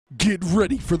Get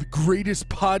ready for the greatest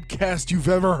podcast you've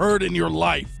ever heard in your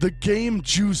life. The Game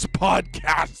Juice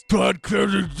Podcast.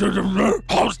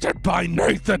 Hosted by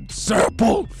Nathan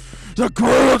Sample. The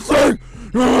greatest thing.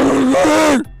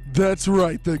 That's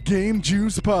right, the Game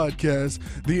Juice Podcast,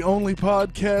 the only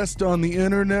podcast on the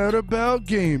internet about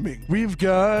gaming. We've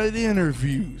got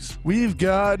interviews. We've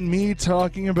got me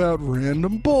talking about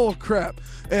random bullcrap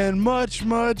and much,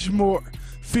 much more.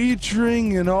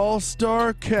 Featuring an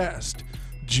all-star cast.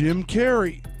 Jim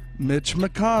Carrey, Mitch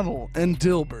McConnell, and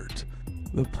Dilbert.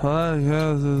 The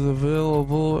podcast is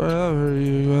available wherever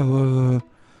you go.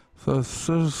 So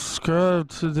subscribe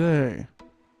today,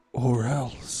 or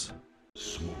else.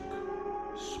 Smoke,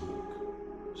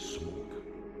 smoke, smoke.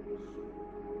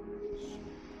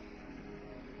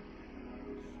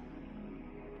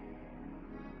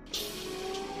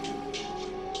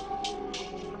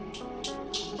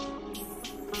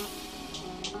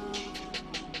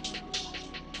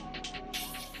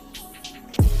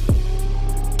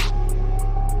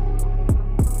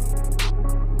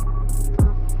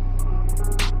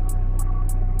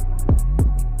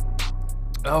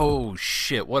 Oh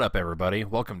shit, what up everybody?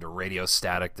 Welcome to Radio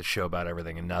Static, the show about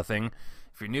everything and nothing.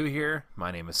 If you're new here, my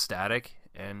name is Static,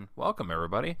 and welcome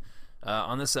everybody.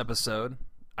 On this episode,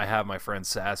 I have my friend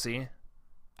Sassy.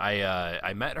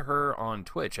 I met her on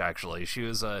Twitch actually. She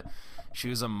was a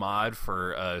mod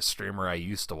for a streamer I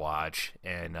used to watch,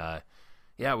 and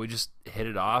yeah, we just hit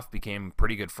it off, became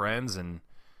pretty good friends, and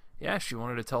yeah, she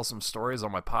wanted to tell some stories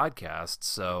on my podcast,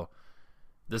 so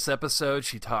this episode,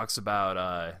 she talks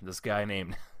about this guy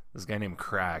named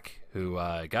Crack, who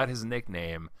got his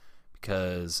nickname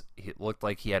because it looked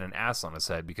like he had an ass on his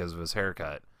head because of his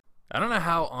haircut. I don't know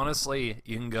how, honestly,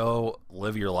 you can go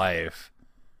live your life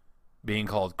being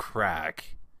called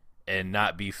Crack and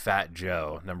not be Fat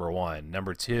Joe, number one.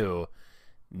 Number two,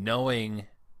 knowing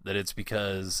that it's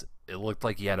because it looked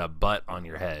like you had a butt on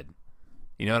your head.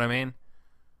 You know what I mean?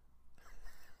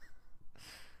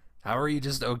 How are you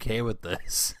just okay with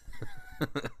this?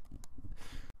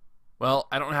 Well,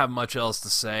 I don't have much else to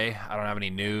say. I don't have any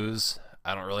news.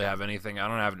 I don't really have anything. I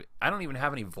don't even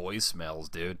have any voicemails,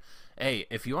 dude. Hey,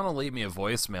 if you want to leave me a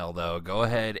voicemail though, go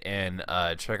ahead and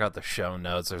check out the show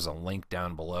notes. There's a link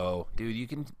down below. Dude, you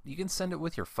can send it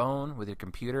with your phone, with your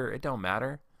computer. It don't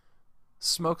matter.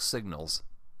 Smoke signals.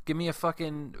 Give me a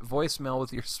fucking voicemail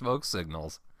with your smoke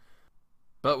signals.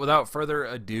 But without further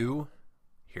ado,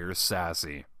 here's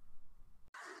Sassy.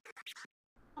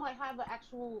 I have an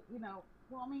actual, we have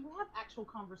actual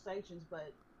conversations,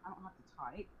 but I don't have to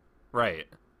type. Right.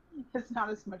 It's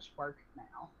not as much work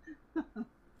now.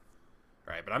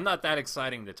 Right, but I'm not that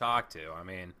exciting to talk to. I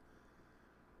mean...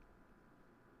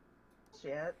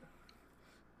 Shit.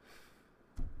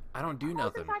 I don't do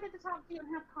nothing. I'm excited to talk to you and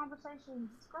have conversations.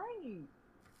 It's great.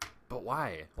 But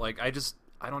why? Like, I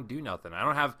don't do nothing. I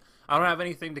don't have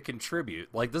anything to contribute.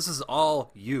 Like, this is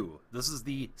all you. This is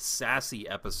the Sassy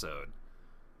episode.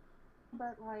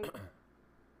 But, like,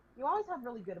 you always have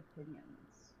really good opinions.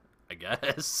 I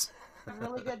guess. And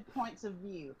really good points of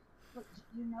view. But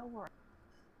you know where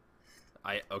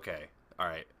okay.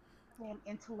 Alright. an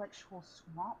intellectual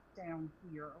swamp down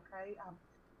here, okay?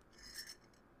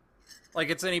 Like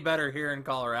it's any better here in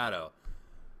Colorado.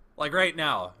 Like right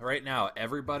now,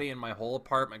 everybody in my whole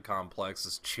apartment complex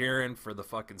is cheering for the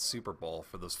fucking Super Bowl,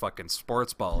 for this fucking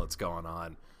sports ball that's going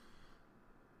on.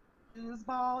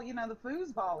 Foosball, the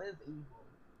foosball is evil.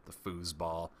 The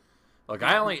foosball. Look,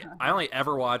 I only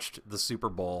ever watched the Super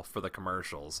Bowl for the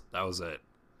commercials. That was it.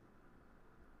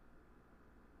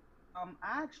 I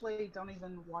actually don't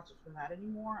even watch it for that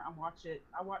anymore. I watch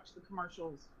the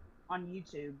commercials on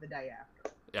YouTube the day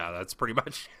after. Yeah, that's pretty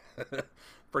much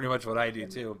what I do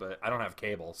too, but I don't have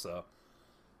cable, so.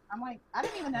 I'm like, I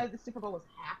didn't even know the Super Bowl was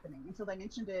happening until they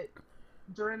mentioned it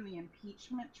during the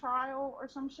impeachment trial or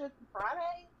some shit.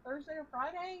 Thursday or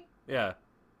Friday? Yeah.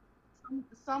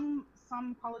 Some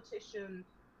politician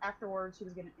afterwards, he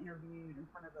was getting interviewed in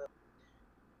front of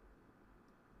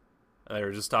They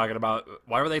were just talking about,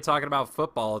 why were they talking about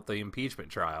football at the impeachment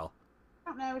trial? I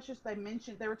don't know, it's just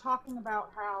they were talking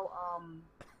about how,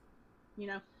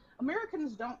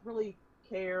 Americans don't really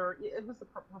care. It was the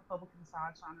Republican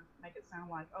side trying to make it sound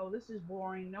like, oh, this is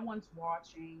boring, no one's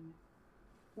watching.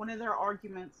 One of their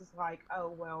arguments is like, oh,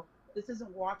 well, this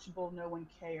isn't watchable, no one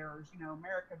cares.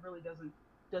 America really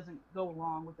doesn't go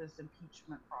along with this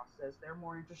impeachment process. They're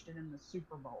more interested in the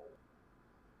Super Bowl.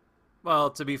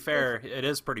 Well, to be fair, it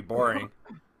is pretty boring.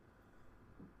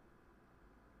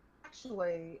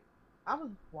 Actually, I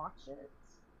would watch it,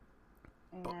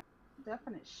 and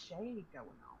definite shade going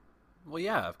on. Well,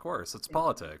 yeah, of course. It's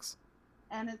politics.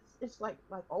 and it's like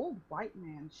old white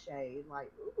man shade,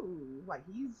 like ooh, like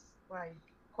he's like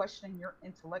questioning your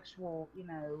intellectual,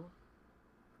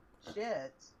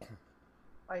 shit.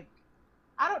 Like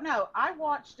I don't know. I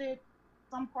watched it.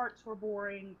 Some parts were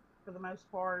boring for the most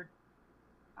part.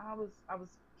 I was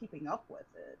keeping up with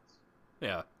it.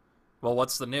 Yeah. Well,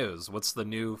 what's the news? What's the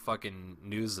new fucking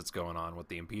news that's going on with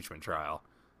the impeachment trial?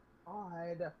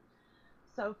 God.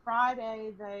 So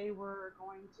Friday they were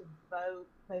going to vote.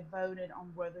 They voted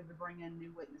on whether to bring in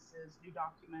new witnesses, new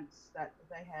documents that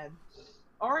they had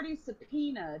already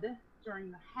subpoenaed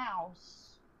during the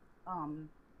House.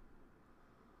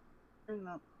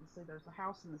 Let's see, there's a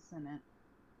House and the Senate.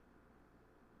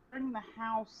 During the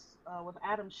House with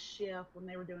Adam Schiff, when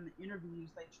they were doing the interviews,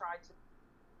 they tried to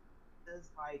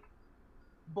like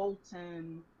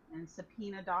Bolton and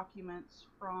subpoena documents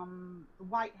from the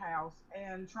White House,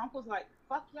 and Trump was like,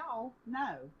 "Fuck y'all,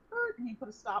 no!" And he put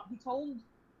a stop. He told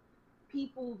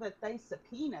people that they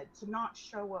subpoenaed to not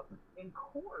show up in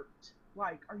court.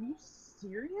 Like, are you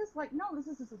serious? Like, no, this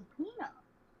is a subpoena.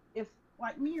 If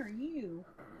like me or you,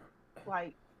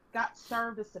 like, got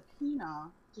served a subpoena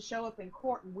to show up in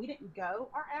court and we didn't go,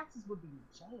 our asses would be in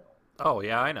jail. Oh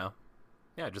yeah, I know.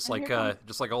 Yeah, just like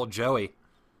old Joey.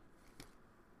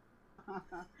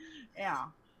 Yeah.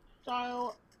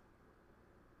 So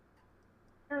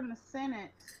here in the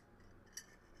Senate,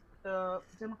 the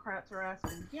Democrats are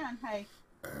asking again, hey,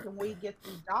 can we get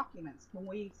these documents? Can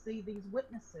we see these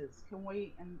witnesses? Can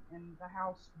we? And the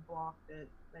House blocked it.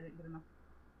 They didn't get enough.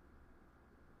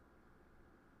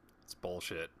 It's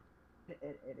bullshit.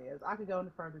 It is. I could go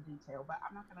into further detail, but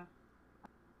I'm not gonna.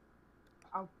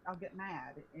 I'll get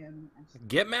mad and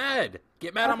Get mad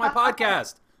on my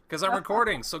podcast because I'm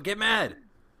recording. So get mad.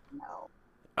 no.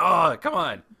 Oh, come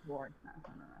on. Lord, no.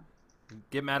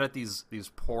 Get mad at these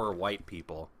poor white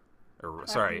people, or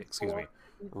sorry, excuse me,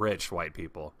 rich white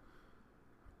people.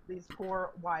 These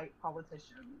poor white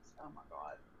politicians. Oh my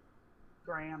God,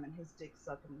 Graham and his dick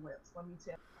sucking lips. Let me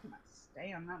tell you, I cannot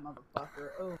stand that motherfucker.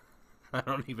 Oh. I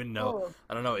don't even know. Oh.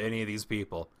 I don't know any of these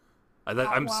people.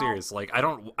 I'm well, serious. Like I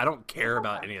don't care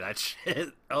about any of that shit.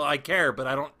 Oh, I care, but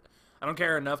I don't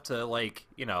care enough to like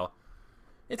It's don't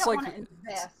like want to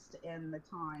invest in the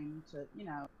time to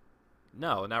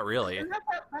no, not really. And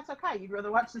that's okay. You'd rather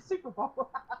watch the Super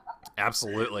Bowl.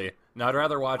 Absolutely. No, I'd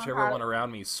rather watch Okay. everyone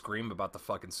around me scream about the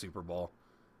fucking Super Bowl.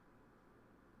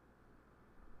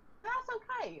 That's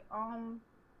okay.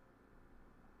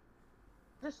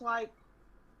 Just like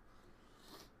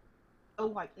go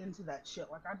like into that shit.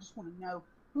 Like I just want to know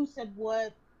who said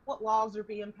what laws are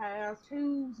being passed,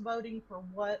 who's voting for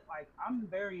what. Like I'm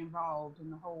very involved in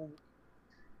the whole.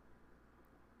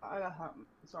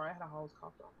 Sorry, I had a hose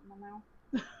coughed off in my mouth.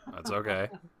 That's okay.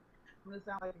 I'm gonna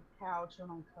sound like a cow chewing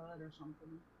on cud or something.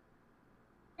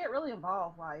 Get really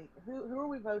involved. Like who are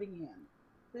we voting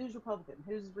in? Who's Republican?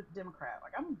 Who's Democrat?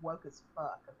 Like I'm woke as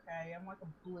fuck. Okay, I'm like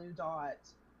a blue dot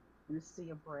in a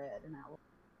sea of red in Alabama.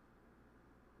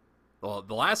 Well,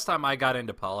 the last time I got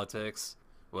into politics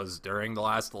was during the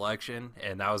last election,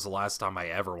 and that was the last time I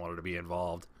ever wanted to be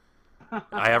involved.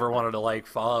 I ever wanted to like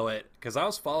follow it because I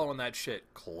was following that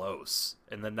shit close,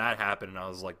 and then that happened, and I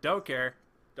was like, don't care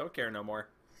no more.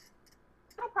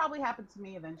 It'll probably happen to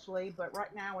me eventually, but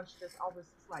right now it's just all this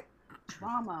like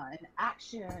drama and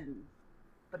action.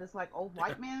 But it's like old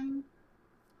white men.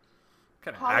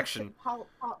 What kind of action?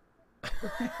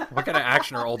 What kind of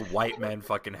action are old white men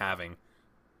fucking having?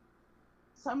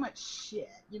 So much shit,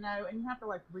 and you have to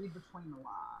like read between the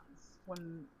lines.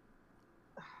 When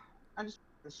I just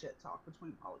the shit talk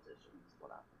between politicians,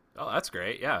 what I. Oh, that's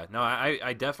great. Yeah, no,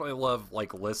 I definitely love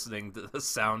like listening to the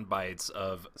sound bites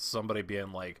of somebody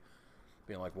being like,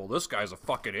 well, this guy's a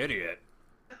fucking idiot.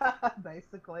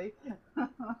 Basically.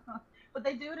 But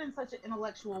they do it in such an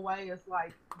intellectual way as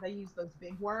like they use those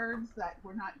big words that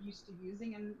we're not used to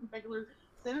using in regular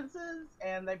sentences,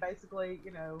 and they basically,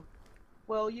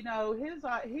 well, he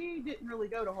didn't really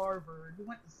go to Harvard. He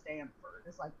went to Stanford.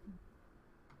 It's like,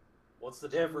 What's the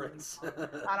difference?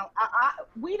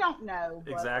 we don't know.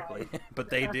 But Exactly, like,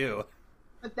 but they do.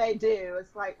 But they do.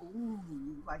 It's like, ooh,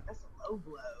 like that's a low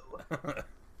blow.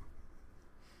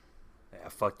 Yeah,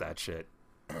 fuck that shit.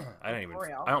 I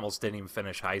almost didn't even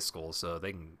finish high school, so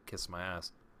they can kiss my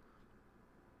ass.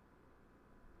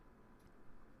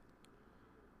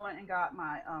 Went and got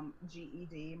my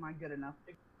GED, my good enough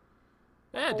degree.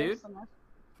 Yeah, dude. I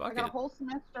Fuck got it. a whole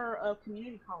semester of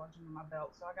community college under my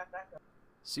belt, so I got that going.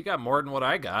 So you got more than what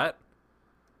I got.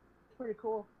 Pretty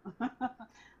cool. I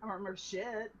don't remember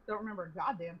shit. Don't remember a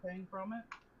goddamn thing from it.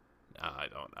 No, I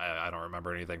don't. I don't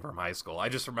remember anything from high school. I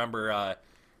just remember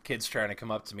kids trying to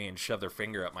come up to me and shove their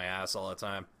finger up my ass all the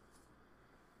time.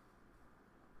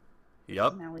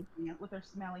 Yep. With their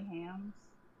smelly hands.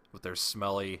 With their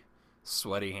smelly,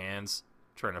 sweaty hands,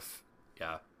 trying to,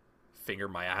 finger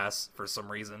my ass for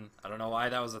some reason. I don't know why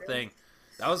that was a thing.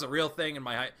 That was a real thing in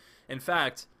my high. In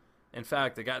fact,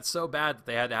 it got so bad that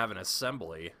they had to have an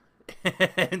assembly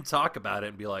and talk about it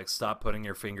and be like, "Stop putting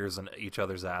your fingers in each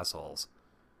other's assholes."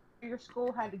 Your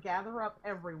school had to gather up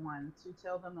everyone to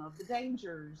tell them of the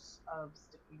dangers of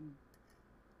sticking.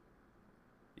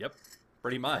 Yep,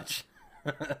 pretty much.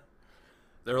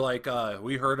 They're like,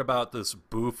 we heard about this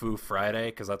Boo-Foo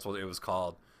Friday, because that's what it was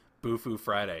called. Boo-Foo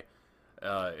Friday.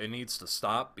 It needs to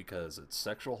stop because it's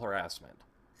sexual harassment.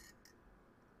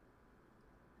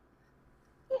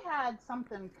 We had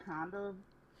something kind of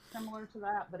similar to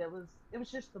that, but it was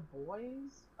just the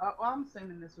boys. Well, I'm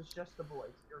assuming this was just the boys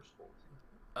at your school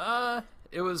too.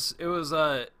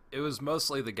 It was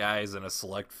mostly the guys and a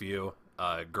select few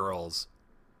girls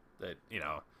that,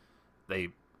 they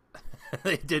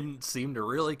they didn't seem to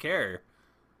really care.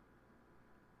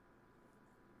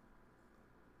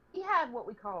 He had what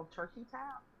we call turkey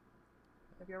tap.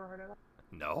 Have you ever heard of that?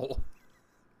 No.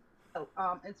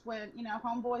 Oh, it's when,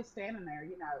 homeboy's standing there,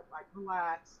 like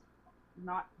relaxed,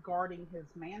 not guarding his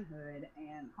manhood,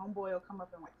 and homeboy will come up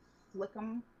and like flick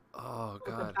him. Oh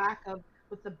God.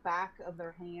 With the back of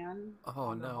their hand. Oh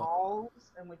on the no. balls,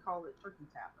 and we call it turkey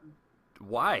tapping.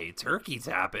 Why turkey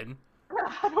tapping?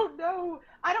 I don't know.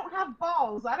 I don't have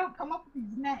balls. I don't come up with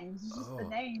these names. It's just the Oh.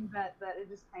 name that it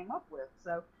just came up with.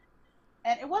 So,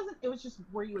 and it was just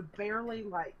where you would barely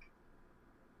like.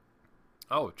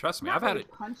 Oh, trust me, not I've had really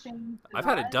it. punching. the I've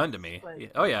had it done to nuts, me. but-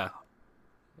 Oh yeah.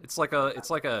 It's like a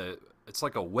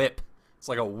whip. It's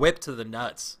like a whip to the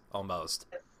nuts almost.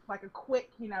 It's like a quick,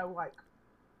 like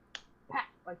pat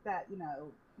like that.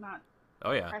 Not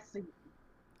Oh yeah. pressing.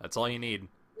 That's all you need.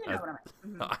 You know what I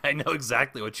mean. Mhm. I know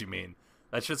exactly what you mean.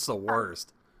 That shit's the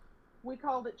worst. We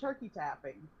called it turkey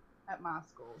tapping at my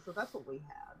school, so that's what we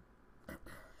had.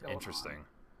 going Interesting. on.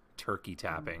 Turkey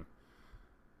tapping.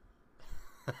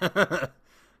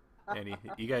 And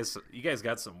you guys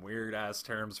got some weird ass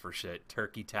terms for shit.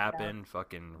 Turkey tapping,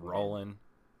 fucking rolling.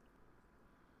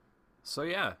 So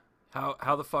yeah,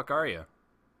 how the fuck are you?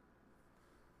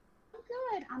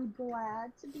 Good. I'm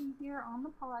glad to be here on the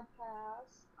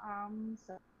podcast. I'm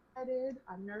so excited.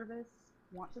 I'm nervous.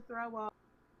 Want to throw up.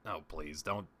 Oh please,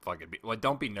 don't fucking be. Well,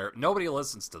 don't be nervous. Nobody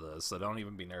listens to this, so don't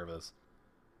even be nervous.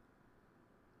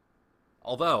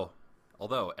 Although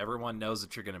everyone knows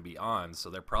that you're gonna be on, so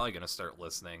they're probably gonna start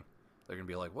listening. They're gonna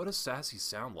be like, "What does Sassy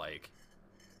sound like?"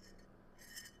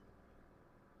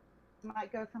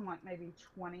 Might go from like maybe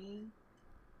 20.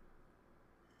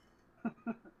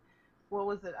 What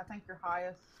was it? I think your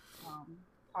highest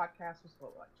podcast was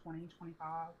what, like 20,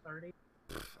 25, 30?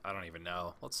 I don't even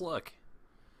know. Let's look.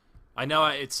 I know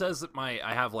it says that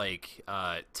I have like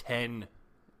 10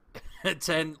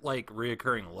 like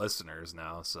reoccurring listeners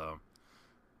now, so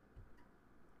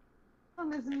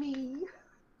Is me.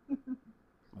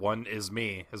 one is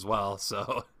me as well,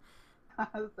 so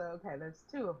So okay, there's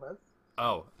two of us.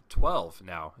 oh, 12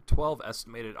 now. 12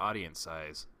 estimated audience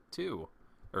size. Two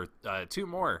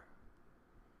more.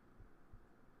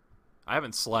 I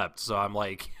haven't slept, so I'm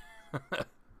like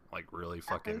like really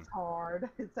fucking It's hard.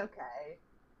 It's okay.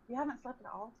 You haven't slept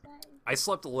at all today? I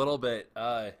slept a little bit.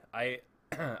 I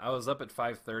I was up at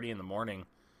 5:30 in the morning.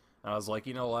 And I was like,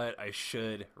 you know what? I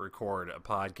should record a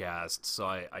podcast. So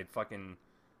I fucking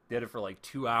did it for like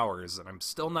 2 hours, and I'm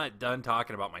still not done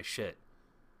talking about my shit.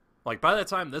 Like, by the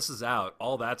time this is out,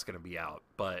 all that's going to be out.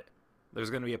 But there's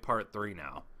going to be a part 3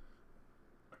 now.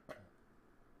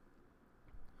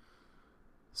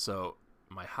 So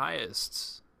my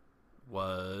highest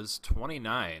was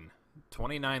 29.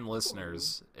 29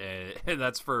 listeners. And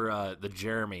that's for the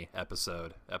Jeremy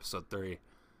episode 3.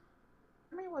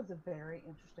 Jeremy was a very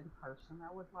interesting person.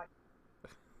 I would like.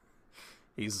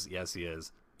 Yes, he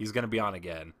is. He's going to be on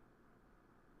again.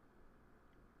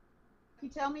 If you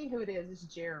tell me who it is, it's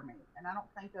Jeremy. And I don't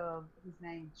think of his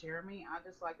name Jeremy. I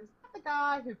just like, is that the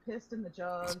guy who pissed in the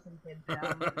jugs and hid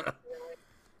them?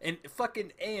 And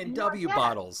fucking A&W And you're like, yeah.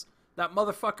 bottles. That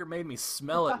motherfucker made me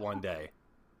smell it one day.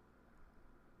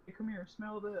 Hey, come here,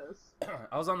 smell this.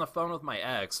 I was on the phone with my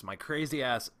ex, my crazy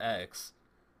ass ex,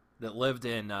 that lived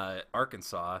in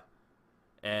Arkansas,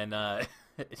 and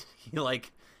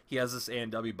he has this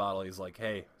A&W bottle. He's like,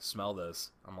 "Hey, smell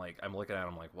this." I'm looking at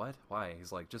him like, "What? Why?"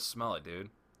 He's like, "Just smell it, dude."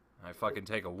 I fucking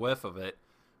take a whiff of it.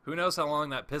 Who knows how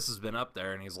long that piss has been up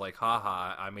there? And he's like,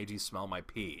 "Haha, I made you smell my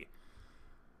pee."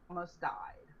 Almost died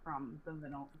from the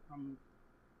middle.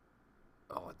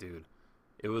 Oh, dude,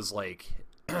 it was like,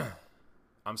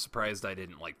 I'm surprised I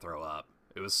didn't like throw up.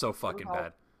 It was so fucking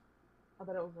bad. I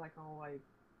bet it was like all like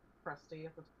crusty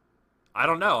at the I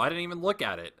don't know. I didn't even look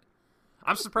at it.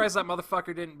 I'm surprised that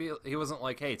motherfucker he wasn't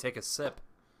like, hey, take a sip.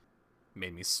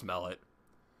 Made me smell it.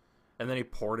 And then he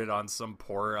poured it on some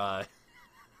poor,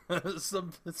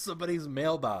 somebody's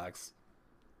mailbox.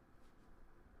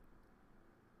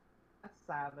 That's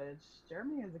savage.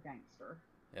 Jeremy is a gangster.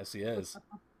 Yes, he is.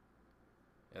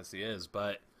 Yes, he is.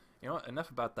 But, you know what? Enough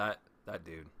about that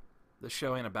dude. This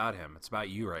show ain't about him. It's about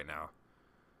you right now.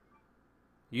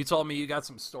 You told me you got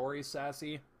some stories,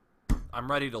 Sassy. I'm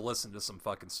ready to listen to some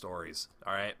fucking stories.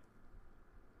 All right?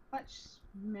 How much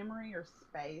memory or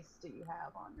space do you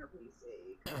have on your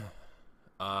PC?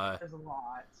 There's a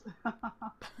lot.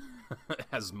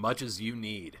 As much as you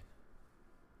need.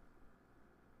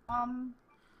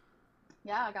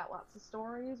 Yeah, I got lots of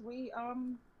stories. We,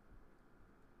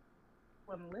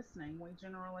 when listening, we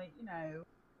generally,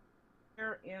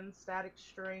 we're in static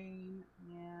stream,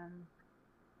 and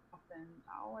often,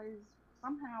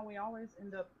 we always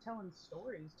end up telling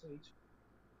stories to each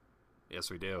other. Yes,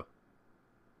 we do.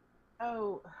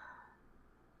 Oh,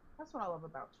 that's what I love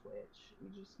about Twitch. You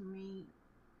just meet.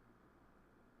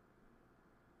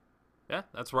 Yeah,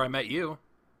 that's where I met you.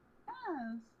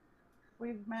 Yes.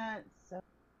 We've met some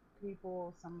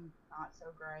people, some not so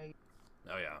great.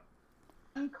 Oh, yeah.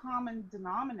 Uncommon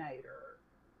denominator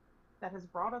that has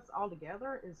brought us all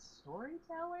together is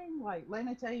storytelling. Like, let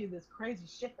me tell you this crazy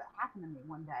shit that happened to me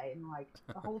one day, and like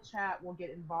the whole chat will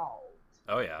get involved.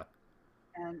 Oh, yeah.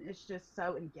 And it's just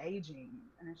so engaging,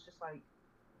 and it's just like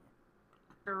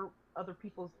hear other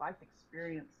people's life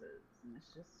experiences, and it's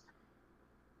just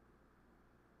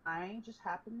I just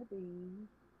happen to be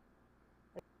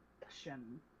a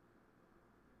fiction.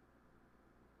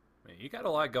 You got a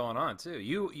lot going on, too.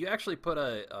 You actually put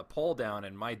a poll down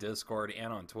in my Discord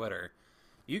and on Twitter.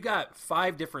 You got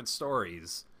 5 different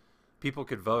stories people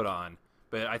could vote on,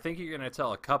 but I think you're going to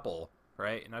tell a couple,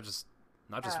 right? Not just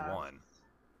one.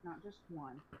 Not just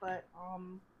one. But,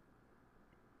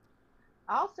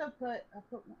 I also put,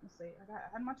 let's see,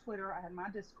 I had my Twitter, I had my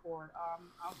Discord. I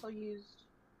also used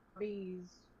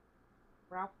B's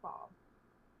Ralph Bob.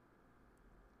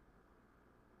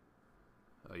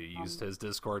 Oh, you used his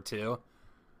Discord too?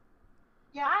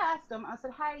 Yeah, I asked him. I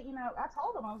said, hey, I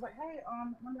told him. I was like, hey,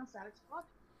 I'm going to Static Talk.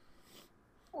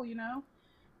 Cool,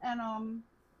 And,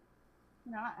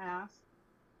 I asked,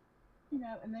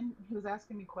 and then he was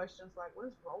asking me questions like,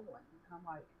 where's Roland? And I'm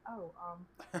like, oh,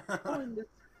 Roland is,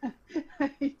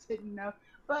 he didn't know.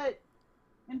 But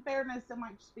in fairness, it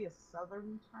might just be a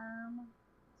Southern term.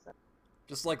 So.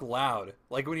 Just like loud.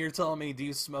 Like when you're telling me, do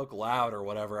you smoke loud or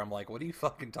whatever, I'm like, what are you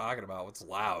fucking talking about? What's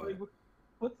loud? Like,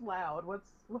 what's loud?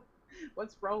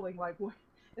 What's rolling? Like,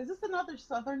 is this another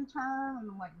Southern term? And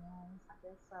I'm like, no, I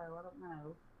guess so. I don't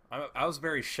know. I was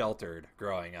very sheltered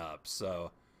growing up,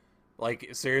 so, like,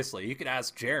 seriously, you could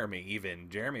ask Jeremy even.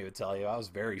 Jeremy would tell you I was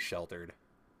very sheltered.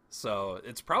 So,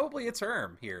 it's probably a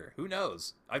term here. Who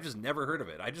knows? I've just never heard of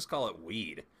it. I just call it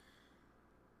weed.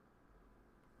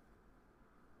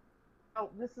 Oh,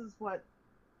 this is what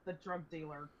the drug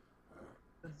dealer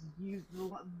is used,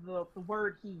 the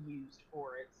word he used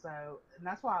for it. So, and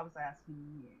that's why I was asking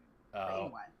you. But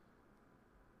anyway.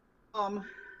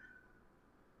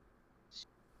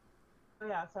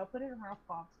 Yeah, so I put it in Ralph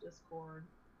Bob's Discord.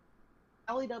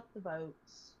 Tallied up the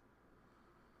votes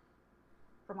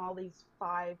from all these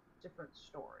 5 different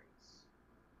stories.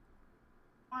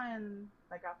 One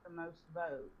that got the most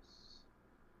votes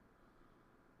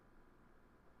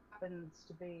happens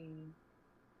to be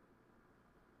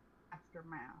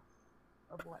aftermath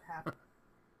of what happened.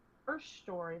 First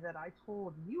story that I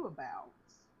told you about.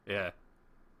 Yeah.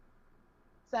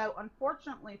 So,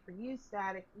 unfortunately for you,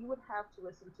 Static, you would have to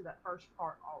listen to that first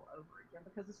part all over again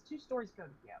because the 2 stories go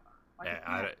together. Like,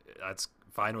 Yeah, that's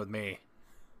fine with me.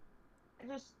 I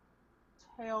just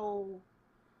tell,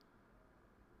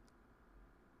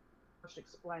 first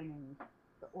explaining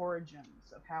the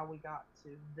origins of how we got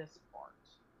to this part.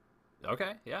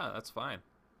 Okay, yeah, that's fine.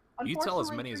 You tell as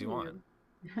many as you want.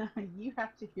 You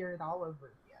have to hear it all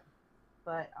over again.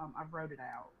 But I wrote it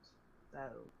out, so.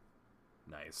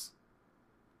 Nice.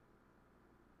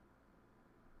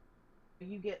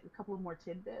 You get a couple of more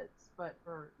tidbits, but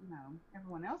for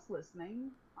everyone else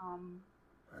listening,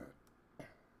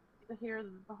 to hear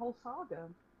the whole saga.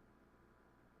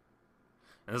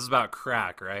 And this is about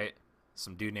Crack, right?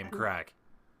 Some dude named Crack.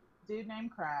 Dude named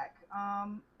Crack.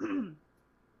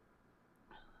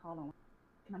 Hold on,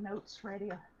 my notes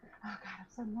ready. Oh God, I'm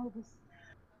so nervous.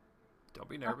 Don't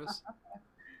be nervous.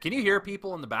 Can you hear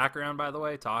people in the background, by the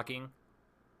way, talking?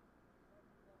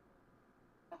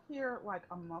 I hear like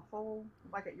a muffle,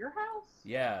 like at your house.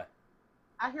 Yeah.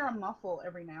 I hear a muffle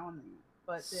every now and then,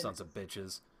 but Sons of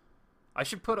bitches. I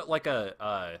should put it like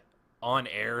a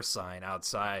on-air sign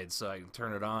outside so I can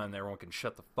turn it on and everyone can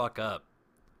shut the fuck up.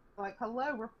 Like,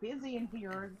 hello, we're busy in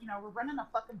here. You know, we're running a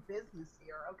fucking business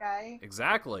here, okay?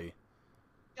 Exactly.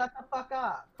 Shut the fuck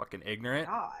up. Fucking ignorant.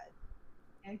 God.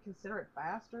 Inconsiderate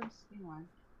bastards. Anyway.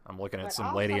 I'm looking at But some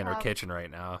I lady also in her have- kitchen right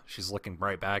now. She's looking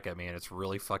right back at me, and it's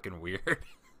really fucking weird.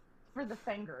 For the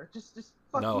finger. Just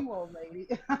fuck No. you, old lady.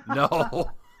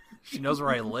 No. She knows where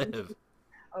I live.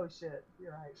 Oh, shit.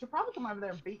 You're right. She'll probably come over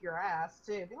there and beat your ass,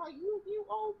 too. Be like, you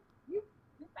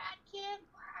bad kid.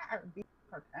 Or beat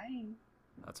her cane.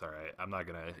 That's alright. I'm not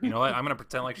gonna... You know what? I'm gonna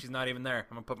pretend like she's not even there.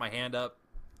 I'm gonna put my hand up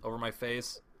over my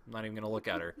face. I'm not even gonna look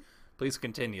at her. Please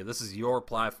continue. This is your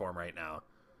platform right now.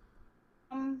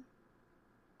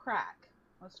 Crack.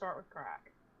 Let's start with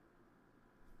crack.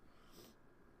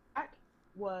 Crack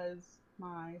was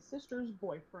my sister's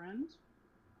boyfriend.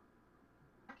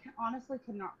 Honestly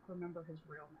cannot remember his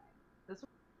real name. This was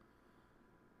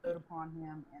put upon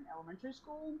him in elementary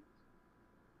school.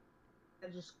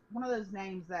 It's just one of those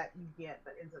names that you get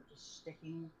that ends up just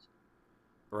sticking.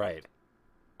 Right.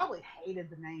 Probably hated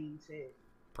the name too.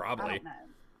 I Probably. don't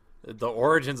know. The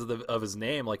origins of his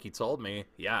name, like he told me,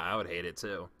 yeah, I would hate it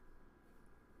too.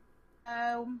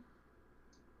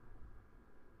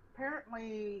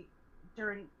 Apparently,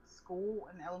 during school,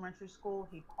 in elementary school,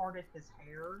 he parted his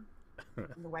hair.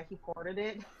 And the way he parted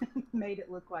it made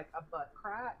it look like a butt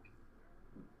crack.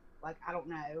 Like, I don't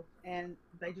know. And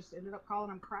they just ended up calling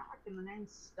him Crack, and the name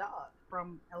stuck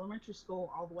from elementary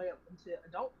school all the way up into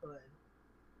adulthood.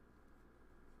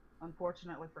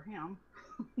 Unfortunately for him.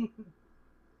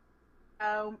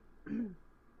 So,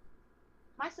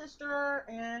 my sister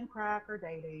and Crack are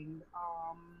dating.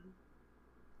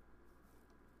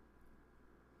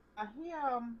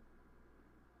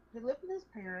 He lived with his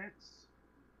parents.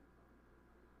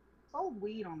 Sold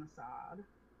weed on the side.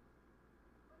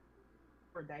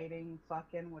 For dating,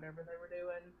 fucking, whatever they were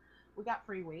doing. We got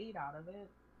free weed out of it.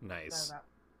 Nice. So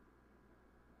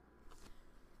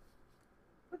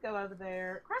we go over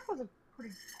there. Crack was a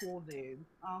pretty cool dude.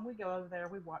 We go over there,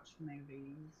 we watched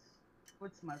movies,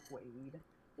 would smoke weed,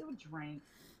 we would drink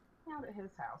out at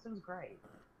his house. It was great.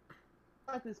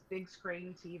 Like this big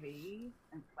screen TV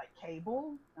and like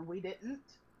cable, and we didn't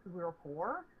because we were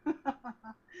poor.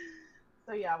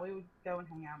 So yeah, we would go and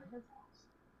hang out at his house.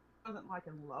 I wasn't like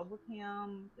in love with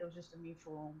him. It was just a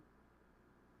mutual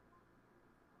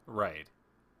Right.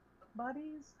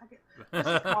 buddies. I guess let's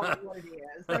just call it what it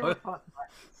is. They were fuck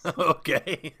buddies.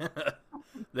 Okay.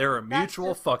 They were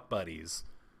mutual just- fuck buddies.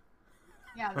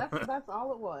 Yeah, that's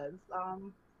all it was.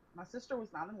 My sister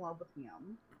was not in love with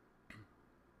him.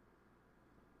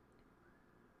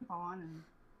 On and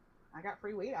I got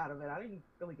free weed out of it. I didn't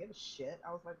really give a shit.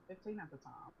 I was like 15 at the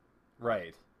time.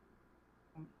 Right.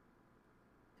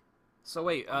 So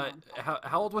wait,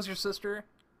 how old was your sister?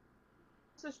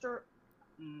 Sister,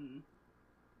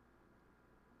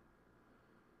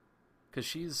 Because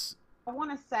she's... I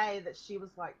want to say that she was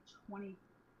like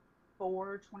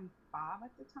 24, 25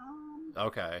 at the time.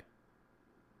 Okay.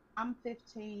 I'm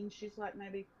 15. She's like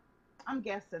maybe, I'm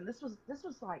guessing this was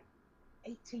like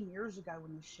 18 years ago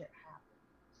when this shit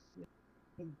happened.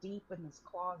 And deep in this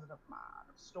closet of mine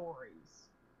of stories.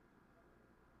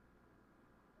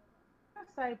 I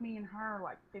say me and her are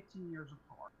like 15 years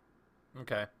apart.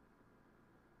 Okay.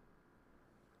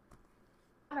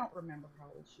 I don't remember how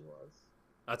old she was.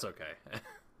 That's okay.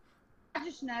 I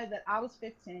just know that I was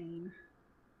 15.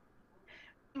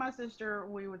 My sister,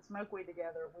 we would smoke weed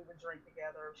together. We would drink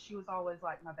together. She was always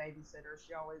like my babysitter.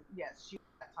 She was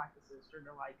that type of sister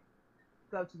to like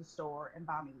go to the store and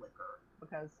buy me liquor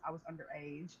because I was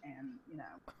underage and, you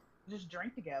know, just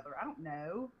drink together. I don't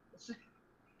know.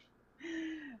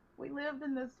 We lived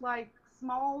in this like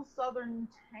small southern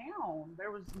town.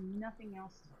 There was nothing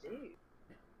else to do.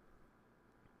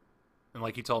 And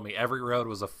like you told me, every road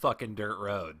was a fucking dirt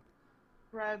road.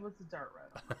 Road was a dirt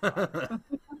road.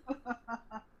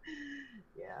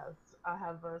 Yes, I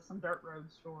have some dirt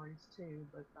road stories too,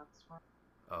 but that's fine.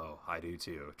 Oh, I do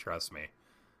too. Trust me.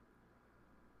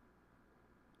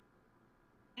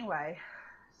 Anyway,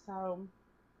 so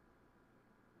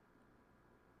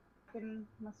and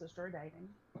my sister are dating.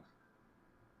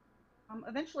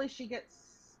 Eventually, she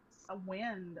gets a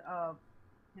wind of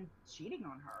him cheating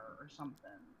on her or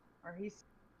something, or he's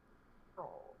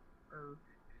girl, or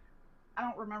I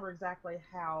don't remember exactly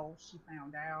how she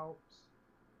found out.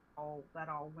 All that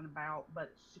all went about,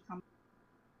 but she comes.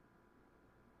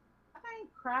 I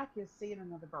think Crack is seeing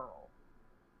another girl.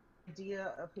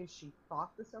 Idea of who she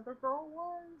thought this other girl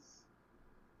was.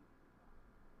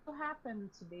 So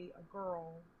happened to be a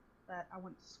girl that I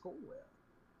went to school with.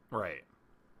 Right.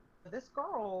 This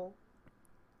girl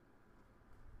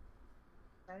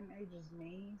same age as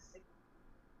me.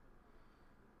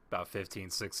 About 15,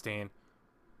 16.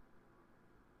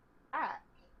 Back.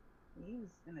 He's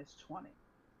in his 20s.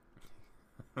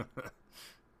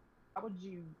 How would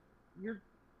you? You're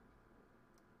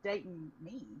dating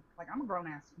me. Like, I'm a grown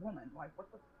ass woman. Like,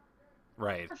 what the?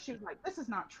 Right. She was like, this is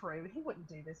not true. He wouldn't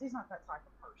do this. He's not that type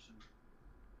of person.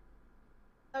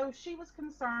 So she was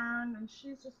concerned, and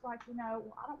she's just like, well,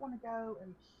 I don't want to go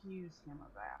and accuse him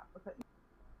of that. Because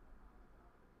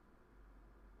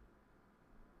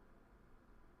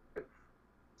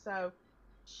so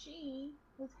she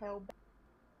was held back.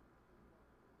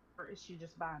 Or is she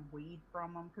just buying weed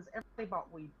from him? Because everybody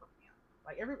bought weed from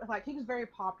him. Like he was very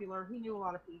popular. He knew a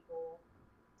lot of people.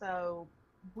 So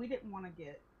we didn't want to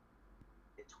get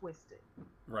it twisted.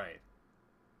 Right.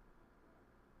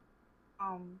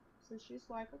 So she's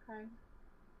like, okay.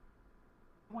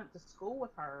 I went to school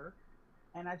with her,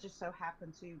 and I just so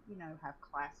happened to, have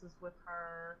classes with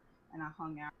her, and I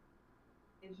hung out.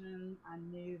 I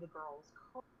knew the girl's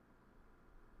car.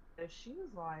 So she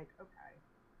was like, okay,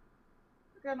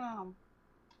 we're gonna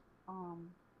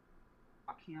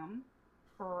fuck him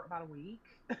for about a week.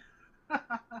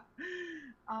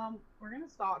 We're gonna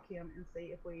stalk him and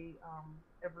see if we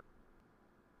ever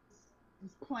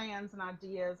these plans and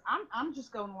ideas. I'm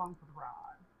just going along for the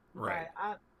ride. Okay?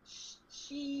 Right.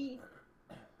 She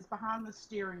is behind the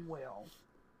steering wheel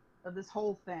of this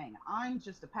whole thing. I'm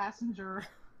just a passenger.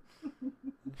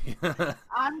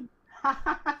 I'm.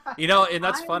 And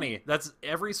that's funny. That's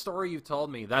every story you've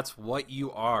told me. That's what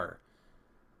you are.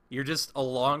 You're just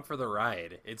along for the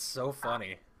ride. It's so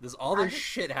funny. All this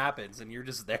shit happens, and you're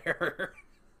just there.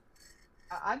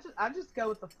 I just go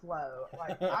with the flow.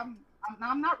 Like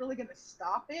I'm not really gonna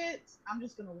stop it. I'm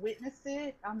just gonna witness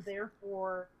it. I'm there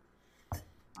for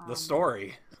the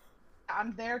story.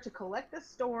 I'm there to collect the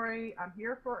story. I'm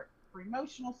here for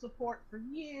emotional support for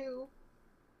you.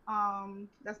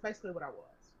 That's basically what I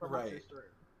was for my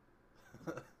sister.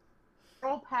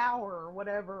 Girl power or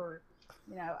whatever.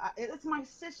 It's my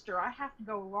sister. I have to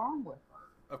go along with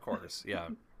her. Of course, yeah.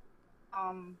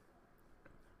 I'm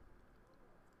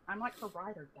like her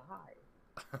ride or die.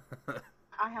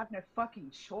 I have no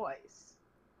fucking choice.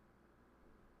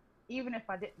 Even if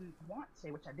I didn't want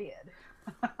to, which I did.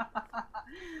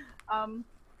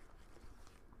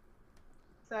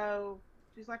 So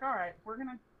she's like, all right, we're going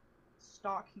to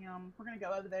stalk him. We're going to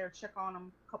go over there, check on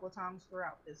him a couple of times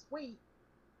throughout this week.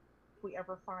 If we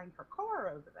ever find her car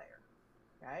over there,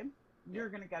 okay? You're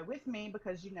going to go with me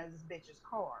because you know this bitch's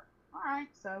car. All right,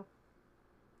 so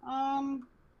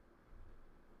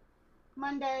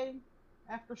Monday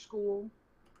after school,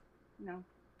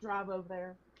 drive over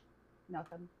there,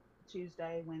 nothing.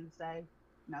 Tuesday, Wednesday,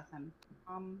 nothing.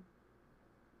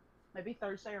 Maybe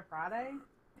Thursday or Friday,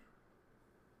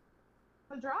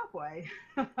 the driveway.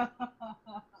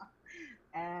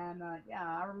 And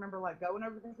I remember like going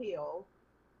over the hill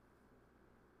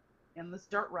in this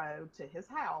dirt road to his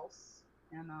house,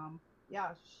 and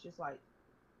she's like,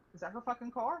 is that her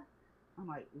fucking car? I'm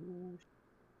like, ooh,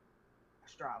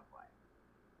 driveway.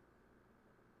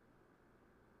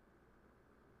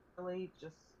 Really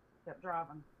just kept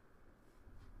driving.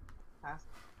 Past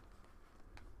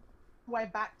way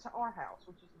back to our house,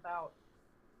 which is about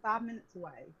 5 minutes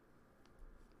away.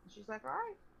 And she's like, all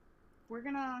right, we're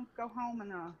gonna go home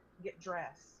and get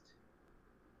dressed.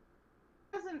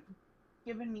 She hasn't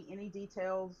given me any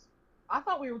details. I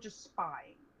thought we were just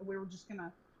spying. We were just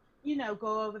gonna,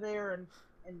 go over there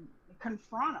and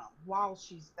confront him while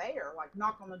she's there, like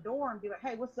knock on the door and be like,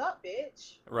 hey, what's up,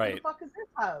 bitch? Right. Who the fuck is this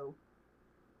hoe?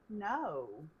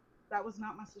 No, that was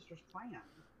not my sister's plan.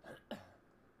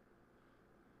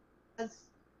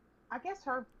 I guess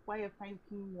her way of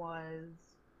thinking was,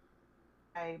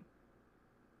 hey,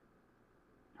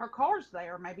 her car's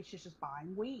there, maybe she's just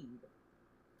buying weed.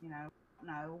 No.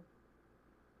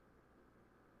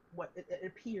 What it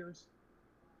appears,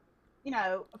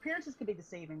 appearances could be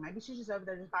deceiving. Maybe she's just over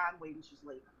there just buying weed and she's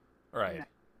leaving. Right.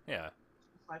 Yeah.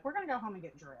 It's like, we're going to go home and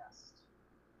get dressed.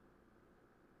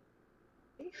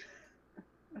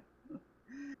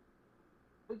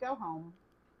 We go home.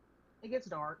 It gets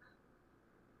dark.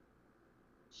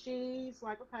 She's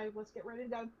like, okay, let's get ready to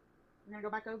go. We're gonna go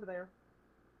back over there,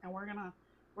 and we're gonna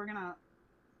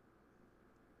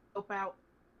scope out,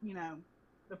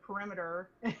 the perimeter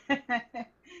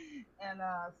and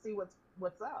see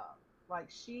what's up. Like,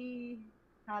 she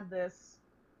had this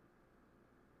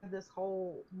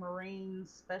whole Marine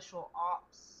special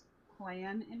ops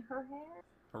plan in her head.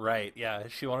 Right, yeah.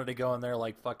 She wanted to go in there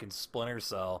like fucking Splinter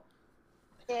Cell.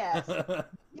 Yes.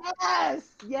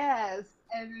 yes.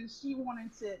 And then she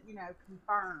wanted to,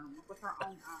 confirm with her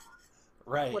own eyes.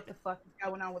 Right. what the fuck is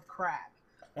going on with crack?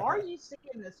 Are you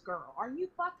seeing this girl? Are you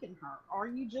fucking her? Are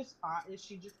you just is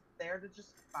she just there to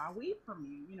just buy weed from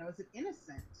you? You know, is it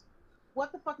innocent?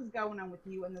 What the fuck is going on with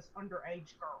you and this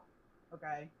underage girl?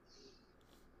 Okay.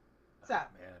 So Oh,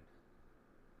 man.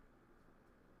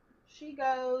 she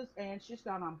goes and she's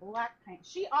got on black paint.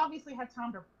 She obviously had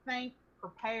time to think,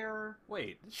 prepare.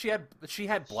 Wait, she had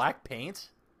black paint?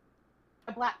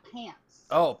 Black pants.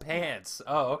 Oh, pants.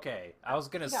 Oh, okay. I was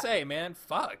gonna She got- say, man,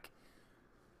 fuck.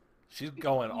 She's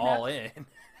going You know, all in.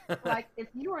 like if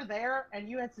you were there and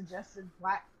you had suggested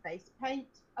black face paint,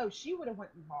 oh, she would have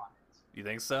went and bought it. You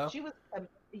think so? She was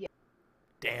yeah.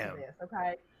 Damn. This,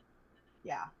 okay.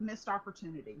 Yeah, missed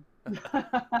opportunity.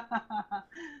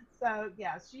 So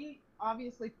yeah, she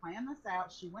obviously planned this out.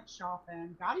 She went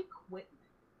shopping, got equipment.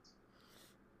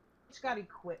 She got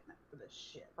equipment for this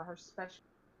shit for her special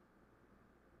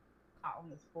on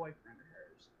this boyfriend of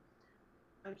hers.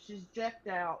 So she's decked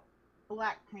out,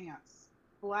 black pants,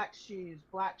 black shoes,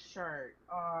 black shirt.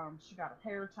 She got her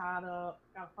hair tied up,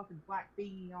 got a fucking black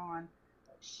beanie on.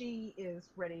 She is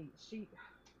ready. She's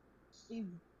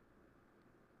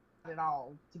got it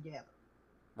all together.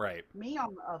 Right. Me,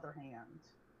 on the other hand,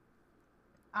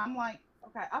 I'm like,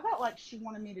 okay, I felt like she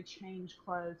wanted me to change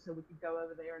clothes so we could go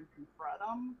over there and confront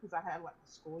them because I had like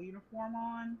a school uniform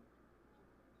on.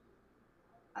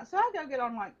 So I go get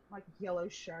on like a yellow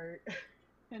shirt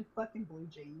and fucking blue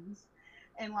jeans.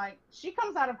 And like she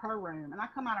comes out of her room and I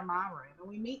come out of my room and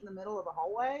we meet in the middle of the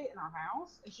hallway in our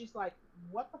house and she's like,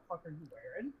 what the fuck are you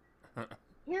wearing?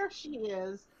 Here she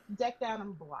is, decked out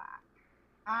in black.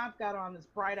 I've got on this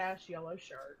bright ass yellow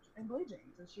shirt and blue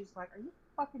jeans. And she's like, are you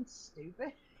fucking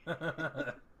stupid? I'm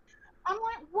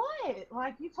like, what?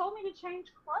 Like, you told me to change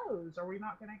clothes. Are we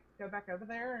not going to go back over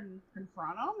there and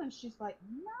confront him? And she's like,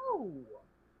 no.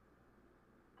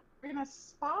 We're going to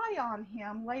spy on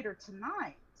him later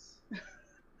tonight.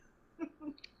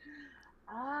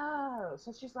 Oh,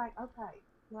 so she's like, okay,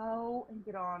 go and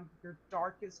get on your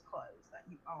darkest clothes that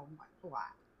you own, like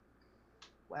black.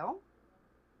 Well,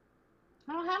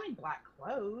 I don't have any black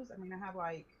clothes. I mean, I have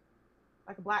like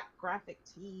a black graphic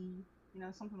tee, you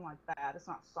know, something like that. It's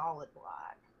not solid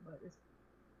black, but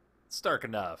It's dark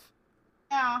enough.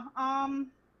 yeah. And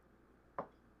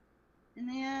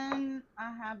then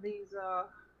I have these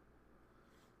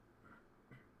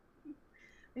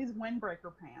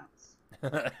windbreaker pants.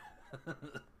 I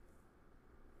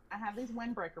have these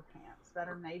windbreaker pants that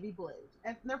are navy blue,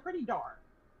 and they're pretty dark.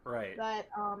 Right. But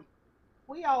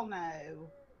we all know,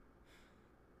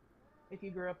 if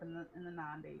you grew up in the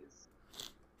 90s,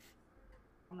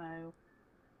 you know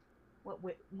what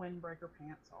windbreaker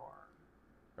pants are.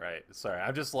 Right. Sorry,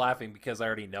 I'm just laughing because I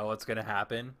already know what's gonna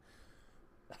happen.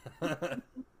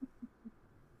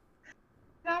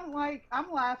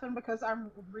 I'm laughing because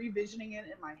I'm revisioning it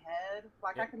in my head.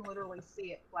 Like I can literally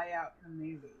see it play out in a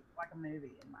movie, like a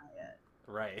movie in my head.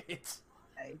 Right.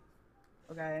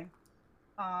 Okay.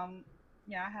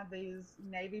 Yeah, I have these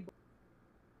navy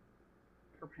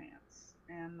blue pants,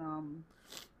 and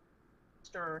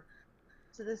so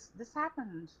this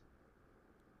happened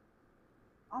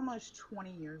almost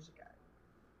 20 years ago.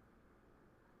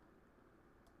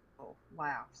 Oh,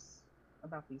 laughs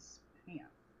about these pants.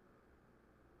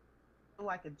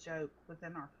 Like a joke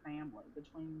within our family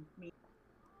between me.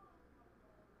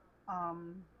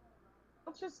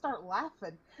 Let's just start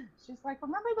laughing. She's like,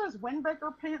 remember those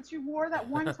windbreaker pants you wore that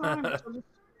one time?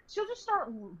 She'll just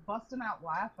start busting out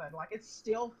laughing. Like it's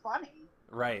still funny.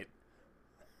 Right.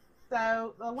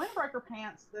 So the windbreaker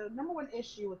pants, the number one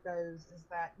issue with those is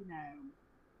that, you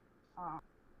know,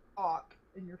 walk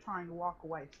and you're trying to walk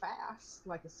away fast,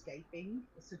 like escaping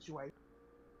the situation.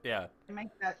 Yeah. They make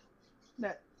that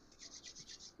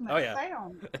Oh, yeah.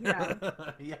 sound, you know.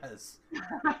 Yes.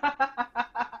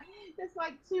 It's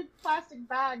like two plastic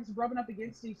bags rubbing up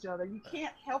against each other. You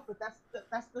can't help it.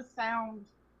 That's the sound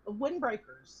of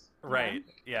windbreakers. Right.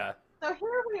 Know? Yeah. So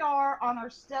here we are on our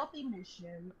stealthy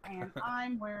mission, and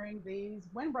I'm wearing these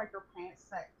windbreaker pants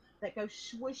that go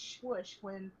swoosh swoosh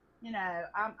when, you know,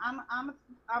 I'm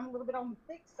a little bit on the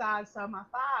thick side, so my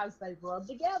thighs, they rub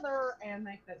together and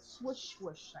make that swoosh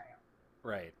swoosh sound.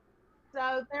 Right.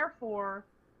 So therefore,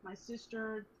 my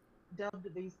sister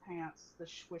dubbed these pants the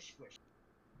swish swish.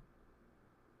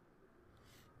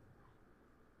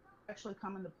 Actually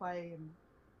come into play in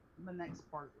the next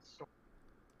part of the story.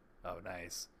 Oh,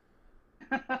 nice.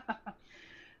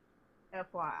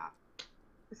 FYI.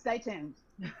 Stay tuned.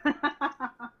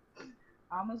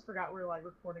 I almost forgot we were like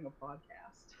recording a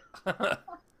podcast.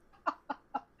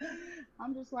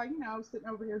 I'm just like, you know, sitting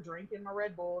over here drinking my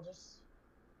Red Bull, just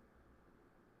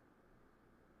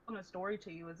telling a story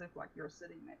to you as if like you're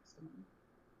sitting next to me.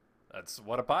 That's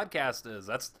what a podcast is.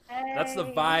 That's the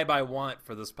Hey. vibe I want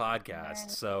for this podcast. Hey.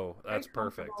 So Very that's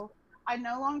perfect. comfortable. I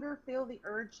no longer feel the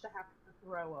urge to have to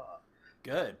throw up.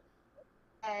 Good.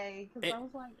 Hey, because It- I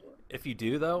was like, If you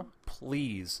do though,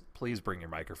 please bring your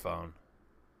microphone.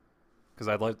 Because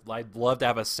I'd love to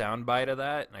have a sound bite of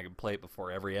that, and I can play it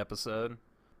before every episode.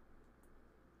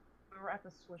 we were at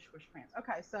the Swish Swish Pants.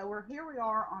 Okay, so we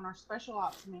are on our special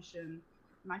ops mission.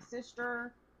 My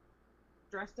sister,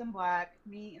 dressed in black,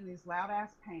 me in these loud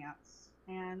ass pants,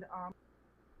 and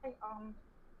hey,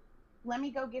 let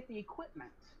me go get the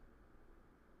equipment.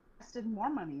 Invested more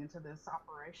money into this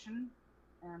operation,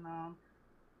 and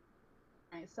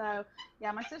right, so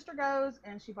yeah, my sister goes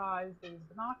and she buys these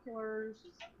binoculars,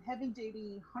 heavy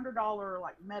duty $100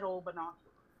 like metal binoculars.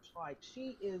 Like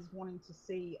she is wanting to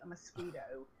see a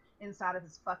mosquito inside of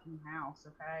his fucking house.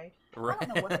 Okay, I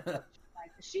don't know what the fuck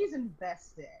she's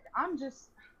invested. I'm just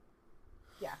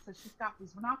yeah. So she's got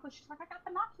these binoculars. She's like, I got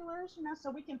binoculars, you know. So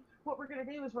we can. What we're gonna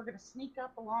do is we're gonna sneak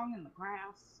up along in the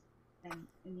grass and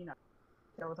you know,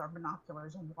 go with our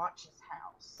binoculars and watch his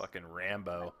house. Fucking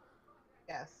Rambo.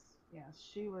 Yes,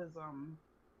 she was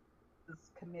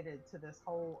committed to this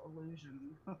whole illusion,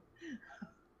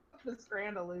 this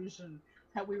grand illusion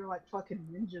that we were like fucking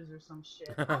ninjas or some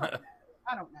shit.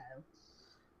 I don't know.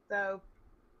 So,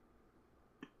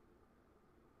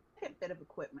 second bit of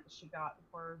equipment she got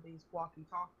were these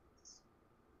walkie-talkies.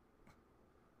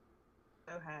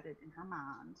 So had it in her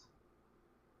mind,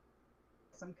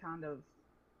 some kind of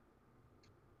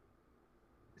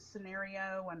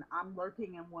scenario when I'm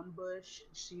lurking in one bush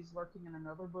and she's lurking in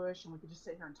another bush and we could just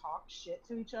sit here and talk shit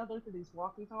to each other through these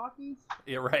walkie-talkies.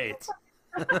 You're right.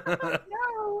 I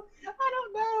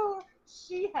don't know.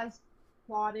 She has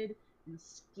plotted and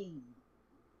schemed.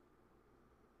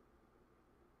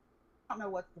 I don't know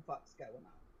what the fuck's going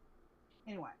on.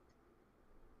 Anyway,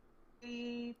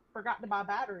 we forgot to buy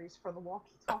batteries for the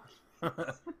walkie-talkie.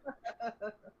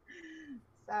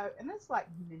 So, and it's like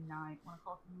midnight, 1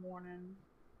 o'clock in the morning.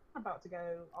 I'm about to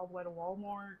go all the way to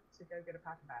Walmart to go get a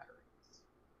pack of batteries.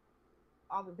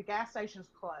 All the gas station's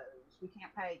closed. We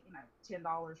can't pay, you know,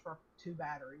 $10 for 2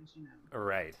 batteries, you know.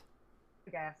 Right.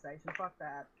 The gas station, fuck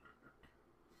that.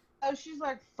 Oh, she's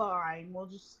like, fine, we'll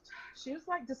just. She was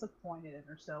like disappointed in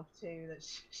herself too that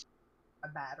she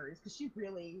had batteries because she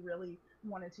really, really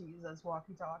wanted to use those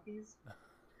walkie-talkies.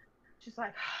 She's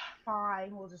like,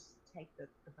 fine, we'll just take the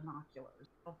binoculars.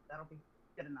 That'll be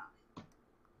good enough.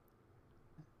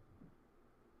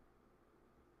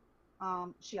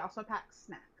 She also packed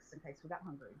snacks in case we got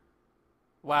hungry.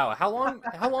 Wow, how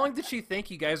long did she think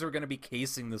you guys were going to be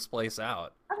casing this place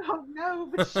out? I don't know,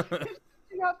 but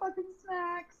she got fucking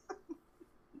snacks.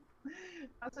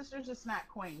 My sister's a snack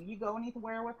queen. You go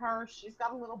anywhere with her, she's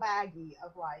got a little baggie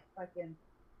of like fucking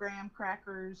graham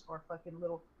crackers or fucking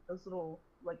those little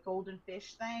like golden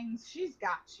fish things. She's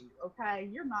got you, okay?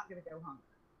 You're not gonna go hungry.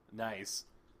 Nice.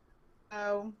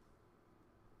 So,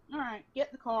 all right, get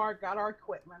in the car, got our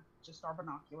equipment, just our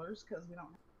binoculars, because we don't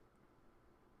have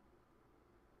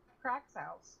Crack's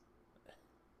house.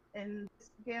 And this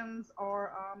begins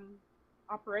our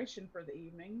operation for the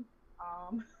evening.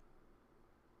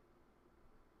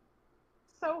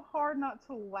 So hard not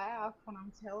to laugh when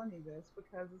I'm telling you this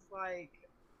because it's like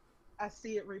I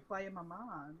see it replay in my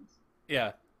mind.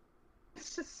 Yeah.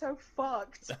 It's just so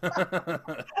fucked.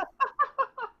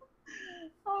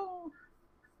 Oh.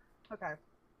 Okay.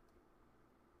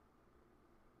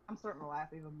 I'm starting to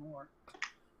laugh even more.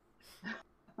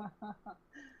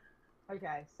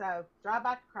 Okay, so drive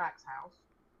back to Crack's house.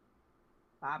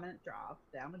 5-minute drive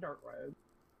down the dirt road.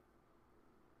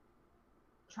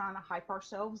 Trying to hype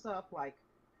ourselves up like,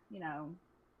 you know,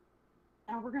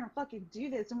 oh, we're gonna fucking do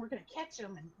this and we're gonna catch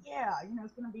them and yeah, you know,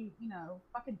 it's gonna be, you know,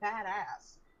 fucking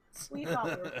badass. We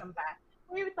thought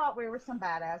we were some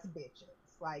badass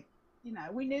bitches. Like, you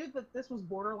know, we knew that this was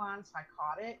borderline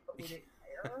psychotic, but we didn't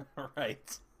care.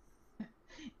 Right.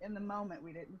 In the moment,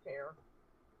 we didn't care.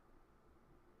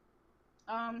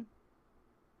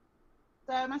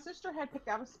 So my sister had picked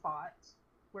out a spot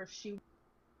where I should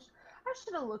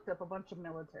have looked up a bunch of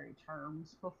military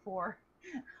terms before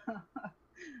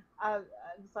I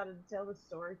decided to tell this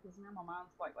story because now my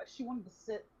mind's like she wanted to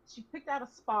sit. She picked out a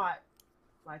spot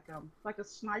like a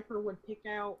sniper would pick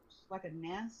out like a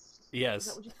nest. Yes. Is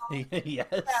that what you call it?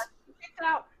 Yes.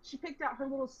 Yeah, she picked out her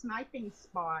little sniping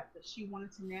spot that she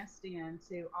wanted to nest in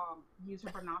to use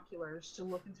her binoculars to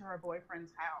look into her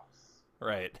boyfriend's house.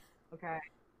 Right. Okay.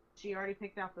 She already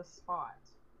picked out the spot.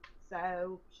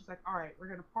 So she's like, all right, we're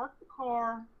going to park the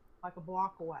car like a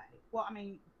block away. Well, I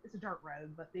mean, it's a dirt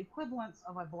road, but the equivalence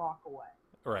of a block away.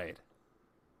 Right.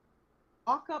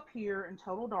 Walk up here in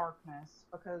total darkness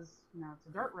because it's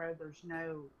a dirt road. There's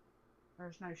no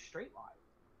street light.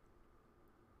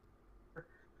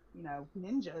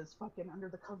 Ninjas fucking under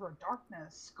the cover of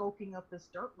darkness, skulking up this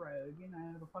dirt road.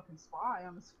 To fucking spy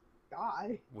on this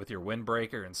guy. With your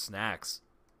windbreaker and snacks.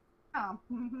 Yeah,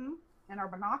 and our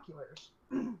binoculars.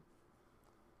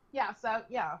 Yeah, so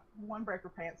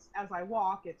windbreaker pants. As I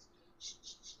walk, it's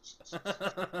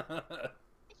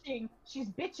bitching. She's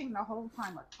bitching the whole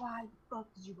time, like, why the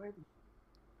fuck did you wear these?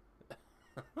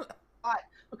 Why?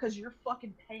 Because your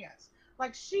fucking pants.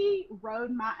 Like, she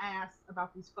rode my ass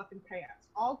about these fucking pants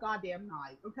all goddamn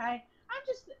night, okay? I'm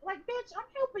just like, bitch, I'm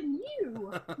helping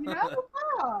you.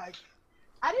 Fuck.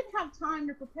 I didn't have time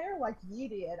to prepare like you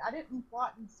did. I didn't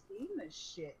plot and scheme this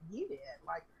shit. You did.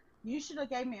 Like, you should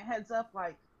have gave me a heads up,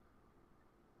 like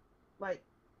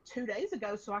 2 days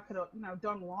ago, so I could have,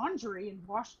 done laundry and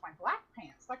washed my black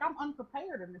pants. Like, I'm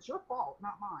unprepared, and it's your fault,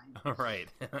 not mine.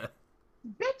 Right.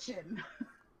 Bitching.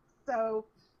 So,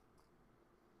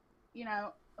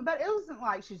 but it wasn't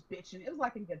like she's bitching. It was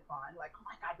like in good fun. Like, oh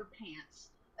my god, your pants.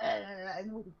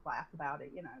 And we just laugh about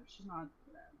it. She's not,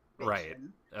 bitching. Right.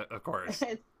 Of course.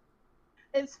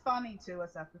 It's funny to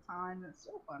us at the time. It's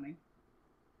still funny.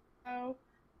 So,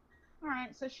 all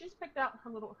right. So she's picked out her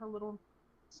little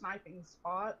sniping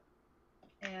spot,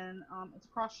 and it's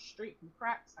across the street from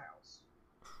Crack's house,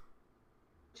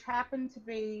 which happened to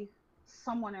be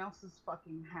someone else's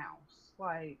fucking house.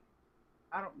 Like,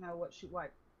 I don't know what she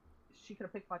like. She could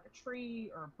have picked like a tree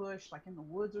or a bush, like in the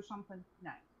woods or something.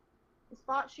 No, the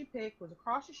spot she picked was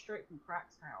across the street from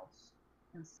Crack's house,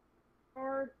 and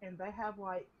they have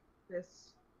like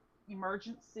this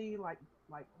emergency like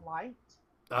light.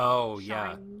 Oh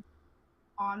yeah.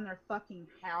 On their fucking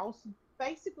house,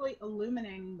 basically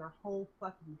illuminating their whole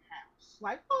fucking house.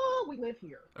 Like, oh, we live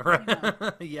here.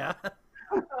 Yeah.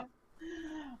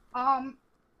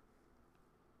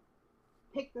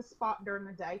 Picked the spot during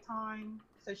the daytime,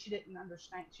 so she didn't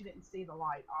understand. She didn't see the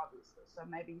light, obviously.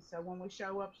 So when we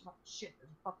show up, she's like, shit,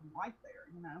 there's a fucking light there,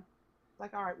 It's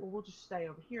like, all right, well, we'll just stay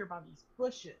over here by these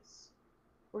bushes.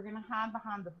 We're going to hide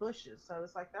behind the bushes. So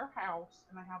it's like their house,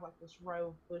 and they have like this row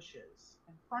of bushes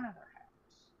in front of their house.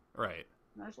 Right.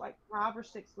 And there's like 5 or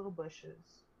 6 little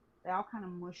bushes. They all kind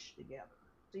of mush together.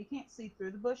 So you can't see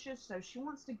through the bushes. So she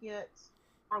wants to get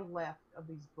far left of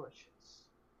these bushes.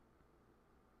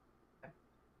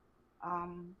 For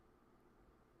some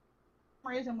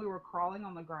reason we were crawling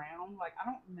on the ground. Like, I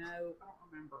don't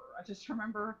remember. I just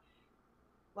remember,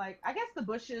 like, I guess the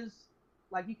bushes,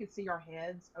 like, you could see our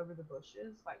heads over the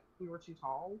bushes. Like, we were too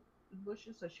tall for the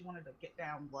bushes, so she wanted to get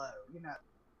down low,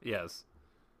 Yes.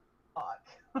 Fuck.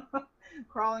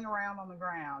 Crawling around on the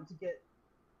ground to get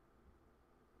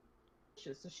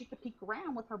bushes so she could peek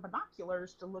around with her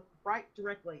binoculars to look right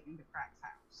directly into Crack's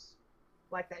house.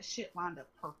 Like, that shit lined up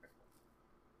perfectly.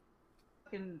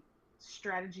 Fucking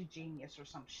strategy genius or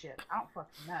some shit. I don't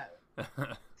fucking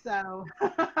know. So,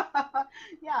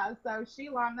 yeah, so she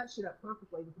lined that shit up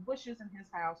perfectly with the bushes in his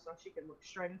house so she could look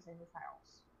straight into his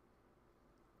house.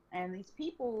 And these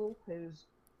people whose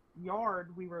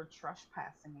yard we were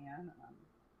trespassing in,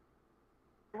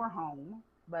 they were home,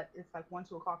 but it's like 1,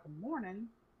 2 o'clock in the morning.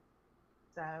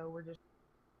 So we're just,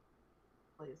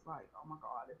 it's like, oh my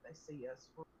god, if they see us,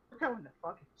 we're going to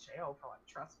fucking jail for like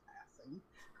trespassing.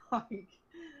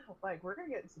 Like we're gonna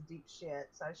get in some deep shit.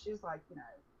 So she's like,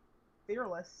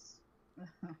 fearless.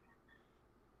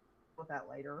 With that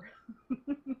later.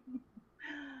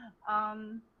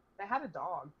 They had a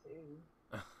dog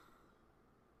too.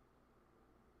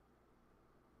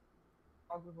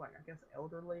 Dog was like, I guess,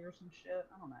 elderly or some shit.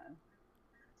 I don't know.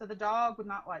 So the dog would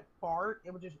not like fart.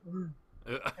 It would just.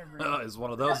 Is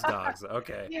one of those dogs.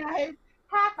 Okay. Yeah,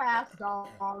 half-assed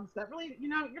dogs that really,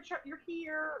 you're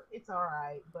here. It's all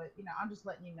right, but I'm just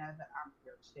letting you know that I'm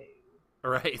here too.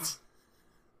 Right.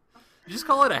 You just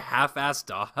call it a half-assed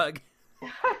dog?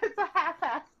 It's a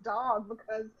half-assed dog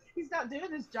because he's not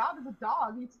doing his job as a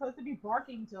dog. He's supposed to be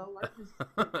barking to alert his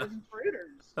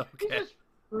intruders. Okay. He's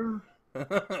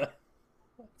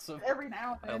just every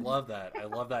now and then. I love that. I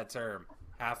love that term.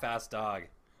 Half-assed dog.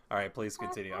 All right, please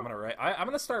continue. I'm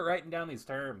gonna start writing down these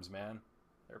terms, man.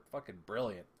 They're fucking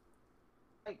brilliant.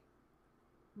 Like,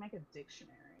 make a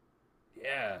dictionary.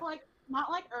 Yeah. Like, not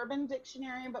like Urban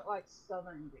Dictionary, but like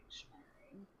Southern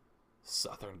Dictionary.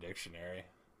 Southern Dictionary.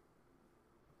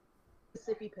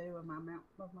 Mississippi poo in my mouth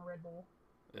of my Red Bull.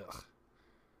 Ugh.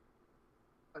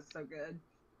 That's so good.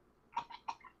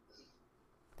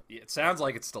 It sounds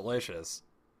like it's delicious.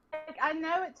 Like, I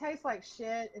know it tastes like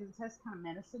shit and it tastes kind of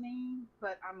menacing,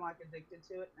 but I'm like addicted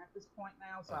to it at this point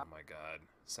now. So Oh my god,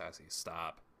 Sassy,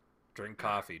 stop. Drink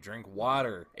coffee. Drink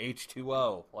water.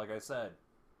 H2O, like I said.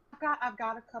 I've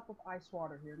got a cup of ice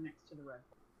water here next to the Red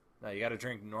Bull. No, you gotta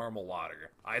drink normal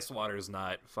water. Ice water is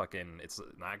not fucking... It's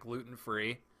not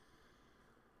gluten-free.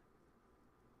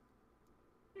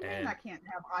 What do you mean I can't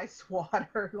have ice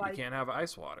water? You can't have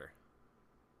ice water.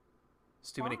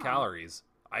 It's too many Why? calories.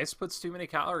 Ice puts too many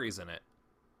calories in it.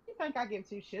 You think I give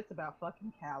two shits about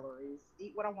fucking calories?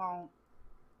 Eat what I want.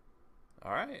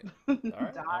 All right. All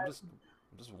right. Die. I'm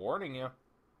just warning you.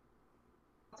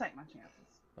 I'll take my chances.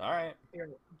 All right. I'm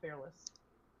fearless.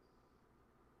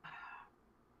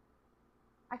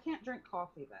 I can't drink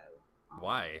coffee though.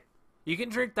 Why? You can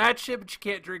drink that shit, but you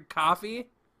can't drink coffee?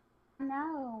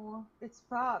 No, it's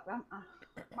fucked.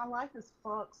 My life is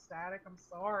fucked, Static. I'm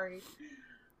sorry.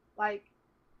 Like,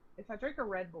 if I drink a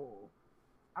Red Bull,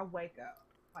 I wake up.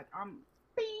 Like, I'm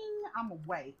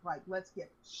awake. Like, let's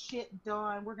get shit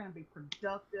done. We're gonna be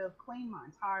productive. Clean my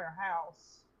entire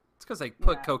house. It's because they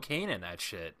put Yeah. cocaine in that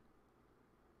shit.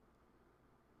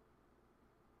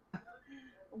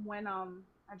 When I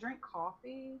drink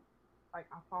coffee, like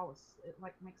I fall asleep. It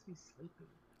like makes me sleepy.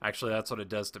 Actually, that's what it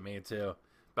does to me too.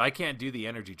 But I can't do the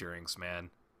energy drinks, man.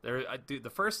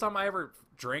 The first time I ever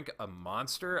drank a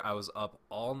Monster, I was up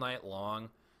all night long.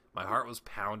 My heart was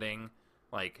pounding.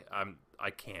 Like I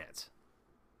can't.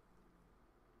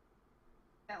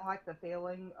 I don't like the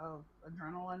feeling of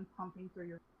adrenaline pumping through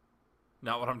your.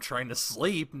 Not when I'm trying to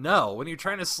sleep. No, when you're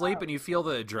trying to sleep and you feel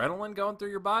the adrenaline going through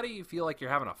your body, you feel like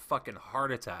you're having a fucking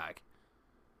heart attack.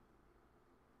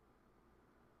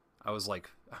 I was like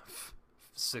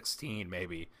 16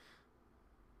 maybe.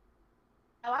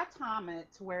 I like time it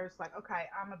to where it's like, okay,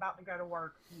 I'm about to go to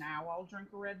work now. I'll drink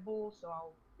a Red Bull, so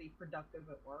I'll be productive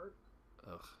at work.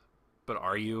 Ugh. But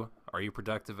are you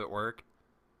productive at work?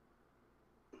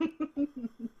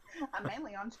 I'm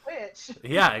mainly on Twitch.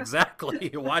 Yeah,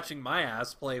 exactly. Watching my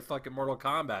ass play fucking Mortal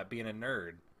Kombat, being a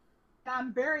nerd.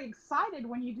 I'm very excited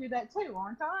when you do that too,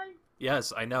 aren't I?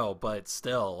 Yes, I know, but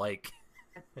still, like...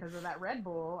 Because of that Red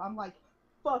Bull. I'm like,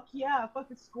 fuck yeah,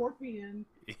 fucking Scorpion.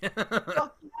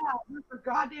 Fuck yeah, rip her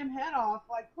goddamn head off.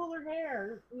 Like, pull her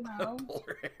hair, you know. Pull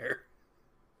her hair.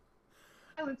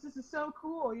 This is so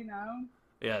cool, you know.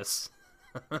 Yes.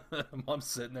 Mom's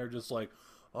sitting there just like,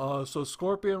 so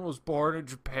Scorpion was born in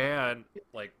Japan.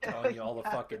 Like, telling you all the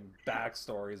fucking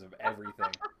backstories of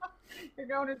everything. You're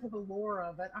going into the lore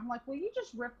of it. I'm like, will you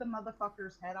just rip the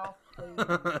motherfucker's head off,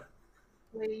 please?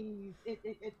 Please.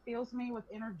 It fills me with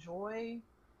inner joy.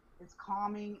 It's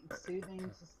calming, it's soothing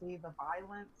to see the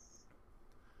violence.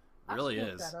 It really I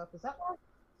should look is. that up. Is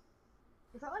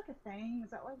that like a thing?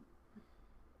 Is that like...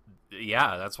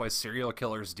 Yeah, that's why serial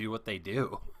killers do what they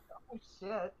do. Oh,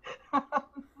 shit.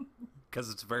 Because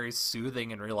it's very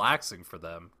soothing and relaxing for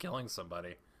them, killing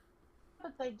somebody.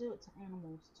 But they do it to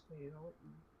animals, too.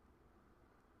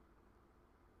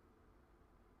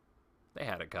 They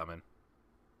had it coming.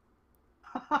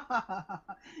 Yeah,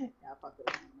 fuck those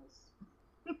animals.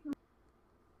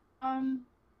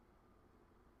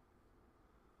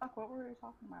 Fuck, what were we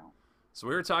talking about? So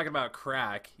we were talking about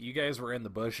crack. You guys were in the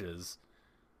bushes.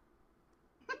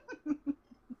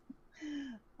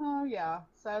 Oh, yeah.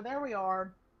 So there we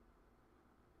are.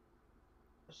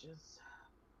 Bushes.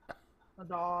 A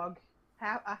dog. A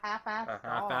half-assed dog.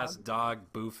 Half-assed dog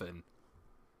boofing.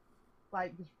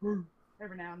 Like, just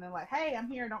every now and then, like, hey, I'm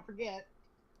here, don't forget.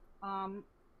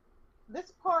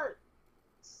 This part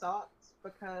sucked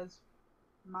because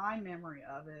my memory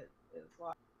of it is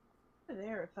like,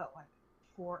 there it felt like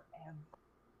forever.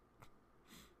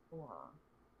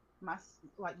 My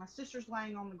sister's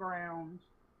laying on the ground.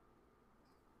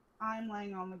 I'm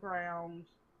laying on the ground.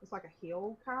 It's like a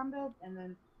hill, kind of, and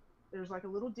then there's like a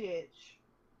little ditch.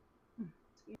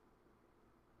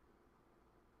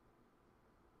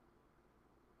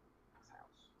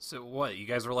 So what, you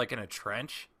guys were like in a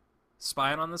trench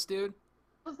spying on this dude?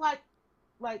 It was like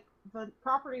the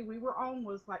property we were on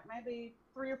was like maybe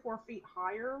 3 or 4 feet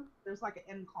higher. There's like an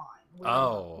incline.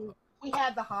 We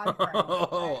had the high ground.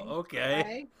 Oh,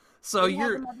 okay. So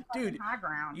dude, high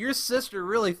ground. Your sister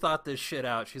really thought this shit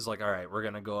out. She's like, all right, we're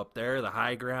going to go up there, the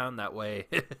high ground. That way,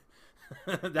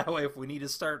 if we need to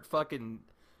start fucking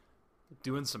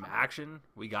doing some action,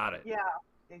 we got it. Yeah,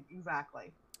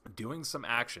 exactly. Doing some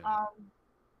action.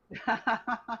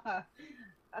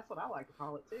 That's what I like to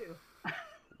call it too.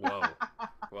 Whoa.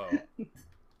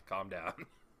 Calm down.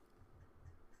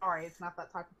 Sorry, it's not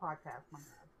that type of podcast, my bad.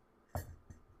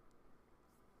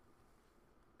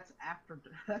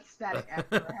 That's static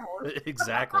after hours.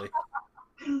 Exactly.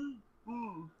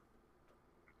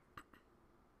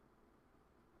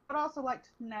 I'd also like to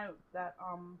note that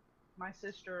my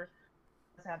sister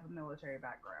does have a military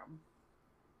background.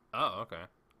 Oh, okay.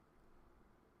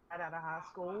 Right out of high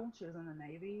school. She was in the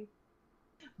Navy.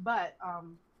 But, I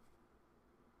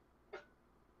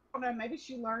don't know, maybe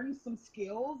she learned some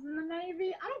skills in the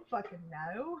Navy. I don't fucking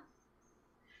know.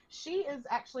 She is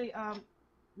actually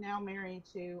now married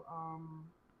to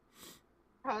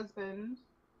her husband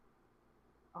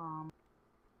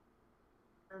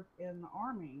served in the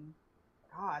Army.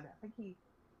 God, I think he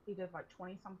did like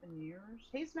 20 something years.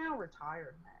 He's now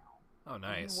retired now. Oh, And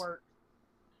nice.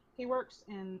 he works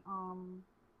in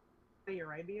Saudi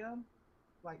Arabia,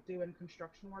 like doing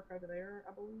construction work over there,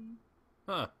 I believe.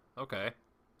 Huh. Okay.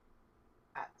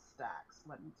 At Stacks,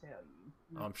 let me tell you.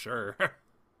 I'm sure.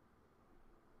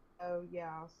 Oh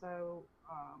yeah, so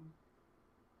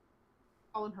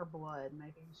all in her blood.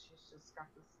 Maybe she's just got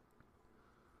this.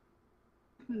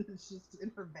 It's just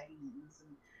in her veins,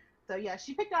 and so yeah,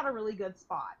 she picked out a really good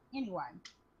spot. Anyway,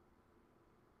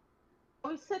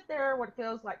 we sit there what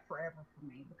feels like forever for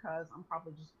me because I'm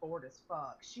probably just bored as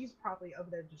fuck. She's probably over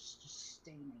there just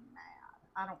steaming mad.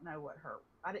 I don't know what her.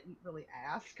 I didn't really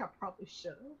ask. I probably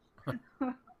should have.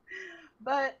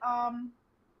 But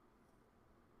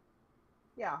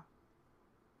yeah,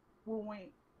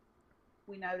 when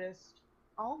we noticed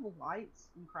all the lights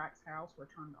in Crack's house were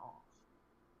turned off.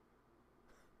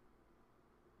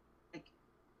 Like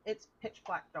it's pitch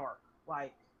black dark.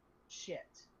 Like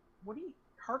shit. What do you?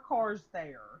 Her car's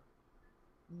there.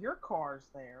 Your car's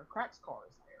there. Crack's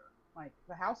car's there. Like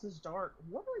the house is dark.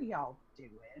 What are y'all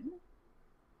doing?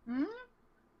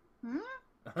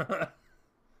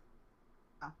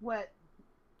 What?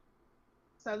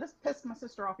 So this pissed my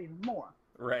sister off even more.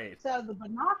 Right. So the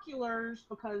binoculars,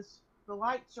 because the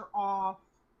lights are off,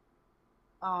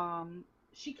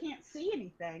 she can't see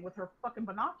anything with her fucking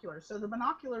binoculars. So the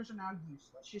binoculars are now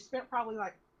useless. She spent probably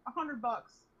like $100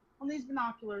 on these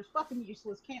binoculars, fucking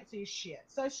useless, can't see shit.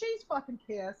 So she's fucking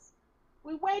pissed.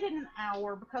 We waited an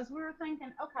hour because we were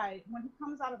thinking, okay, when he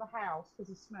comes out of the house, because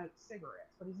he smokes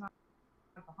cigarettes, but he's not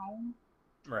at the home.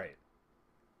 Right.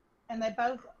 And they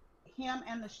both, him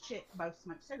and this chick, both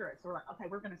smoke cigarettes. So we're like, okay,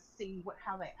 we're gonna see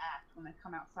how they act when they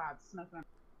come outside smoking.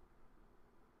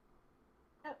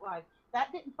 Like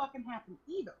that didn't fucking happen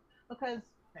either because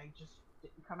they just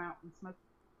didn't come out and smoke.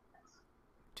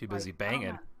 Too busy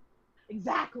banging.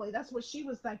 Exactly, that's what she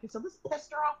was thinking. So this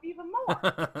pissed her off even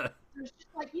more. She's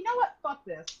like, you know what? Fuck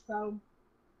this. So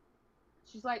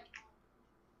she's like,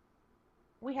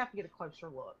 we have to get a closer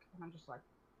look. And I'm just like,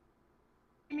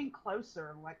 I mean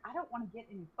closer? Like, I don't want to get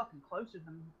any fucking closer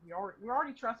than you're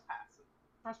already trespassing.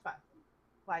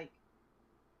 Like,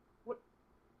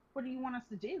 what do you want us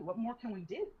to do? What more can we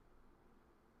do?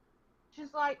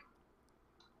 She's like,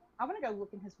 I want to go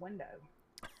look in his window.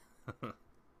 I'm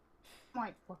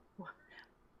like, what?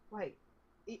 Like,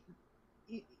 it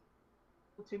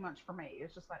too much for me.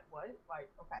 It's just like, what? Like,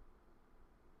 okay,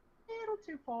 a little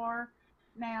too far.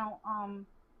 Now,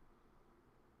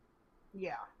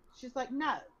 yeah. She's like,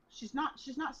 no. She's not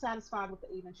satisfied with it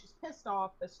even. She's pissed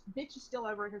off. This bitch is still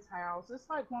over at his house. It's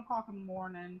like 1 o'clock in the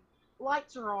morning.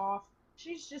 Lights are off.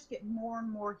 She's just getting more and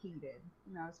more heated,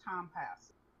 as time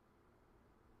passes.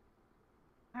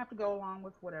 I have to go along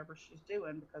with whatever she's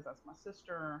doing because that's my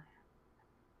sister.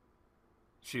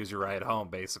 She was your ride home,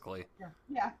 basically.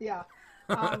 Yeah.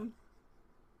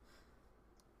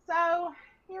 So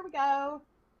here we go.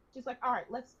 She's like, all right,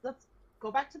 let's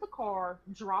go back to the car,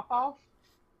 drop off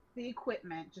the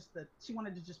equipment. She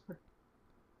wanted to just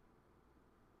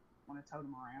want to tote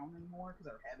them around anymore because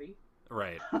they're heavy.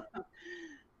 Right.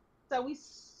 So we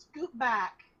scoot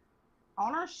back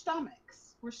on our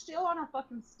stomachs. We're still on our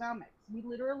fucking stomachs. We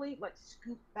literally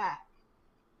scoot back,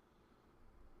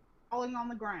 falling on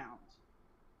the ground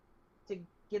to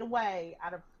get away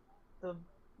out of the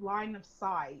line of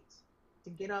sight, to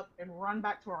get up and run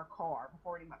back to our car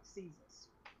before anybody sees us.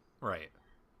 Right.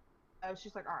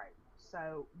 She's like, all right,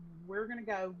 so we're going to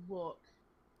go look.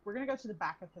 We're going to go to the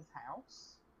back of his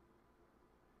house.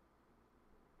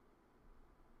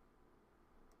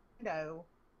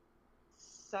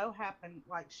 So happened,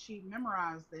 she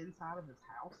memorized the inside of his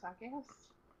house, I guess.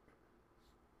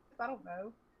 I don't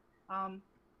know.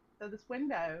 So this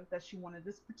window that she wanted,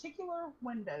 this particular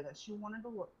window that she wanted to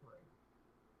look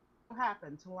through,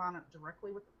 happened to line up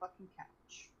directly with the fucking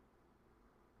couch.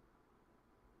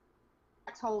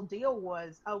 Jack's whole deal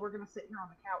was, oh, we're going to sit here on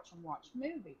the couch and watch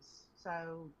movies.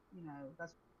 So,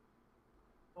 that's...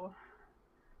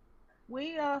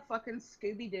 We fucking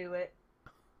Scooby-Doo it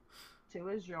to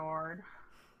his yard.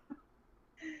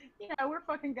 We're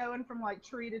fucking going from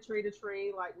tree to tree to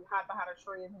tree. We hide behind a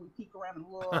tree and then we peek around and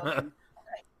look.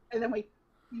 And then we,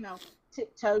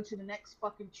 tiptoe to the next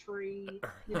fucking tree,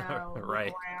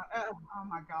 Right. Oh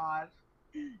my God.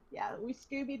 Yeah, we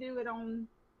Scooby-Doo it on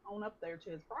up there to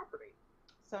his property.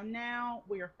 So now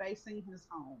we are facing his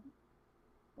home.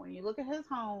 When you look at his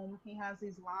home, he has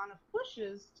these line of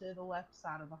bushes to the left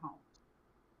side of the home.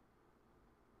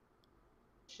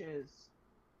 Bushes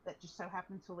that just so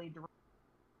happen to lead to a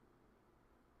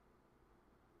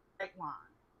straight line.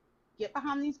 Get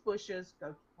behind these bushes,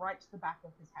 go right to the back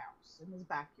of his house in his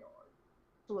backyard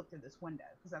to look through this window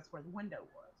because that's where the window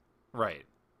was. Right.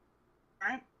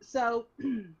 Right? So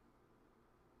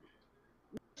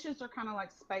bushes are kind of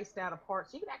like spaced out apart,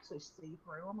 so you can actually see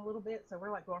through them a little bit. So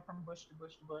we're like going from bush to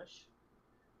bush to bush.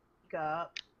 Pick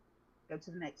up, go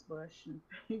to the next bush, and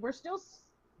we're still.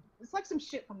 It's like some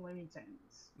shit from Looney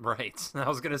Tunes. Right. I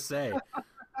was gonna say.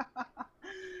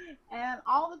 And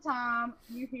all the time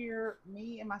you hear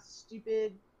me and my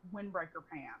stupid windbreaker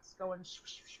pants going,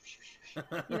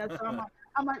 you know. So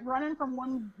I'm like running from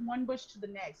one bush to the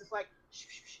next. It's like,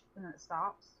 and then it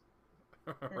stops.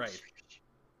 And Right. it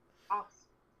stops.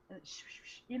 And it,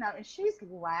 you know, and she's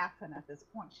laughing at this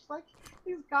point. She's like,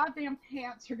 these goddamn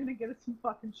pants are gonna get us in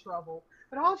fucking trouble.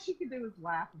 But all she could do is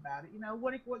laugh about it. You know,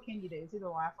 what can you do? It's either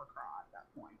laugh or cry at that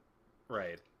point.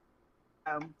 Right.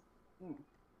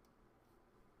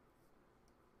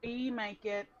 We make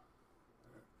it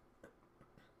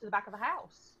to the back of the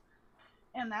house.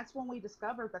 And that's when we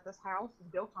discovered that this house is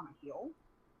built on a hill.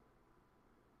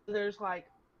 There's like,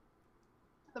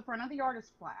 the front of the yard is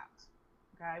flat,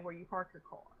 okay, where you park your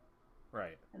car.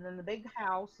 Right. And then the big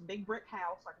house, big brick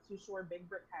house, like a two-story big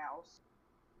brick house,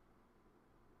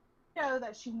 you know,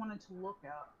 that she wanted to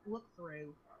look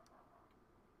through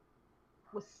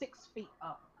was 6 feet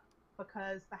up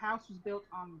because the house was built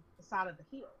on the side of the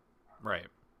hill. Right.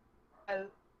 So,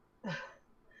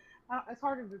 it's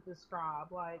harder to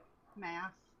describe, like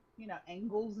math, you know,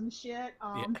 angles and shit.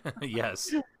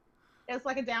 Yes. It's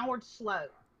like a downward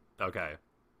slope. Okay.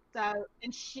 So,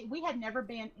 and we had never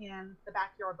been in the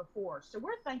backyard before. So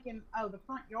we're thinking, oh, the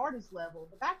front yard is level,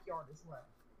 the backyard is level.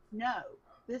 No,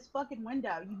 this fucking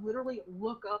window, you literally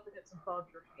look up and it's above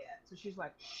your head. So she's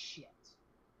like, shit.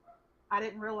 I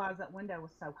didn't realize that window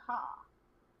was so high,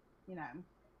 you know.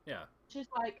 Yeah. She's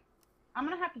like, I'm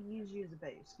going to have to use you as a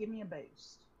boost. Give me a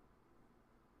boost.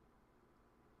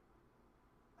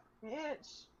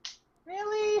 Bitch.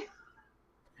 Really?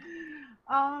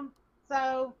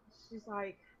 So she's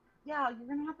like, yeah, you're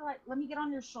going to have to, like, let me get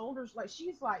on your shoulders. Like,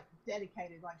 she's, like,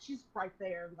 dedicated. Like, she's right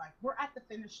there. Like, we're at the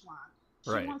finish line.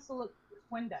 She Right. wants to look through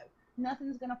this window.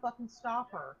 Nothing's going to fucking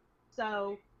stop her.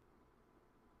 So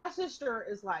my sister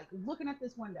is, like, looking at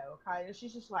this window, okay? And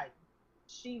she's just like,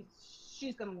 she's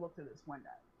going to look through this window.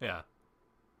 Yeah.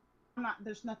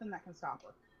 There's nothing that can stop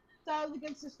her. So the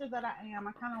good sister that I am,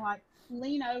 I kind of like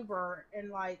lean over and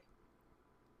like,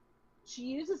 she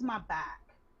uses my back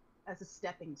as a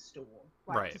stepping stool,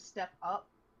 like Right. to step up.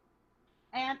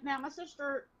 And now my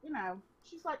sister, you know,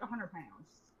 she's like 100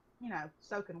 pounds, you know,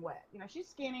 soaking wet. You know, she's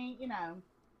skinny, you know,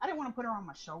 I didn't want to put her on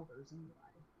my shoulders anyway.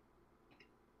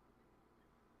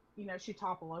 You know, she'd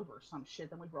topple over or some shit,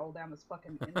 then we'd roll down this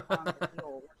fucking incline of the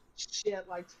hill. Shit,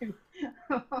 like, dude.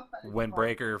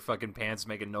 Windbreaker, fucking pants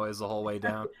making noise the whole way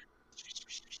down.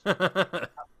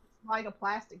 Like a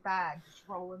plastic bag just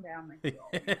rolling down the hill.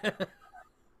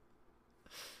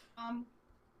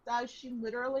 So she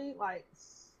literally like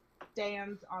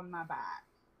stands on my back.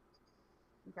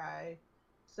 Okay.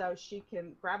 So she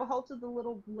can grab a hold of the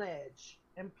little ledge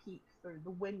and peek through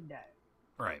the window.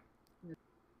 Right.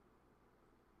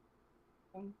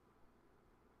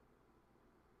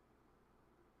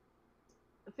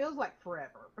 It feels like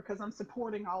forever because I'm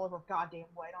supporting all of her goddamn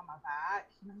weight on my back.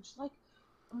 And I'm just like,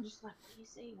 what do you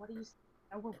see? What do you see?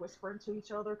 And we're whispering to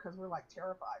each other because we're like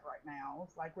terrified right now.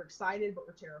 It's like we're excited, but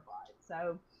we're terrified.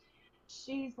 So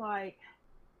she's like,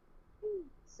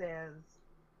 says,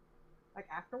 like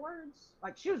afterwards,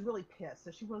 like she was really pissed,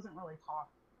 so she wasn't really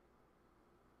talking.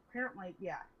 Apparently,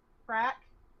 yeah, Crack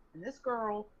and this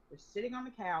girl were sitting on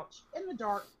the couch in the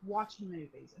dark watching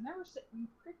movies, and they were sitting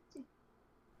pretty.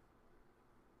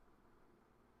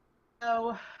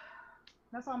 So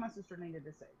that's all my sister needed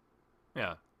to see.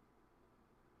 Yeah.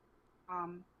 All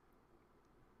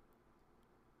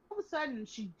of a sudden,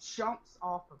 she jumps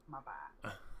off of my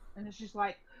back, and then she's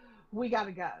like, "We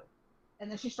gotta go," and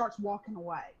then she starts walking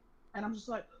away, and I'm just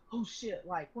like, "Oh shit!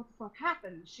 Like, what the fuck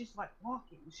happened?" And she's like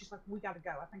walking, and she's like, "We gotta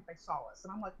go. I think they saw us,"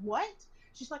 and I'm like, "What?"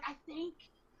 She's like, "I think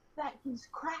that his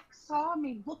Crack saw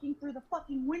me looking through the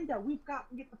fucking window. We've got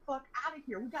to get the fuck out of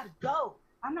here. We gotta go.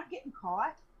 I'm not getting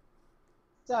caught."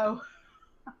 So,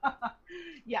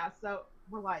 yeah, so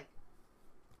we're like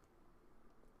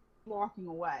walking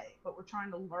away, but we're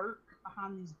trying to lurk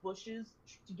behind these bushes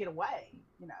to get away,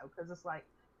 you know, because it's like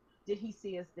did he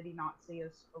see us? Did he not see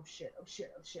us? Oh shit! Oh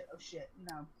shit! Oh shit! Oh shit! You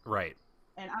know. Right.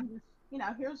 And I'm just,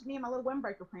 here's me and my little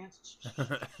windbreaker pants.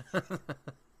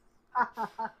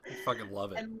 I fucking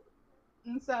love it.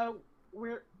 And so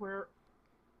we're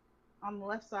on the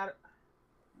left side,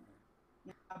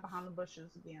 behind the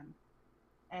bushes again,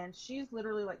 and she's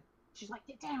literally like, she's like,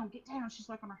 get down, get down. She's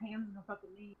like on her hands and her fucking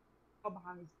knees, all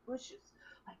behind these bushes,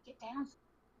 like, get down.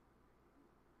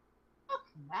 Fuck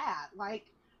that, like.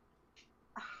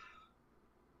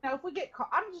 Now, if we get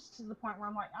caught, I'm just to the point where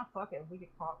I'm like, oh, fuck it. If we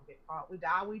get caught, we get caught. We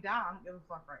die, we die. I don't give a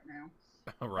fuck right now.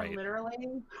 Right. And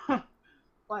literally,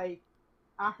 like,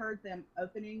 I heard them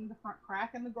opening the front,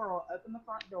 cracking the girl, open the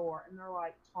front door, and they're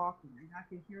like talking. And I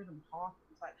can hear them talking.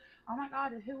 It's like, oh my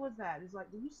God, who was that? He's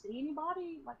like, do you see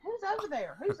anybody? Like, who's over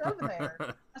there? Who's over there?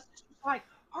 My sister's like,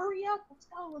 hurry up, let's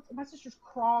go. My sister's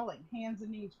crawling, hands and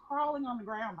knees, crawling on the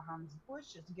ground behind these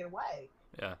bushes to get away.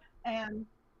 Yeah. And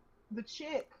the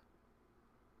chick,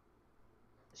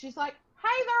 she's like,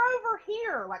 hey, they're over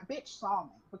here. Like, bitch saw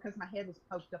me because my head was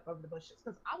poked up over the bushes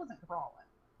because I wasn't crawling.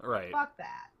 Right. Fuck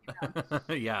that.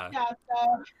 Yeah. Yeah,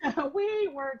 so we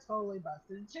were totally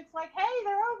busted. The chick's like, hey,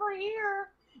 they're over here.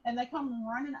 And they come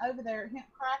running over there, him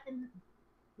cracking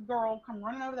the girl, come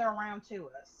running over there around to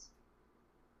us.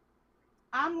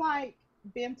 I'm like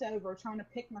bent over trying to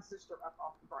pick my sister up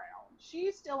off the ground.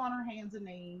 She's still on her hands and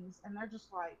knees, and they're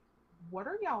just like, what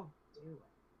are y'all doing?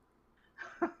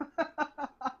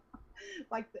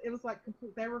 Like, it was like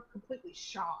they were completely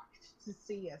shocked to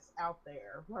see us out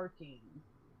there working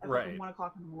at right. like 1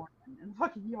 o'clock in the morning in the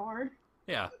fucking yard.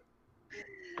 Yeah.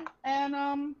 And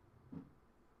I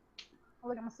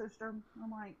look at my sister.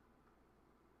 I'm like,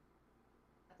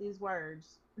 these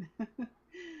words.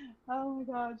 Oh my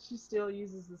God, she still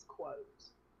uses this quote.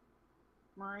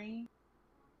 Marie,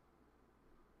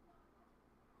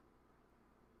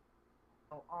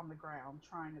 on the ground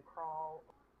trying to crawl.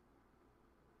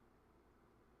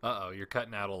 Uh-oh, you're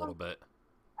cutting out a little bit.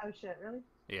 Oh shit, really?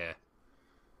 Yeah.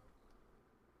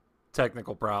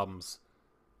 Technical problems.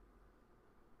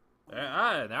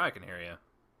 Now I can hear you.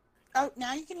 Oh,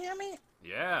 now you can hear me?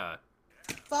 Yeah.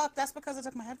 Fuck, that's because I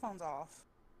took my headphones off.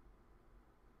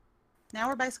 Now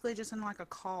we're basically just in like a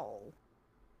call.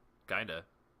 Kinda.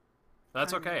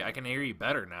 That's okay. I can hear you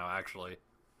better now, actually.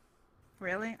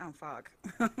 Really? Oh, fuck.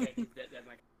 Yeah, that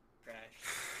might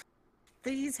crash.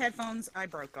 These headphones, I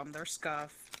broke them. They're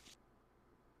scuffed.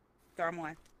 Throw them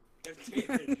away. They're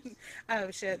tears. Oh,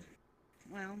 shit.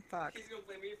 Well, fuck. He's gonna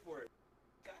blame me for it.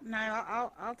 No,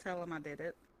 I'll tell him I did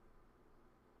it.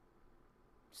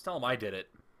 Just tell him I did it.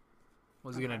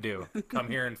 What's he gonna do? Come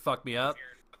here and fuck me up?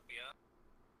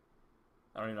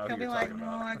 I don't even know He'll who be you're like, talking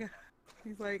no, about.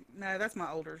 he's like, no, that's my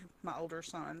older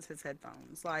son's, his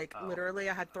headphones. Like, Oh. literally,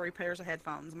 I had 3 pairs of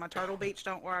headphones. My Turtle Beach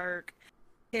don't work.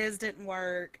 His didn't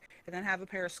work. And then I have a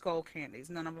pair of Skull Candies.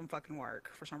 None of them fucking work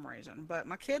for some reason. But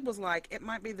my kid was like, it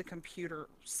might be the computer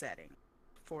setting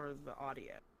for the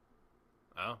audio.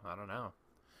 Oh, I don't know.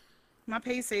 My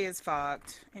PC is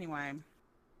fucked. Anyway,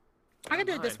 I could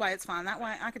do it this Mine. way. It's fine. That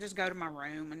way, I could just go to my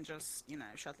room and just,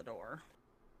 shut the door.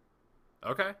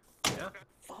 Okay. Yeah.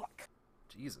 Fuck.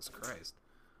 Jesus Christ.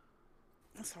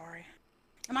 I'm sorry.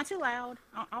 Am I too loud?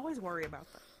 I always worry about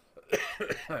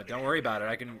that. Don't worry about it.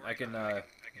 I can,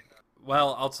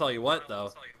 well, I'll tell you what,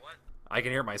 though. I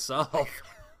can hear myself.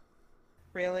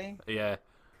 Really? Yeah.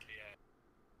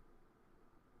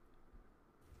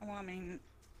 Well, I mean,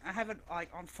 I have it like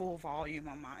on full volume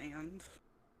on my end.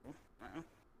 Oh.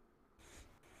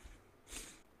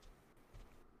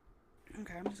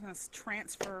 Okay, I'm just gonna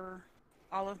transfer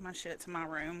all of my shit to my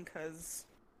room because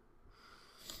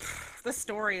the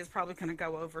story is probably gonna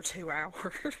go over 2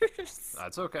 hours.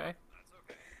 That's okay.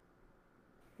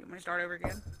 You want me to start over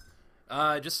again?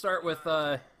 Just start with,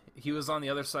 he was on the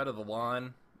other side of the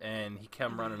lawn, and he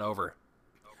came running over.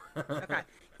 Okay.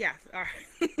 Yeah. All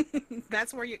right.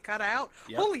 That's where you cut out.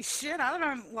 Yep. Holy shit! I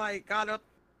don't got up.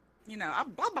 I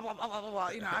blah blah blah blah blah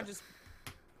blah. I just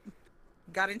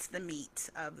got into the meat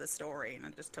of the story and I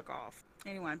just took off.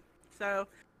 Anyway, so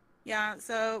yeah,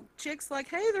 so chick's like,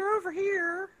 hey, they're over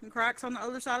here, and Crack's on the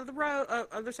other side of the road,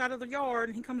 other side of the yard,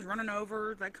 and he comes running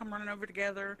over. They come running over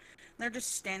together. They're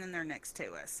just standing there next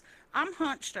to us. I'm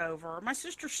hunched over. My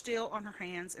sister's still on her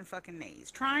hands and fucking knees,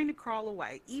 trying to crawl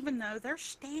away, even though they're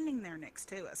standing there next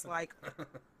to us. Like,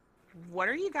 what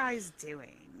are you guys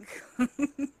doing?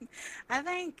 I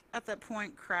think at that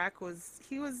point, Crack was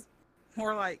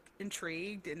more like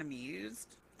intrigued and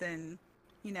amused than,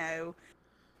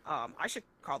 I should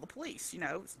call the police,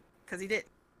 because he didn't.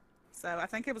 So I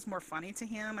think it was more funny to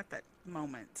him at that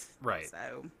moment. Right.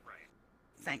 So,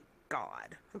 thank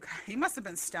God. Okay. He must have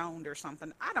been stoned or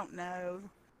something. I don't know.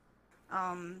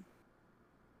 Um,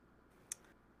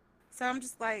 so I'm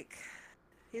just like,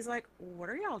 he's like, what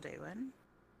are y'all doing?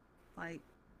 Like,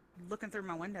 looking through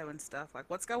my window and stuff. Like,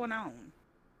 what's going on?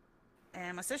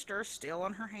 And my sister's still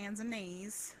on her hands and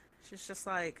knees. She's just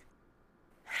like,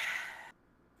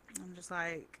 I'm just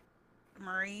like,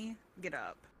 Marie, get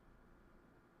up.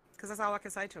 Because that's all I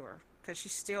can say to her. Because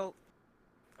she's still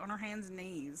on her hands and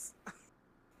knees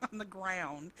on the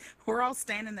ground. We're all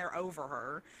standing there over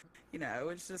her. You know,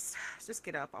 it's just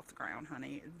get up off the ground,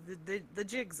 honey. The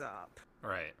jig's up.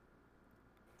 Right.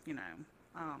 You know.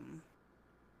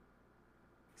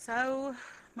 So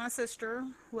my sister,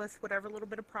 with whatever little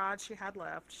bit of pride she had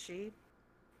left, she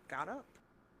got up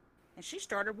and she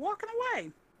started walking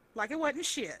away like it wasn't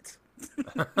shit.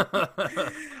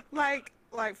 like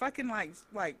fucking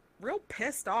like real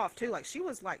pissed off too. Like she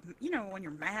was like, you know, when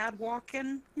you're mad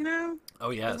walking, you know. Oh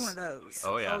It yes. was one of those.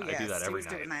 Oh yeah, yes, I do that she every was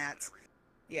night. doing that.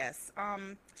 Yes.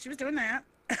 She was doing that.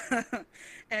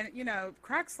 And you know,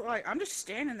 Crack's like, I'm just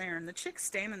standing there, and the chick's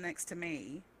standing next to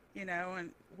me, you know,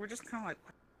 and we're just kind of like,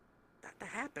 what that to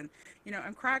happen, you know,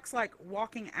 and Crack's like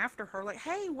walking after her, like,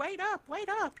 hey, wait up,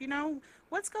 you know,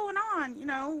 what's going on, you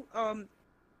know.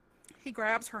 He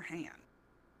grabs her hand.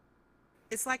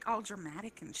 It's like all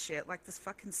dramatic and shit, like this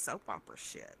fucking soap opera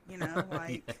shit, you know,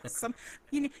 like some,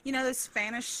 you know, those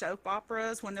Spanish soap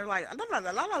operas when they're like, la, la,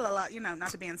 la, la, la, la, la, you know, not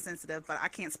to be insensitive, but I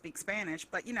can't speak Spanish,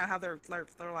 but you know how they're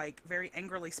like very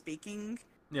angrily speaking,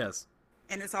 Yes.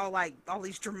 and it's all like all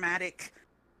these dramatic,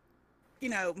 you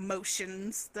know,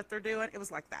 motions that they're doing. It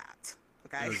was like that.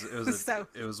 Okay. So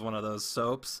It was one of those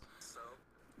soaps.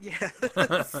 yeah,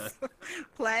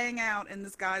 playing out in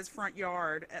this guy's front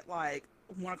yard at like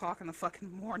 1 o'clock in the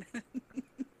fucking morning.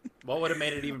 What would have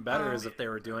made it even better is if they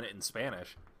were doing it in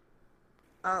Spanish.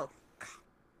 Oh,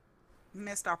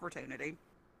 missed opportunity.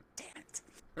 Damn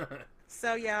it.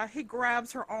 So yeah, he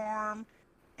grabs her arm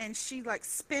and she like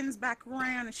spins back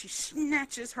around and she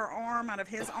snatches her arm out of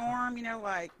his arm, you know,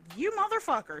 like, you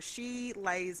motherfucker. She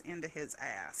lays into his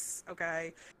ass,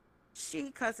 okay? She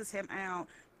cusses him out.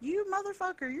 You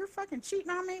motherfucker, you're fucking cheating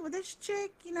on me with this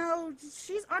chick, you know,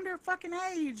 she's under fucking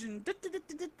age, and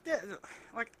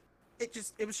like,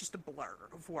 it was just a blur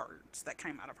of words that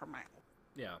came out of her mouth.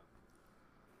 Yeah.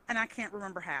 And I can't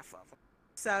remember half of them.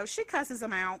 So she cusses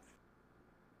him out,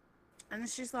 and then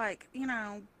she's like, you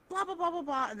know, blah, blah, blah, blah,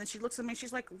 blah, and then she looks at me,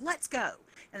 she's like, let's go.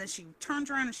 And then she turns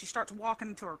around and she starts walking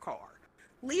into her car,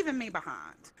 leaving me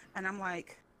behind. And I'm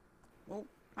like, well,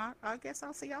 I guess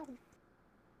I'll see y'all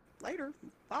later.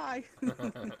 Bye.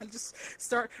 I just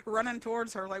start running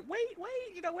towards her like, wait,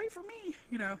 you know, wait for me,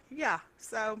 you know. Yeah.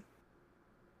 So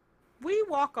we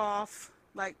walk off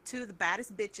like two of the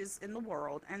baddest bitches in the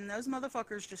world, and those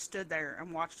motherfuckers just stood there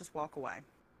and watched us walk away.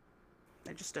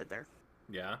 They just stood there.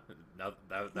 Yeah.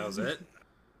 That was it.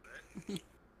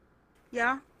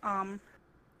 Yeah.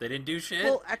 They didn't do shit.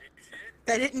 Well,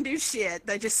 they didn't do shit.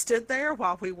 They just stood there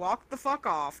while we walked the fuck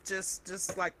off.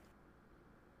 Just like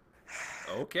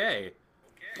Okay.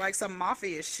 like some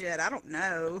mafia shit. I don't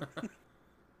know.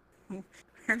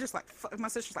 They're just like, my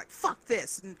sister's like, fuck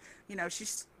this. And, you know,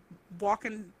 she's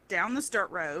walking down this dirt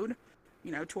road,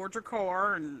 you know, towards her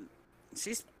car, and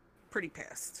she's pretty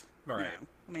pissed. Right. You know?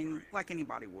 I mean, like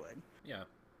anybody would. Yeah.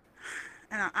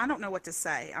 And I don't know what to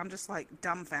say. I'm just like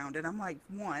dumbfounded. I'm like,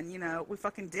 one, you know, we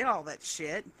fucking did all that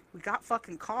shit. We got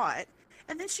fucking caught.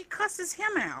 And then she cusses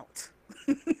him out.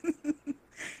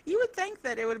 You would think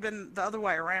that it would have been the other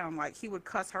way around. Like, he would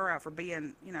cuss her out for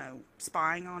being, you know,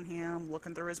 spying on him,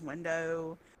 looking through his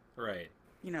window, Right.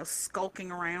 you know,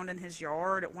 skulking around in his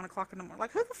yard at 1 o'clock in the morning.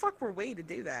 Like, who the fuck were we to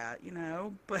do that, you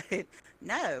know? But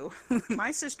no,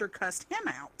 my sister cussed him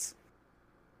out.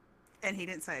 And he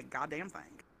didn't say a goddamn thing.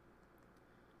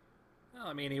 Well,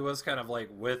 I mean, he was kind of like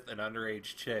with an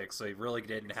underage chick, so he really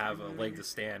didn't have a leg to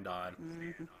stand on.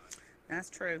 Mm-hmm. That's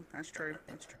true. That's true.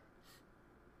 That's true.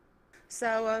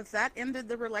 So that ended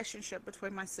the relationship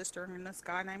between my sister and this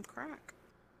guy named Crack.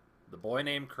 The boy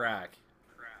named Crack.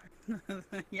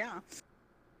 Yeah.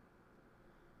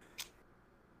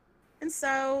 And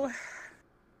so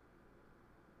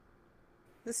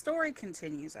the story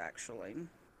continues, actually,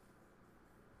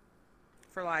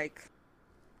 for like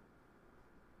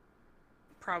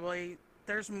probably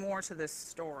there's more to this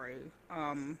story.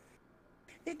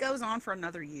 It goes on for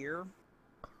another year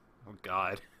Oh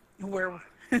God. where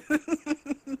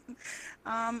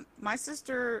my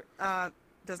sister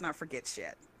does not forget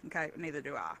shit. Okay, neither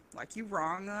do I. Like, you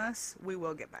wrong us, we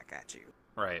will get back at you.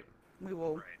 Right. We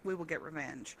will get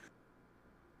revenge.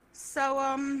 So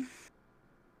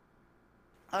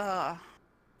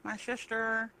my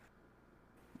sister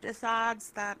decides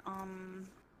that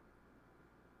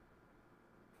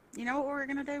you know what we're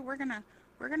gonna do? We're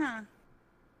gonna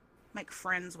make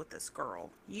friends with this girl.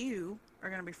 You are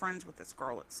gonna be friends with this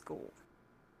girl at school.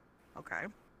 Okay?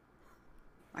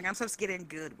 Like, I'm supposed to get in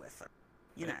good with her,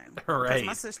 you know. Right.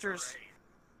 Because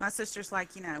my sister's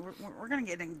like, you know, we're gonna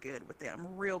get in good with them,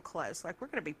 real close. Like, we're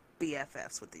gonna be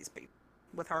BFFs with these people,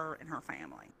 with her and her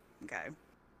family. Okay.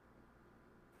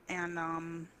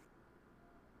 And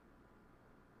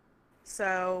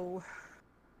so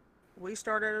we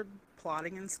started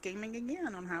plotting and scheming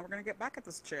again on how we're gonna get back at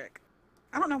this chick.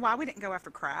 I don't know why we didn't go after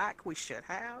crack. We should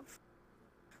have.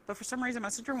 But for some reason, my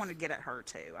sister wanted to get at her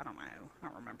too. I don't know. I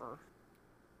don't remember.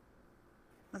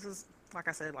 This is, like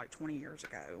I said, like 20 years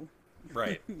ago.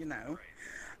 Right. You know.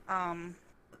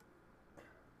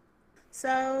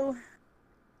 So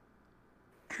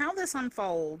how this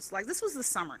unfolds, like, this was the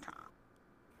summertime.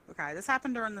 Okay, this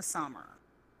happened during the summer.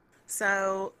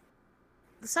 So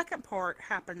the second part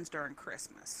happens during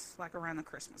Christmas, like around the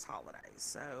Christmas holidays.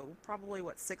 So probably,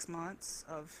 6 months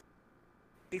of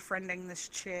befriending this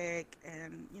chick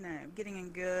and, you know, getting in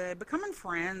good, becoming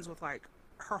friends with, like,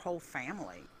 her whole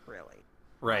family, really.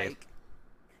 Right. Like,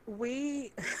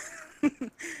 we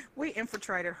we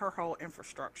infiltrated her whole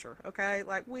infrastructure, okay?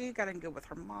 Like, we got in good with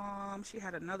her mom. She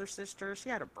had another sister. She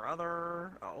had a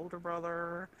brother, an older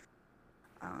brother.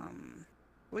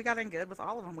 We got in good with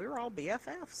all of them. We were all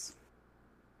BFFs.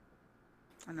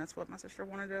 And that's what my sister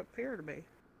wanted to appear to be.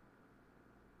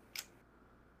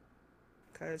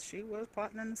 Because she was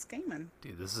plotting and scheming.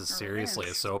 Dude, this is Her seriously a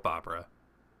revenge. soap opera.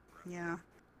 Yeah.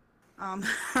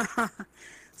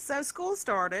 So school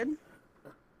started.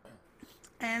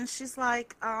 And she's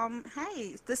like,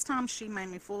 hey, this time she made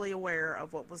me fully aware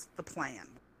of what was the plan.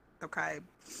 Okay.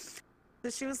 So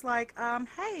she was like,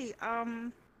 hey,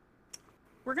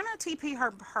 we're gonna TP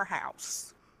her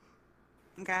house.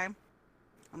 Okay.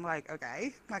 I'm like,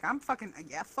 okay. Like, I'm fucking,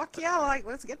 yeah, fuck yeah, like,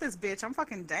 let's get this bitch. I'm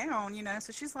fucking down, you know?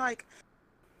 So she's like,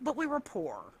 but we were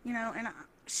poor, you know? And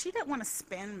she didn't want to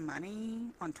spend money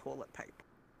on toilet paper.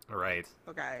 Right.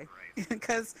 Okay.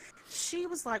 Because she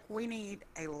was like, we need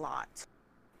a lot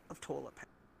of toilet paper.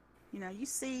 You know, you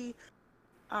see,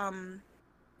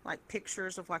 like,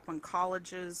 pictures of, like, when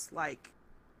colleges, like,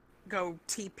 go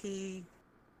TP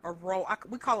or roll.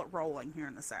 We call it rolling here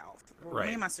in the South. Right.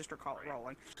 Me and my sister call it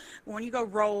rolling. When you go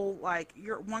roll, like,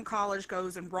 one college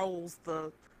goes and rolls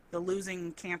the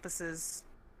losing campuses,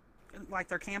 like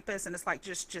their campus, and it's like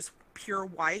just pure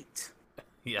white.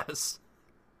 Yes.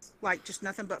 Like, just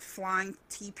nothing but flying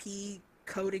TP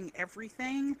coating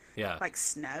everything. Yeah. Like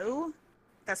snow.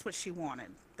 That's what she wanted.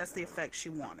 That's the effect she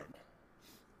wanted.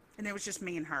 And it was just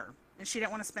me and her. And she didn't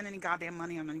want to spend any goddamn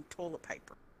money on any toilet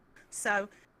paper. So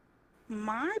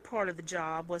my part of the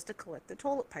job was to collect the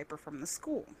toilet paper from the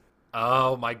school.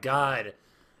 Oh my god.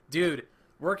 Dude,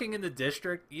 working in the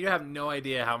district, you have no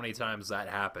idea how many times that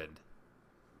happened.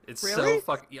 It's Really? so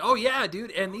fucking... Oh yeah,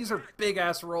 dude, and these are big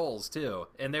ass rolls too.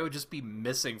 And they would just be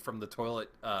missing from the toilet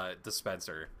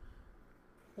dispenser.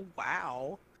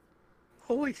 Wow.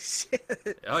 Holy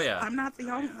shit. Oh yeah. I'm not the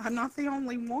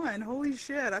only one. Holy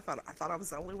shit. I thought I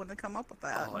was the only one to come up with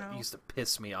that. Oh, it No. used to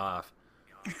piss me off.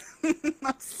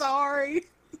 I'm sorry.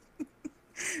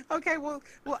 Okay, well,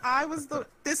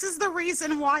 this is the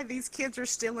reason why these kids are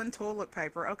stealing toilet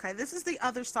paper. Okay, this is the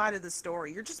other side of the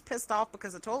story. You're just pissed off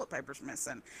because the toilet paper's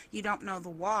missing. You don't know the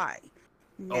why.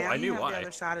 Now I you knew have why. the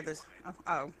other side of this.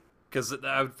 Oh. Because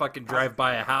I would fucking drive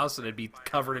by a house and it'd be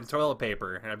covered in toilet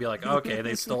paper. And I'd be like, okay,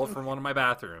 they stole it from one of my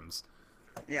bathrooms.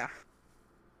 Yeah.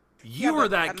 You were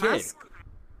that kid.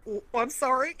 I'm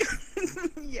sorry.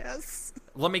 Yes.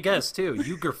 Let me guess, too.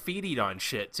 You graffitied on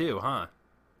shit, too, huh?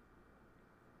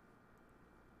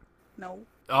 No.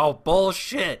 Oh,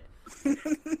 bullshit.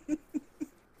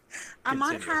 I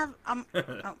might Continue.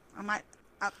 have. I might.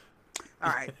 All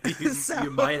right. You, So,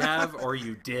 you might have, or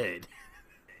you did.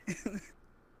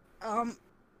 No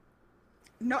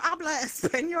habla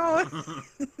español.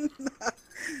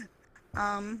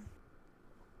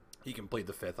 You can plead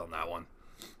the fifth on that one.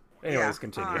 Anyways,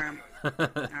 continue. All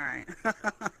right.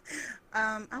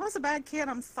 I was a bad kid.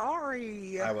 I'm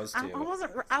sorry. I was too.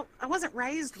 I wasn't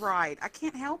raised right. I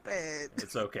can't help it.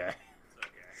 It's okay.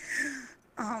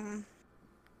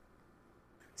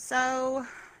 So,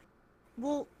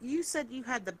 well, you said you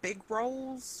had the big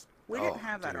rolls. We Oh, didn't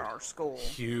have that at dude. our school.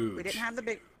 Huge. We didn't have the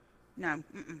big. No,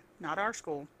 not our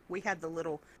school. We had the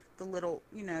little,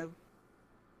 you know,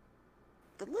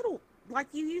 the little, like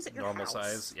you use at your Normal house.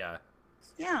 size, yeah.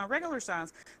 Yeah, regular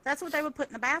size. That's what they would put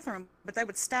in the bathroom, but they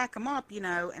would stack them up, you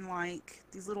know, in like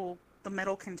these little, the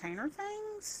metal container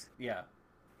things, Yeah.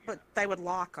 but they would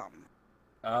lock them.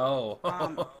 Oh,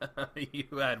 Um,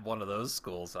 you had one of those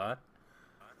schools, huh?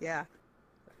 Yeah.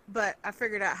 But I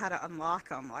figured out how to unlock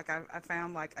them. Like I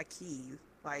found like a key.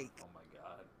 Like Oh my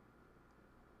god.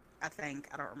 I think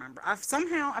I don't remember. I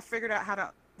figured out how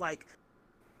to like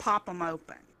pop them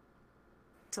open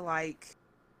to like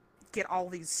get all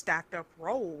these stacked up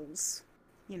rolls,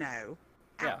 you know.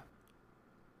 Out.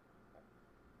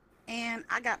 Yeah. And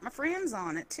I got my friends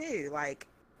on it too. Like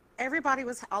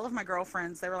all of my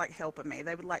girlfriends, they were like helping me.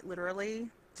 They would like literally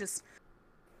just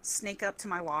sneak up to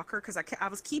my locker because I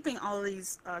was keeping all of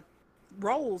these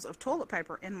rolls of toilet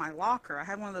paper in my locker. I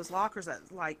had one of those lockers that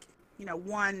like, you know,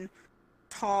 one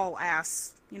tall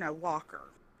ass, you know, locker.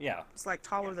 Yeah. It's like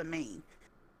taller than me.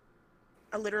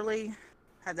 I literally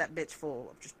had that bitch full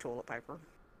of just toilet paper.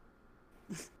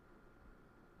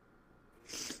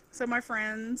 So my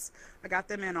friends, I got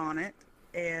them in on it,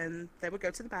 and they would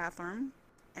go to the bathroom,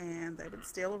 and they would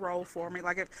steal a roll for me.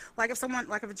 Like if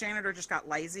a janitor just got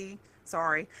lazy,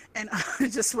 sorry, and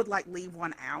just would like leave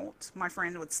one out, my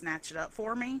friend would snatch it up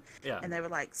for me. Yeah. And they would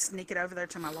like sneak it over there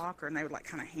to my locker, and they would like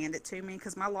kind of hand it to me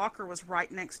because my locker was right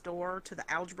next door to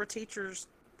the algebra teacher's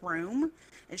room,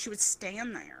 and she would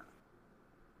stand there,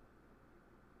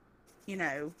 you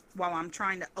know, while I'm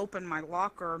trying to open my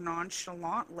locker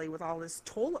nonchalantly with all this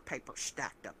toilet paper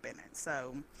stacked up in it.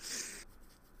 So,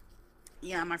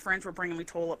 yeah, my friends were bringing me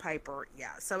toilet paper.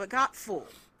 Yeah, so it got full.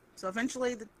 So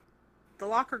eventually the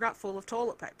locker got full of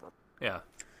toilet paper. Yeah.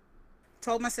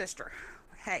 Told my sister,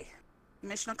 hey,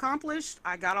 mission accomplished.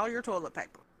 I got all your toilet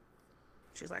paper.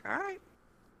 She's like, all right.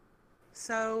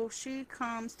 So she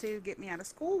comes to get me out of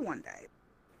school one day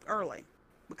early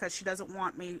because she doesn't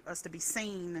want us to be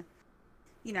seen,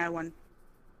 you know, when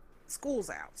school's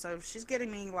out. So she's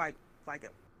getting me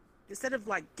instead of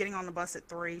like getting on the bus at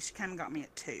 3, she came and got me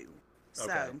at 2. Okay.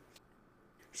 So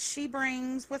she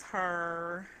brings with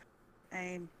her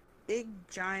a big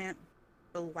giant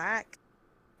black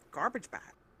garbage bag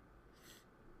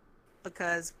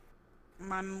because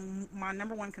my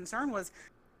number one concern was,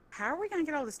 how are we going to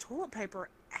get all this toilet paper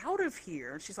out of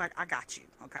here? And she's like, I got you.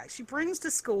 Okay. She brings to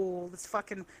school this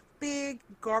fucking big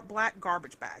black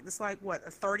garbage bag. It's like, what, a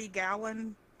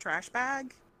 30-gallon trash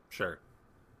bag? Sure.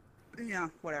 Yeah,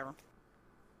 whatever.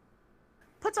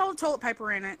 Puts all the toilet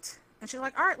paper in it. And she's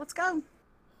like, all right, let's go.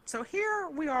 So here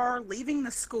we are leaving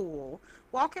the school,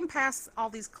 walking past all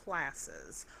these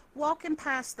classes, walking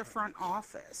past the front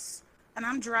office. And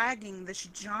I'm dragging this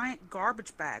giant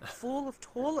garbage bag full of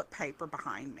toilet paper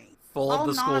behind me. Full of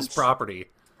the school's property.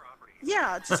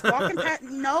 Yeah, just walking past.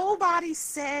 Nobody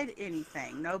said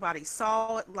anything. Nobody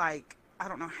saw it. Like, I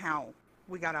don't know how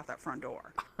we got out that front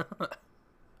door.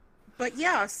 But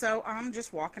yeah, so I'm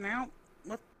just walking out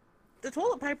with the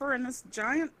toilet paper in this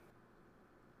giant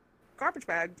garbage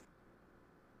bag.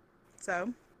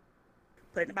 So,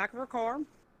 put it in the back of her car,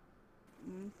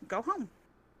 go home.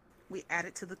 We add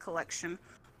it to the collection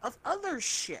of other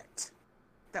shit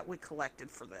that we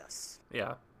collected for this.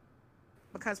 Yeah.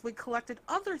 Because we collected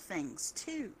other things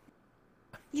too.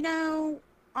 You know,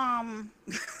 as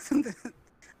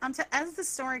the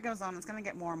story goes on, it's gonna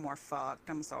get more and more fucked.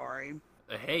 I'm sorry.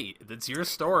 Hey, that's your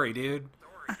story, dude.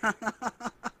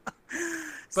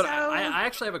 But I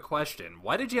actually have a question.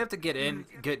 Why did you have to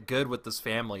get good with this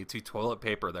family to toilet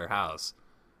paper their house?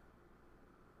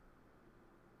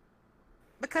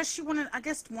 Because she wanted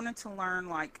to learn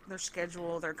like their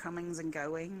schedule, their comings and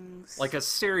goings. Like a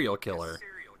serial killer.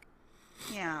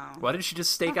 Yeah. Why didn't she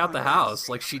just stake out the house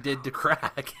like she did to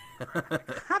Crack?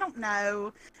 I don't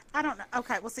know.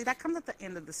 Okay, well, see, that comes at the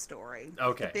end of the story.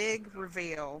 Okay. The big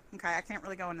reveal. Okay, I can't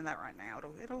really go into that right now.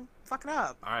 It'll fuck it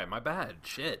up. All right, my bad.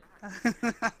 Shit.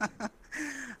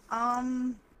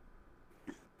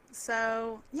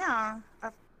 So, yeah,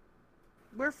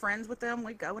 we're friends with them.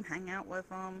 We go and hang out with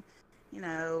them. You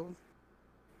know,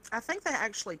 I think they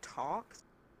actually talked,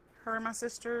 her and my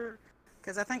sister,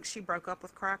 because I think she broke up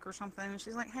with Crack or something. And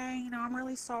she's like, hey, you know, I'm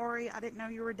really sorry. I didn't know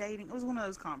you were dating. It was one of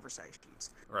those conversations.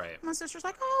 Right. My sister's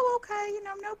like, oh, okay, you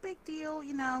know, no big deal,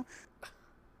 you know.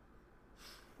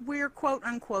 We're quote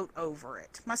unquote over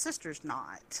it. My sister's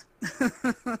not.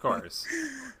 Of course.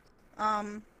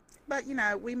 But you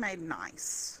know, we made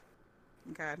nice.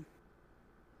 Okay.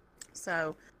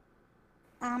 So,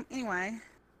 anyway,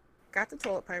 got the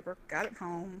toilet paper, got it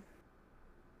home,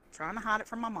 trying to hide it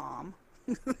from my mom.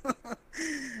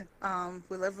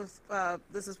 We lived with,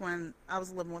 this is when I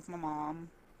was living with my mom.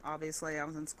 Obviously, I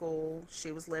was in school.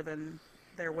 She was living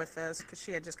there with us because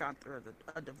she had just gone through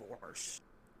a divorce.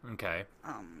 Okay.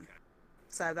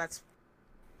 So that's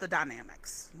the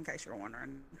dynamics, in case you're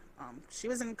wondering. She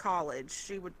was in college.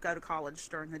 She would go to college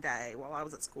during the day while I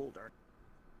was at school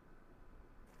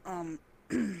during.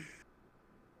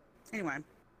 Anyway.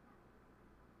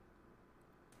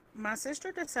 my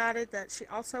sister decided that she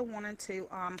also wanted to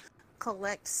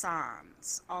collect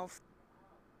signs off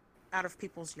out of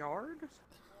people's yards.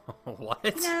 What?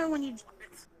 You know when you,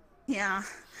 yeah,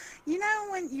 you know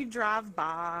when you drive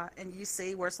by and you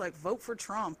see where it's like vote for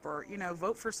Trump or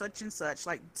vote for such and such,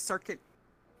 like Circuit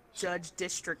Judge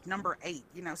District number 8,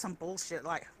 some bullshit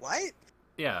like what?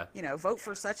 Yeah. Vote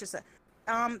for such and such.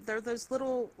 They're those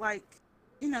little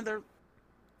they're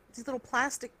these little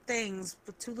plastic things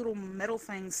with two little metal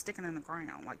things sticking in the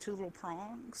ground, like two little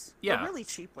prongs. Yeah. They're really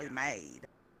cheaply made.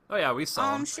 Oh yeah, we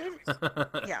saw 'em.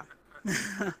 Yeah.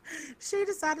 She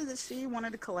decided that she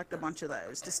wanted to collect a bunch of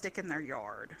those to stick in their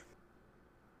yard.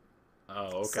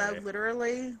 Oh, okay. So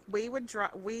literally, we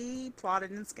plotted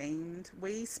and schemed.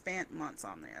 We spent months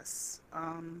on this.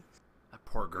 That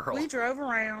poor girl. We drove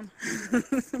around.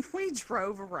 We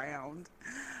drove around,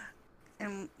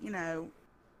 and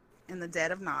in the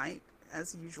dead of night,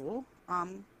 as usual.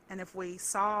 And if we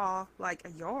saw like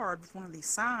a yard with one of these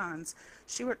signs,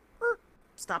 she would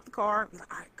stop the car. And be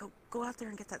like, all right, go out there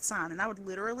and get that sign. And I would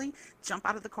literally jump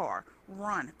out of the car,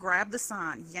 run, grab the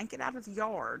sign, yank it out of the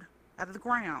yard, out of the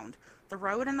ground,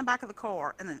 throw it in the back of the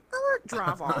car, and then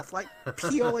drive off, like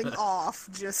peeling off.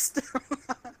 Just.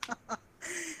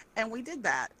 And we did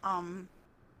that. How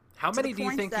many do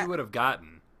you think you would have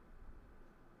gotten?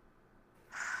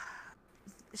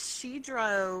 She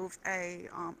drove a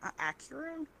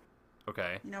Acura.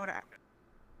 Okay. You know what?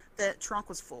 The trunk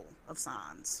was full of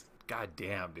signs. God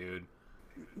damn, dude.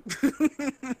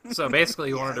 So basically,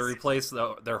 you wanted to Yes. replace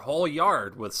their whole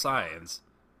yard with signs.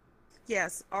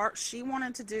 Yes, she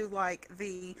wanted to do like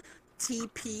the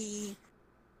TP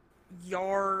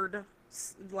yard,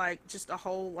 like just a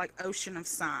whole like ocean of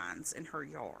signs in her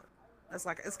yard. It's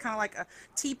kind of like a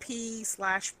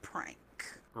TP/prank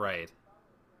Right.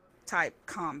 type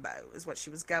combo is what she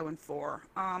was going for.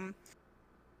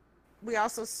 We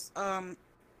also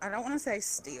I don't want to say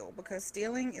steal because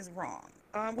stealing is wrong.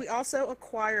 We also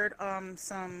acquired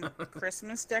some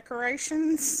Christmas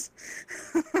decorations.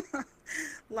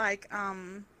 Like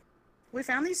we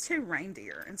found these 2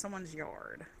 reindeer in someone's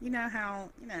yard. You know how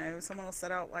someone will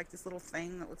set out like this little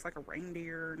thing that looks like a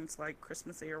reindeer and it's like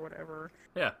Christmassy or whatever.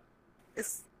 Yeah.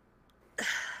 It's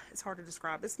hard to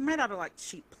describe. It's made out of like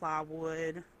cheap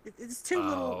plywood. It's 2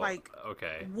 little like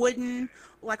okay. wooden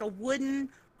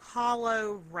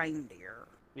hollow reindeer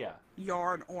Yeah.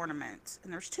 yard ornament,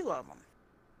 and there's 2 of them.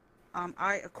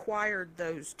 I acquired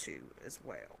those 2 as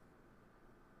well.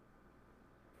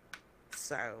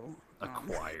 So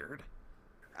Acquired.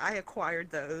 I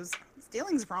acquired those.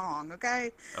 Stealing's wrong,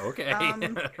 okay? Okay.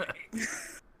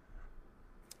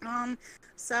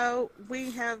 So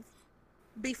we have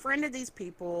befriended these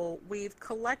people. We've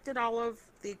collected all of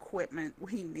the equipment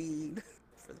we need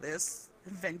for this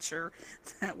adventure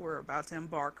that we're about to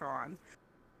embark on.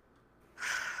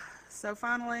 So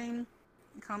finally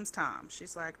comes time.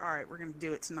 She's like, all right, we're going to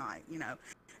do it tonight,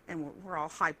 and we're all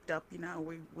hyped up,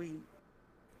 we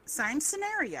same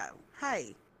scenario.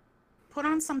 Hey, put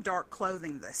on some dark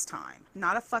clothing this time,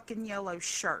 not a fucking yellow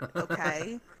shirt,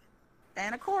 okay?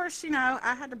 And of course,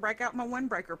 I had to break out my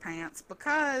windbreaker pants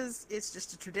because it's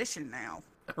just a tradition now.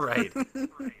 Right.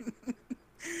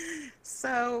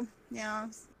 So, yeah,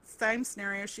 same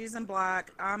scenario. She's in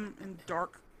black. I'm in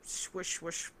dark swish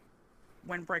swish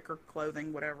windbreaker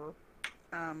clothing, whatever.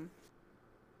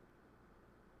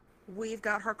 We've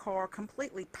got her car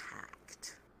completely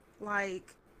packed.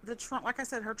 Like the trunk, like I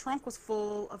said, her trunk was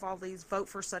full of all these vote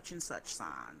for such and such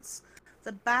signs.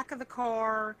 The back of the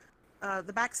car,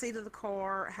 the back seat of the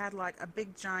car had like a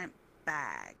big giant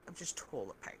bag of just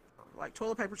toilet paper. Like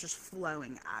toilet paper just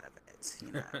flowing out of it,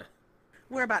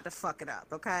 We're about to fuck it up,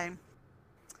 okay?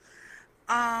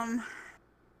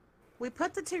 We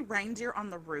put the 2 reindeer on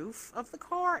the roof of the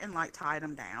car and like tied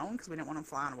them down because we didn't want them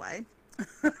flying away.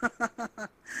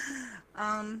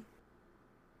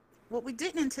 What we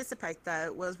didn't anticipate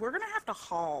though was we're gonna have to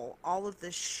haul all of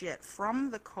this shit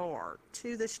from the car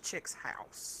to this chick's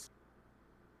house.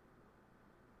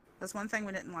 That's one thing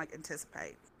we didn't like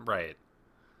anticipate. Right.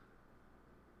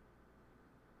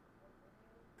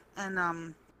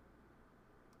 And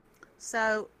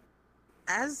so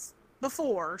as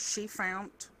before, she found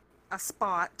a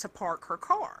spot to park her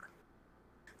car.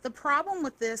 The problem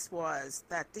with this was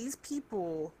that these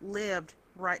people lived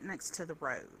right next to the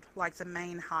road, like the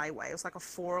main highway. It was like a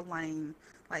 4-lane,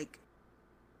 like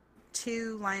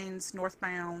 2 lanes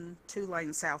northbound, 2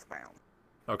 lanes southbound.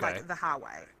 Okay. Like the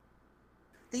highway.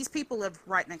 These people lived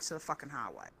right next to the fucking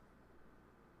highway,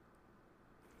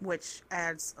 which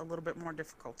adds a little bit more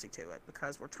difficulty to it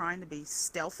because we're trying to be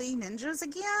stealthy ninjas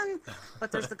again,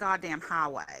 but there's the goddamn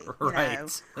highway,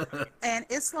 Right. And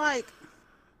it's like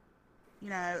you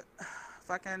know,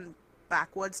 fucking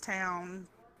backwoods town,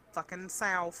 fucking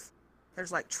south.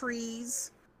 There's like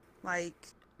trees, like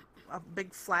a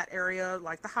big flat area,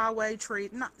 like the highway tree.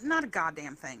 Not a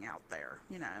goddamn thing out there,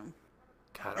 you know.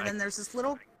 God, And then there's this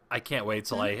little. I can't wait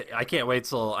till I can't wait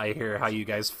till I hear how you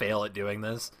guys fail at doing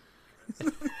this.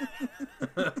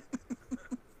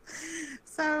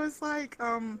 So it's like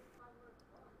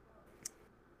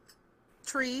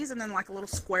trees and then like a little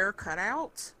square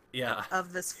cutout Yeah.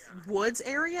 of this woods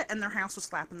area, and their house was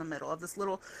slap in the middle of this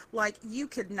little, like, you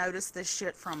could notice this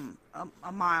shit from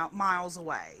miles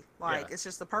away. Like, Yeah. it's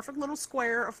just the perfect little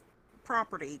square of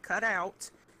property cut out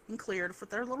and cleared with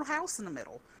their little house in the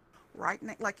middle. Right,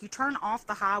 like you turn off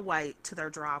the highway to their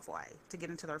driveway to get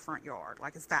into their front yard.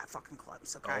 Like, it's that fucking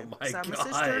close, okay? Oh my so God. my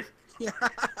sister, yeah,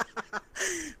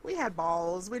 we had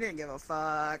balls. We didn't give a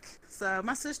fuck. So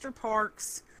my sister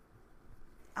parks,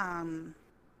 a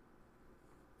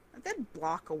good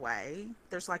block away.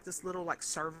 There's like this little like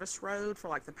service road for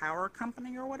like the power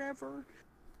company or whatever.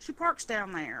 She parks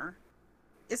down there.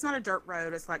 It's not a dirt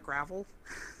road. It's like gravel.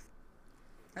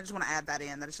 I just want to add that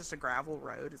in, that it's just a gravel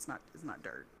road. It's not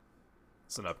dirt.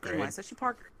 It's an upgrade. Anyway, so she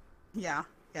parked. Yeah,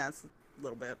 it's a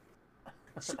little bit.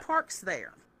 She parks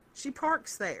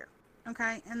there.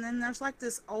 Okay, and then there's like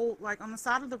this old, like on the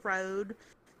side of the road,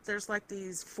 there's like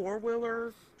these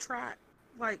 4-wheeler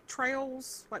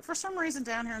trails. Like, for some reason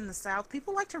down here in the South,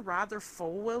 people like to ride their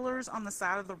 4-wheelers on the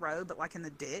side of the road, but like in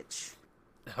the ditch.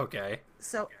 Okay.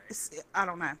 So I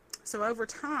don't know. So over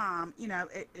time, you know,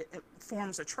 it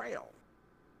forms a trail.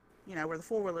 You know, where the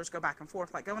 4-wheelers go back and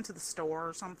forth, like going to the store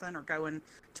or something, or going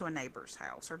to a neighbor's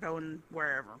house, or going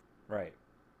wherever. Right.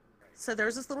 So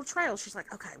there's this little trail. She's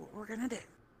like, okay, what we're going to do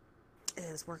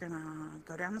is we're going to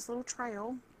go down this little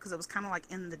trail, because it was kind of like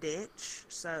in the ditch.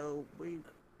 So we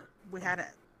had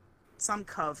some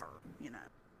cover, you know.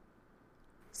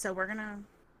 So we're going to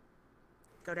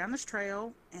go down this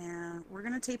trail, and we're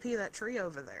going to TP that tree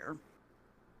over there.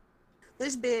 Not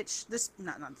this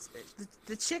bitch.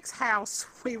 The chick's house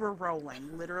we were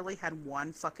rolling literally had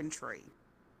one fucking tree.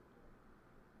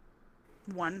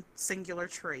 One singular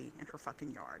tree in her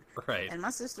fucking yard. Right. And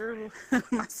my sister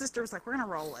was like, we're gonna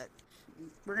roll it.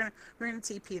 We're gonna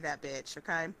TP that bitch,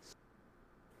 okay?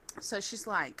 So she's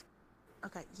like,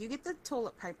 okay, you get the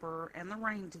toilet paper and the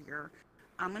reindeer.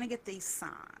 I'm gonna get these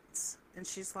signs. And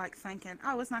she's like thinking,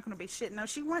 oh, it's not gonna be shit. No,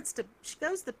 she goes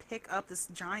to pick up this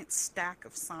giant stack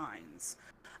of signs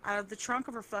out of the trunk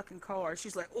of her fucking car.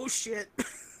 She's like, oh shit.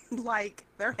 Like,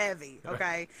 they're heavy,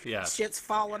 okay? Yeah. Shit's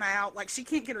falling out. Like, she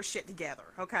can't get her shit together,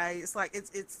 okay? It's like,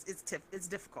 it's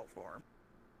difficult for her.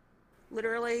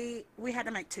 Literally, we had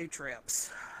to make 2 trips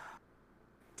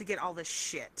to get all this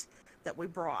shit that we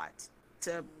brought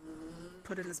to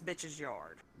put in this bitch's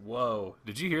yard. Whoa.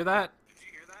 Did you hear that?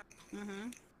 Mm-hmm.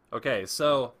 Okay,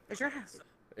 so Is your house?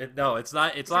 no, it's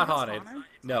not. It's not your house haunted. haunted?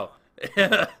 No.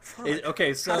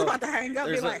 Okay, so I was about to hang up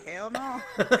and be there's like, hell no.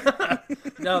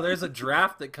 no, there's a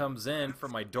draft that comes in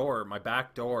from my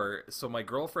back door. So my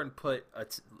girlfriend put a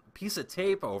piece of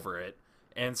tape over it,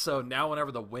 and so now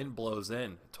whenever the wind blows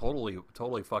in,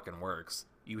 totally fucking works.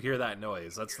 You hear that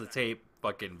noise? That's the tape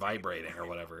fucking vibrating or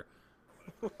whatever.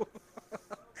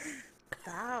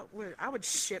 I would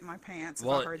shit my pants if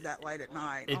Well, I heard that late at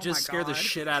night. It just my scared the God.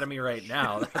 shit out of me right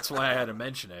now. That's why I had to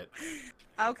mention it.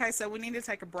 Okay, so we need to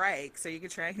take a break so you can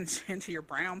change into your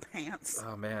brown pants.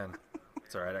 Oh man,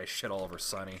 it's all right. I shit all over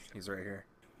Sonny. He's right here.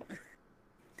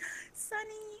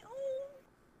 Sonny, oh.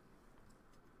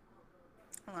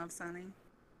 I love Sonny.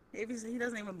 He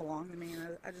doesn't even belong to me,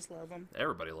 and I just love him.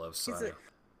 Everybody loves Sonny.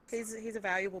 He's a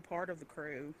valuable part of the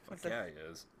crew. Yeah, he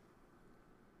is.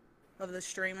 Of the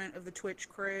streaming, of the Twitch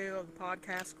crew, of the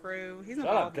podcast crew. He's Shut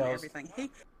involved up, in Ghost.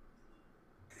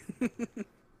 everything.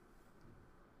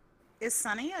 Is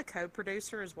Sonny a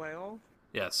co-producer as well?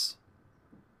 Yes.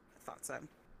 I thought so.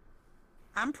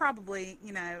 I'm probably,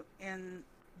 you know, in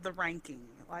the ranking.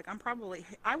 Like,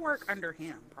 I work under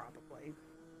him, probably.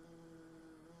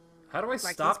 How do I Like,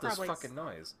 stop he's this probably- fucking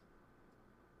noise?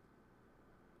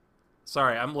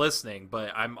 Sorry, I'm listening,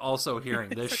 but I'm also hearing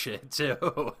this shit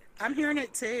too. I'm hearing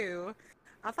it too.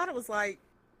 I thought it was like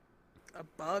a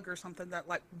bug or something that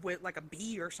like a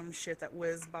bee or some shit that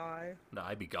whizzed by. No,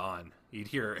 I'd be gone. You'd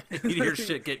hear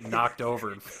shit getting knocked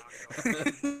over.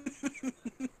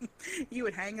 You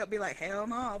would hang up, be like, hell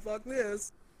no, fuck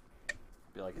this.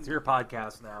 Be like, it's your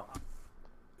podcast now.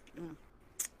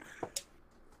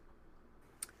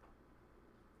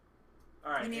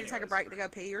 All right. You need to take a break to go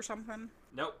pee or something?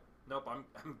 Nope. I'm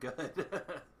good.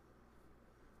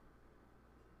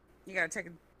 You gotta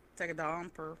take a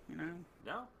dump or, you know.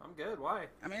 No, I'm good. Why?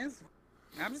 I mean,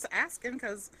 I'm just asking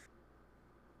because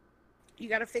You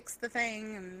gotta fix the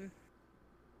thing and...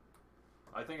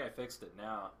 I think I fixed it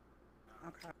now.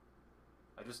 Okay.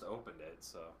 I just opened it,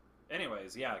 so...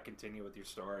 Anyways, yeah, continue with your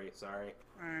story. Sorry.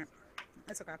 Alright.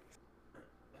 It's okay.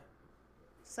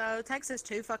 So, it takes us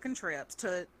 2 fucking trips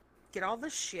to get all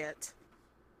this shit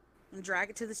and drag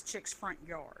it to this chick's front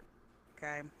yard.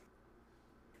 Okay?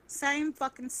 Same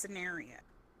fucking scenario.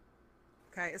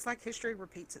 Okay? It's like history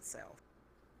repeats itself.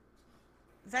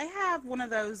 They have one of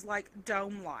those, like,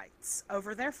 dome lights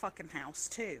over their fucking house,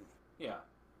 too. Yeah.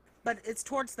 But it's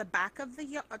towards the back of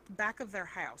the back of their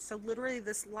house. So literally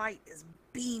this light is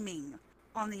beaming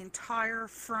on the entire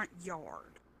front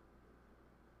yard.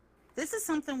 This is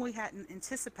something we hadn't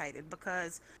anticipated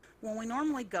because when we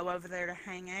normally go over there to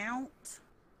hang out,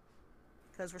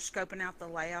 because we're scoping out the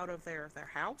layout of their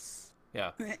house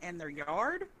Yeah. and their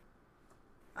yard,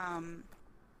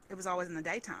 it was always in the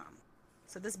daytime.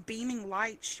 So this beaming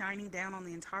light shining down on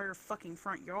the entire fucking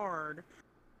front yard,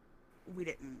 we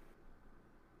didn't,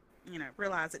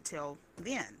 realize it till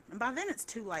then. And by then it's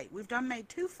too late. We've made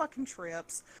 2 fucking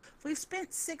trips. We've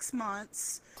spent 6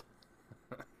 months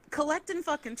collecting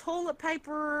fucking toilet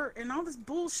paper and all this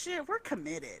bullshit. We're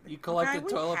committed. You collected okay?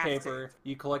 We toilet have paper. to.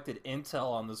 You collected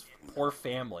intel on this poor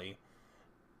family.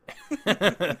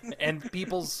 And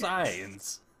people's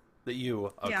signs that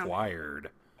you Yeah.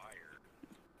 acquired.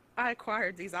 I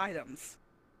acquired these items.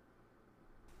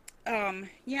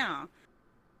 Yeah.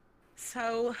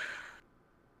 So,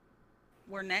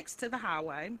 we're next to the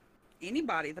highway.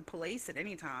 Anybody, the police at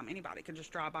any time, anybody can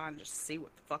just drive by and just see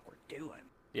what the fuck we're doing.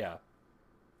 Yeah.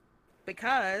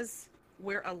 Because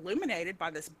we're illuminated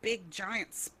by this big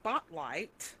giant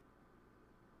spotlight.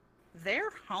 Their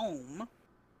home.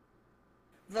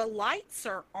 The lights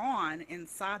are on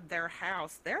inside their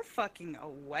house. They're fucking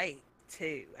awake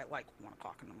too at like 1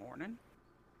 o'clock in the morning.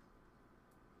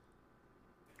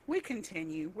 We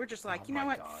continue. We're just like, Oh you know my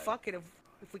what? God. Fuck it.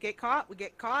 If we get caught, we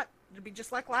get caught. It'll be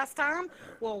just like last time.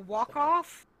 We'll walk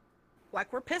off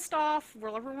like we're pissed off.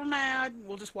 Whenever we're mad,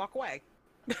 we'll just walk away.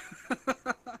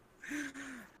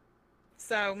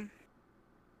 So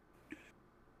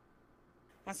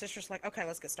my sister's like, okay,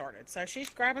 let's get started. So she's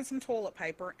grabbing some toilet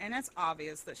paper, and it's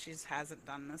obvious that she hasn't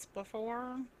done this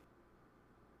before.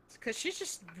 Because she's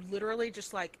just literally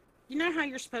just like, you know how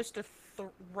you're supposed to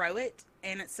throw it,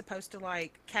 and it's supposed to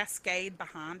like cascade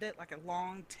behind it like a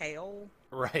long tail?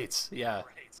 Right. Yeah.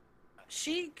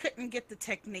 She couldn't get the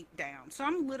technique down. So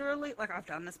I'm literally, like, I've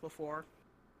done this before.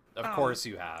 Of course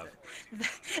you have.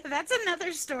 That's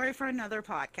another story for another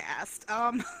podcast.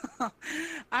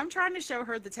 I'm trying to show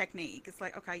her the technique. It's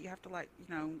like, okay, you have to like,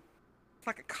 it's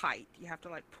like a kite. You have to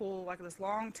like pull like this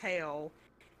long tail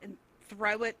and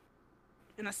throw it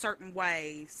in a certain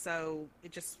way so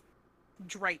it just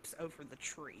drapes over the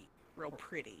tree real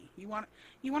pretty. You want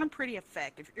a pretty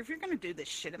effect. If you're going to do this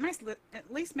shit, it must at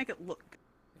least make it look good.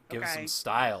 Give Okay? some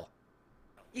style.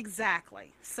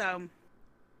 Exactly. So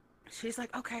she's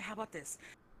like, okay, how about this?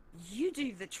 You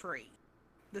do the tree,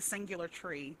 the singular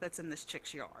tree that's in this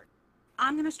chick's yard.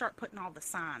 I'm going to start putting all the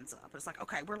signs up. It's like,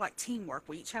 okay, we're like teamwork.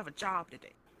 We each have a job to do.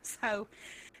 So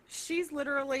she's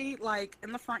literally like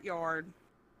in the front yard.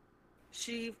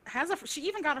 She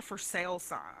even got a for sale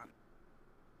sign.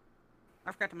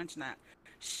 I forgot to mention that.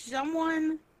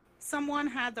 Someone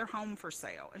had their home for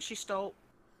sale, and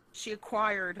she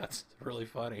acquired That's really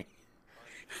funny.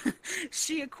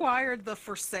 she acquired the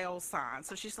for sale sign.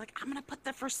 So she's like, I'm going to put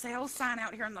the for sale sign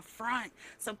out here in the front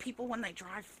so people when they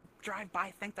drive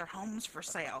by think their home's for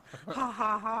sale. Ha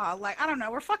ha ha. Like, I don't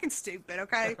know, we're fucking stupid,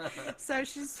 okay? So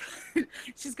she's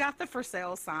got the for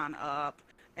sale sign up,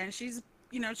 and she's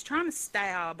trying to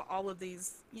stab all of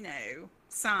these,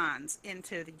 signs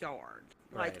into the yard.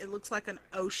 Like, Right. it looks like an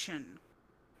ocean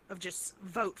of just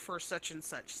vote for such and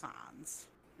such signs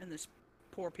in this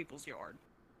poor people's yard.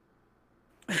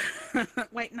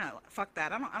 Wait, no, fuck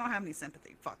that. I don't have any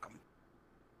sympathy. Fuck them.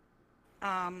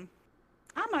 I'm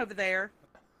over there,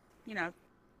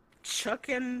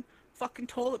 chucking fucking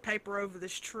toilet paper over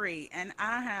this tree, and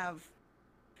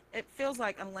it feels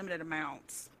like unlimited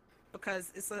amounts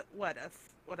because it's what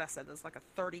I said, it's like a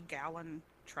 30-gallon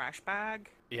trash bag.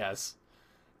 Yes.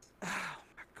 Oh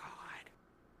my God.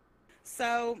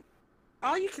 So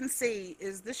all you can see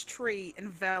is this tree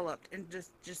enveloped in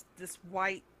just this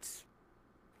white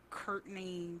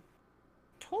curtainy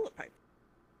toilet paper.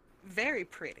 Very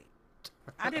pretty.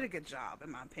 I did a good job,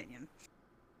 in my opinion.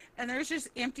 And there's just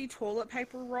empty toilet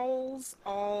paper rolls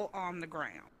all on the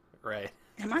ground. Right.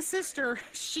 And my sister,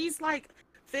 she's like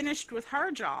finished with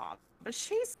her job, but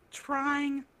she's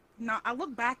trying not. I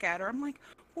look back at her, I'm like,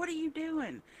 what are you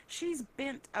doing? She's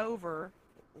bent over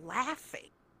laughing.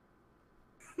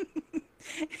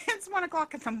 It's 1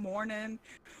 o'clock in the morning.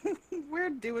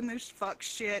 We're doing this fuck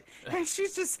shit, and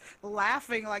she's just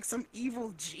laughing like some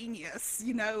evil genius,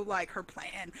 like her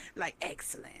plan, like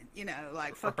excellent,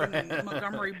 like fucking Right.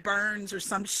 Montgomery Burns or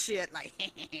some shit, like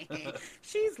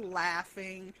she's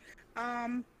laughing.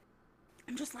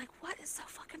 I'm just like, what is so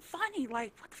fucking funny?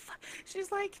 Like, what the fuck?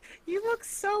 She's like, you look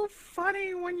so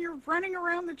funny when you're running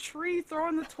around the tree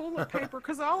throwing the toilet paper,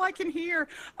 because all I can hear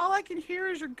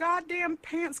is your goddamn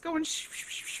pants going shh, shh,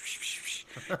 shh, shh, shh, shh.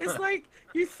 It's like,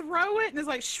 you throw it and it's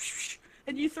like, shh, shh, shh,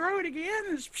 and you throw it again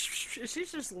and shh, shh, shh.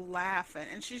 She's just laughing,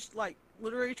 and she's like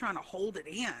literally trying to hold it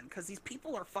in because these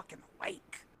people are fucking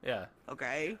awake. Yeah.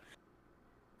 Okay.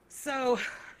 So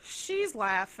she's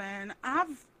laughing.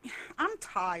 I'm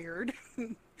tired.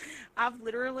 I've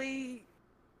literally,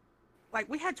 like,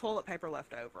 we had toilet paper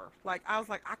left over. Like, I was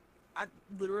like, I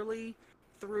literally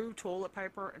threw toilet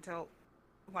paper until,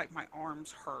 like, my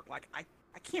arms hurt. Like, I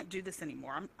can't do this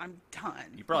anymore. I'm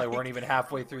done. You probably Like, weren't even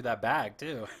halfway through that bag,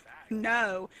 too.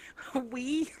 No,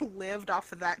 we lived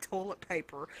off of that toilet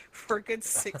paper for a good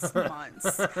 6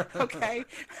 months. Okay,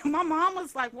 my mom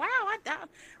was like, "Wow,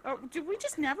 did we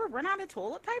just never run out of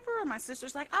toilet paper?" And my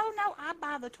sister's like, "Oh no, I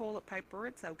buy the toilet paper.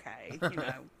 It's okay,"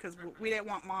 because we didn't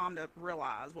want mom to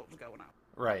realize what was going on.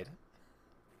 Right.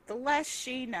 The less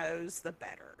she knows, the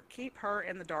better. Keep her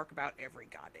in the dark about every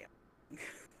goddamn.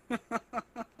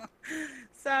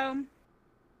 So,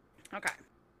 okay.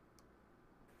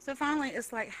 So finally,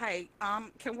 it's like, hey,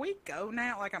 can we go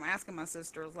now? Like, I'm asking my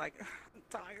sister, I was like, I'm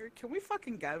tired. Can we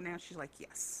fucking go now? She's like,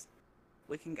 yes,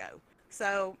 we can go.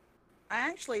 So I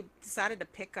actually decided to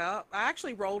I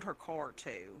actually rolled her car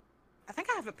too. I think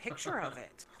I have a picture of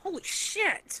it. Holy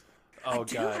shit. Oh, I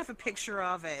do God. have a picture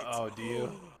of it. Oh, do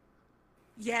you?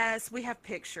 Yes, we have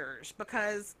pictures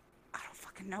because I don't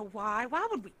fucking know why. Why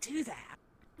would we do that?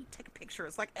 We take a picture.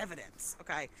 It's like evidence.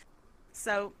 Okay.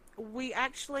 So we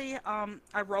actually,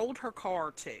 I rolled her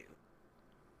car too.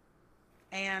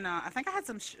 And I think I had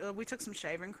we took some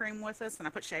shaving cream with us, and I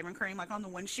put shaving cream like on the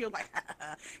windshield, like,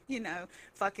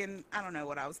 fucking, I don't know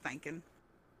what I was thinking.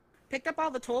 Picked up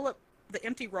all the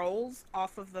empty rolls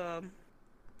off of the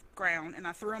ground, and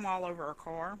I threw them all over her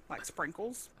car, like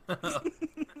sprinkles.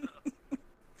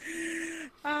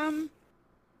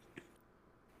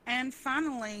 And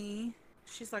finally,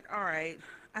 she's like, all right,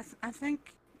 I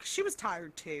think she was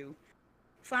tired too.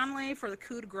 Finally, for the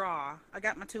coup de grace, I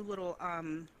got my 2 little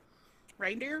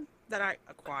reindeer that I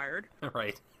acquired.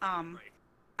 Right.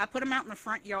 I put them out in the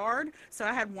front yard, so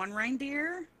I had 1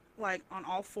 reindeer like on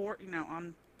all 4,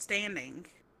 on standing,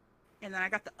 and then I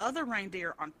got the other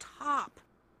reindeer on top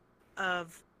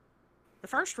of the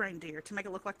first reindeer to make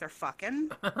it look like they're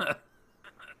fucking.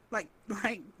 like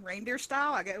reindeer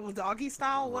style, I guess it was doggy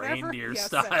style, whatever. Reindeer Yeah,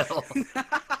 style.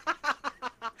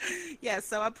 Yeah,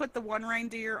 so I put the 1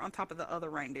 reindeer on top of the other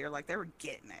reindeer, like they were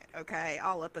getting it, okay,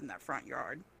 all up in that front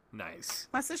yard. Nice.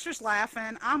 My sister's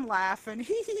laughing, I'm laughing,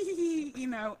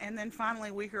 and then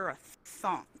finally we hear a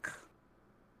thunk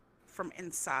from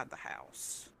inside the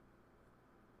house.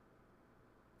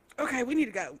 Okay, we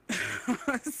need to go.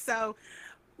 So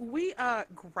we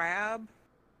grab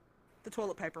the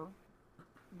toilet paper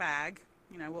bag,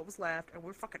 what was left, and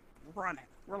we're fucking running.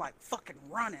 We're like fucking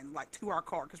running like to our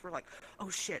car because we're like, oh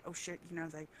shit,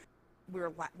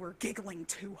 we're giggling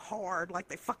too hard, like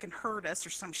they fucking heard us or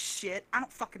some shit. I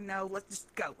don't fucking know. Let's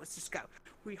just go.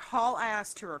 We haul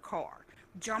ass to her car,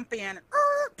 jump in,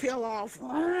 peel off,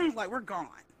 like we're gone.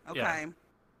 Okay. Yeah.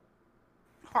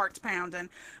 Hearts pounding.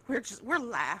 We're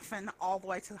laughing all the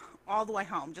way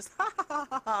home. Just ha ha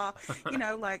ha ha.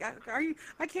 Like,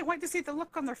 I can't wait to see the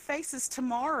look on their faces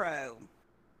tomorrow.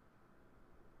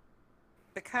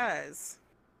 Because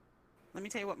let me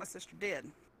tell you what my sister did.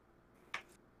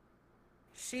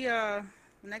 She the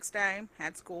next day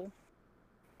had school.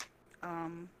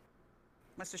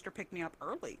 My sister picked me up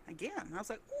early again. I was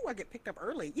like, "Ooh, I get picked up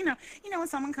early." When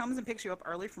someone comes and picks you up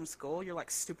early from school, you're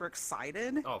like super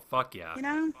excited. Oh, fuck yeah.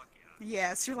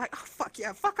 Yes, you're like, "Oh, fuck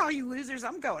yeah. Fuck all you losers.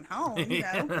 I'm going home,"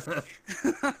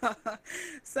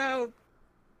 So,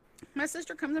 my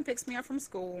sister comes and picks me up from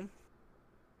school.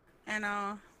 And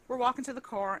we're walking to the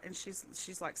car, and she's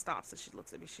like, stops, and she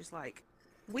looks at me. She's like,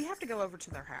 "We have to go over to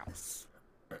their house."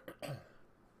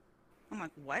 I'm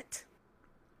like, "What?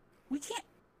 We can't.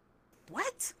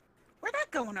 What? We're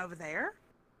not going over there."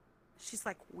 She's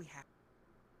like, "We have."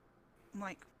 I'm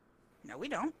like, "No, we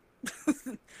don't."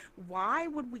 Why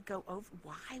would we go over?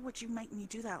 Why would you make me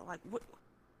do that? Like, what?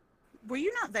 Were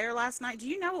you not there last night? Do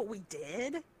you know what we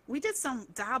did? We did some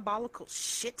diabolical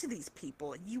shit to these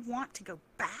people, and you want to go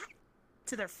back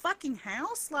to their fucking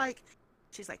house? Like,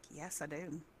 she's like, "Yes, I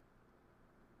do."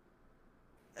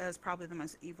 as probably the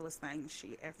most evilest thing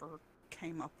she ever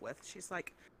came up with. She's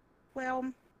like,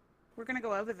 well, we're going to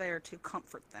go over there to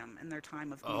comfort them in their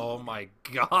time of need. Oh my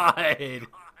god.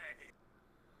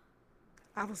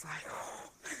 I was like, oh.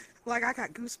 Like, I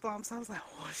got goosebumps. I was like,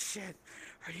 oh shit,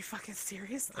 are you fucking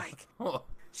serious? Like,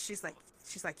 she's like,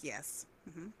 yes.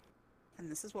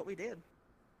 And this is what we did.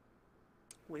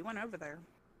 We went over there.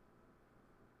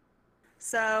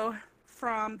 So,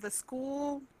 from the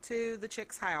school to the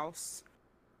chick's house,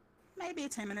 maybe a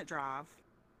 10-minute drive.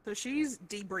 So she's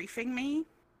debriefing me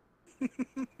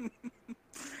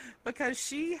because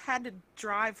she had to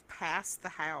drive past the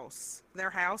house, their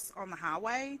house on the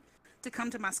highway, to come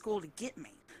to my school to get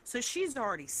me. So she's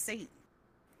already seen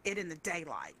it in the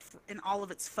daylight, in all of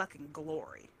its fucking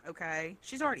glory, okay?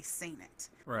 She's already seen it.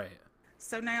 Right.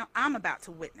 So now I'm about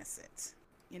to witness it,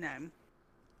 you know?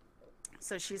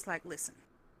 So she's like, listen,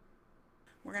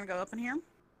 we're going to go up in here.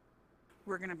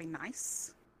 We're going to be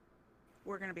nice.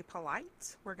 We're going to be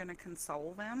polite. We're going to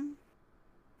console them.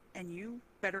 And you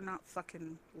better not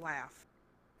fucking laugh.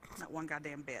 Not one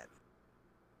goddamn bit.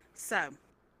 So,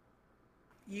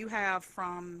 you have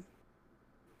from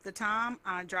the time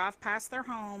I drive past their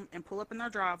home and pull up in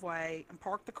their driveway and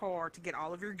park the car to get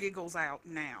all of your giggles out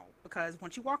now. Because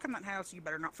once you walk in that house, you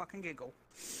better not fucking giggle.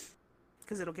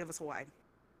 Because it'll give us away.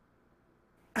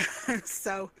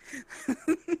 So,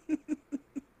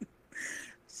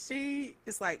 she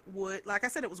is like wood. Like I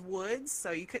said, it was woods,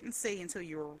 so you couldn't see until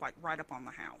you were like right up on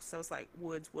the house. So it's like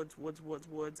woods,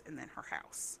 and then her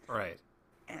house. Right.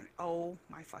 And oh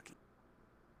my fucking,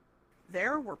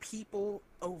 there were people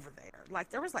over there. Like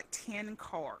there was like 10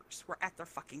 cars were at their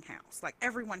fucking house. Like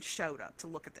everyone showed up to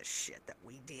look at the shit that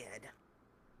we did.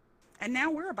 And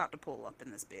now we're about to pull up in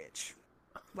this bitch.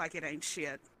 Like it ain't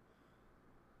shit.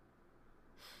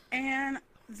 And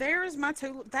there's my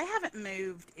two. They haven't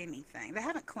moved anything. They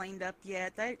haven't cleaned up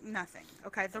yet. Nothing.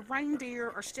 Okay, the reindeer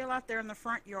are still out there in the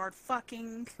front yard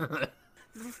fucking.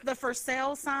 The for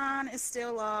sale sign is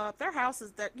still up. Their house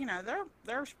is that, you know,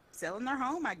 they're selling their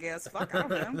home, I guess. Fuck, I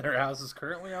don't know. Their house is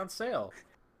currently on sale.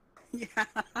 Yeah.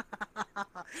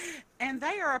 And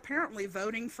they are apparently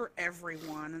voting for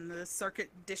everyone in the circuit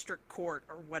district court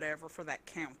or whatever for that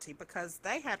county because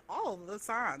they had all the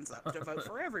signs up to vote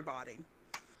for everybody.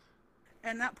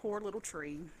 And that poor little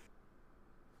tree.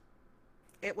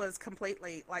 It was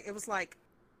completely, like, it was like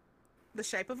the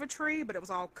shape of a tree, but it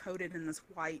was all coated in this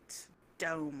white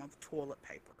dome of toilet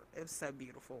paper. It was so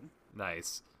beautiful.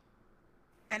 Nice.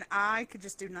 And I could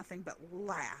just do nothing but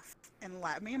laugh and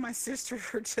laugh. Me and my sister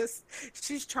are just,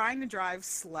 she's trying to drive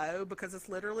slow because it's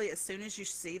literally as soon as you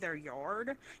see their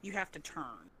yard, you have to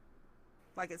turn.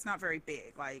 Like, it's not very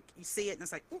big. Like, you see it and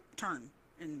it's like, oop, turn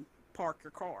and park your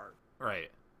car.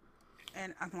 Right.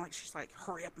 And I'm like, she's like,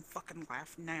 hurry up and fucking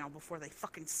laugh now before they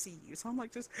fucking see you. So I'm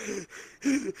like, just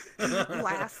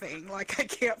laughing. Like, I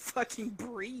can't fucking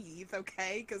breathe,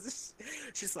 okay? Because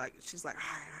she's like,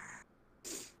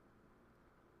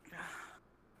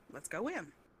 let's go in.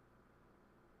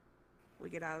 We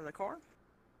get out of the car.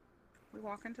 We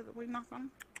walk into we knock on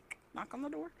the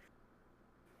door.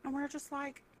 And we're just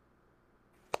like,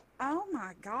 oh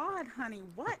my God, honey,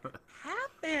 what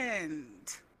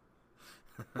happened?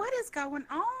 What is going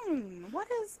on?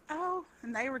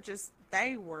 And they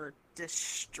were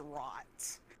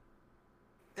distraught.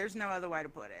 There's no other way to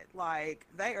put it. Like,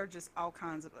 they are just all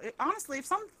kinds of, honestly, if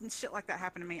some shit like that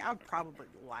happened to me, I would probably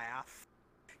laugh.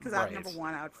 Because Right. number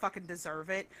one, I would fucking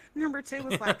deserve it. Number two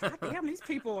was like, God damn, these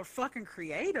people are fucking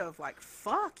creative. Like,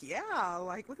 fuck yeah.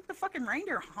 Like, look at the fucking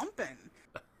reindeer humping.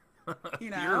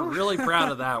 You know? You were really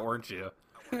proud of that, weren't you?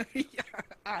 Yeah,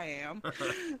 I am.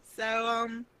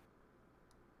 So,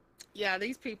 yeah,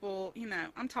 these people, you know,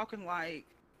 I'm talking like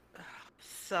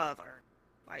Southern.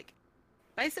 Like,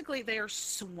 basically they are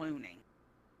swooning.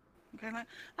 Okay, like,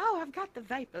 oh, I've got the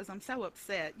vapors. I'm so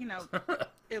upset. You know,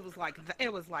 it was like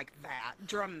that.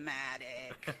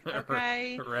 Dramatic.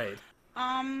 Okay? Right.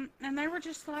 And they were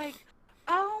just like,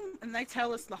 and they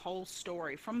tell us the whole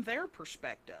story from their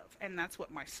perspective. And that's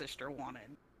what my sister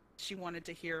wanted. She wanted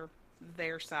to hear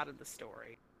their side of the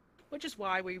story, which is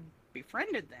why we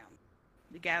befriended them.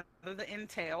 To gather the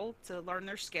intel, to learn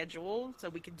their schedule so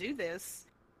we could do this,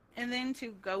 and then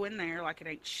to go in there like it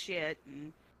ain't shit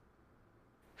and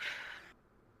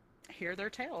hear their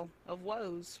tale of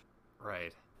woes,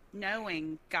 Right.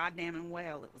 knowing goddamn and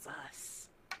well it was us.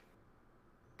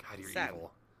 God, you're So-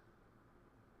 evil.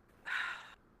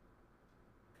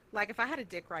 Like, if I had a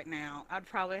dick right now, I'd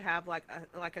probably have like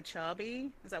a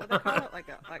chubby, is that what they call it? Like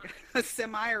a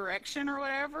semi-erection or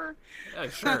whatever. Yeah,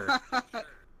 sure.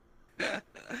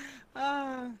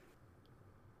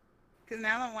 Because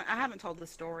now that I haven't told this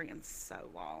story in so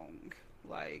long.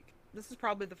 Like, this is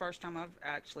probably the first time I've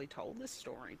actually told this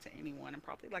story to anyone in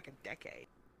probably like a decade.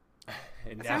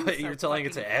 And That now sounds so you're telling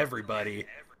it fucking- to everybody.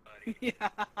 Yeah.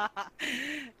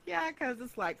 Yeah, because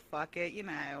it's like, fuck it, you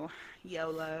know,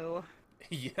 YOLO.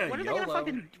 Yeah, What are they YOLO.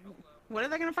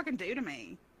 gonna fucking do to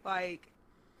me? Like,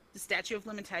 the statute of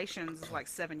limitations is like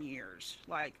 7 years.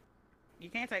 Like, you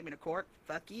can't take me to court.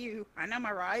 Fuck you. I know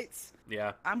my rights.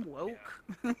 Yeah, I'm woke.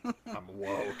 I'm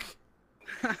woke.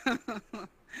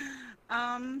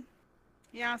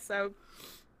 Yeah, so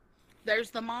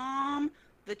there's the mom,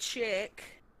 the chick,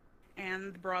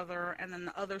 and the brother, and then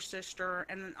the other sister,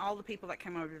 and then all the people that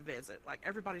came over to visit. Like,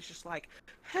 everybody's just like,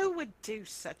 who would do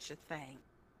such a thing?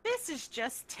 This is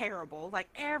just terrible. Like,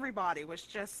 everybody was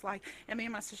just like, and me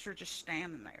and my sister just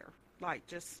standing there, like,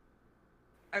 just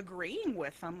agreeing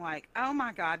with them, like, oh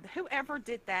my god, whoever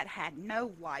did that had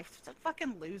no life. Such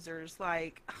fucking losers.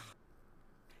 Like,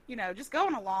 you know, just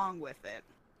going along with it.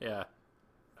 Yeah.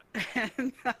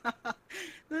 And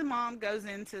the mom goes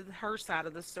into her side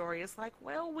of the story. It's like,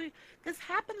 well, this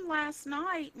happened last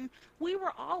night, and we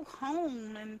were all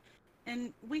home,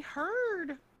 and we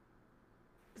heard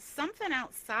something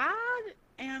outside,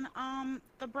 and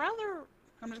the brother,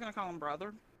 I'm just gonna call him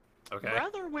brother. Okay.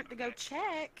 Brother went to go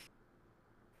check,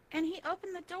 and he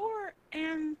opened the door,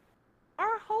 and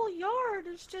our whole yard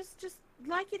is just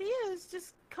like it is,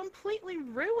 just completely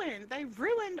ruined. They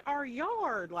ruined our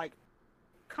yard. Like,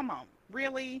 come on,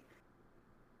 really?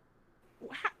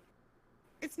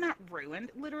 It's not ruined.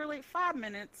 Literally 5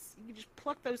 minutes, you just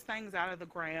pluck those things out of the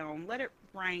ground, let it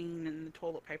rain, and the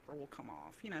toilet paper will come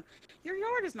off. You know, your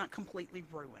yard is not completely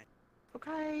ruined.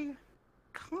 Okay?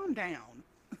 Calm down.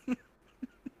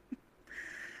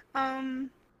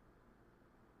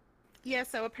 Yeah,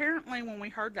 so apparently when we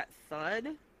heard that thud,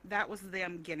 that was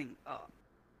them getting up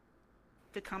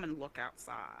to come and look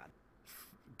outside.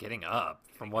 Getting up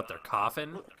from what, their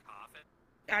coffin?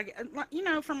 You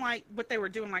know, from like what they were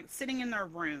doing, like sitting in their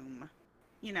room,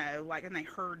 you know, like, and they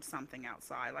heard something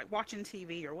outside, like watching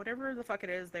TV or whatever the fuck it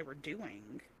is they were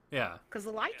doing. Yeah. Because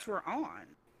the lights were on,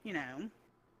 you know,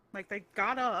 like they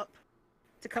got up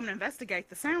to come and investigate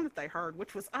the sound that they heard,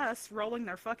 which was us rolling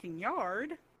their fucking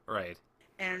yard. Right.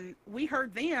 And we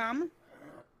heard them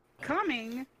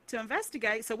coming to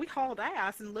investigate, so we hauled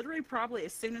ass, and literally probably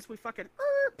as soon as we fucking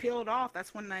peeled off,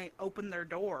 that's when they opened their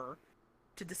door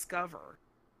to discover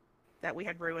that we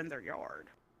had ruined their yard.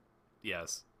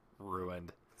 Yes.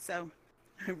 Ruined. So,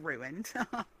 ruined.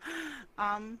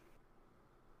 And,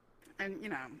 you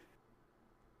know,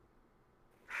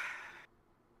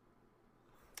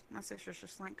 my sister's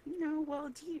just like, you know,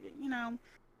 well, you know,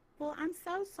 well, I'm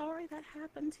so sorry that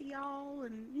happened to y'all,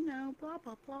 and, you know, blah,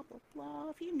 blah, blah, blah, blah.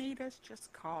 If you need us,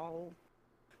 just call.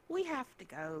 We have to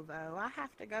go, though. I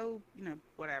have to go, you know,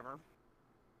 whatever.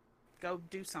 Go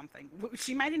do something.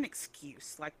 She made an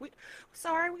excuse. Like,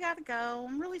 sorry, we gotta go.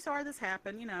 I'm really sorry this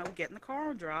happened. You know, get in the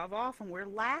car and drive off, and we're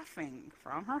laughing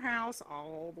from her house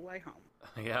all the way home.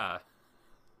 Yeah.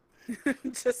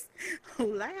 Just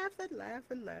laughing.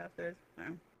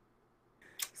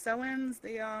 So ends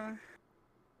the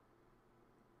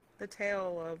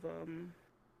tale of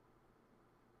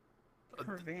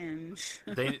revenge.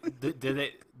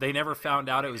 They never found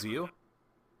out it was you?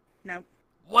 Nope,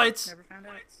 What? never found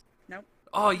out. Nope.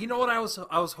 Oh, you know what I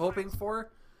was hoping for?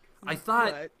 I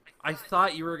thought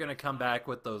What? you were gonna come back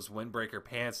with those windbreaker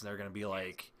pants, and they're gonna be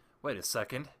like, "Wait a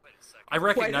second, I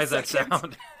recognize that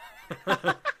second."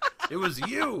 sound." It was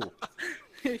you.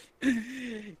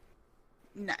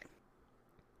 No.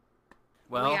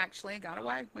 Well, We actually got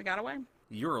away.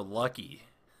 you're lucky.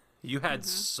 You had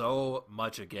so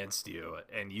much against you,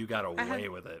 and you got away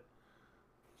with it.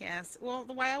 Yes. Well,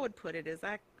 the way I would put it is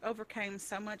I overcame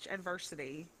so much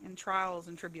adversity and trials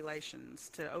and tribulations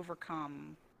to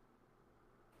overcome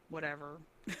whatever.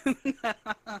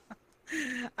 I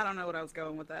don't know what I was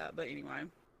going with that, but anyway.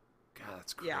 God,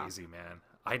 that's Yeah. crazy, man.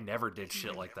 I never did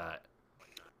shit like that.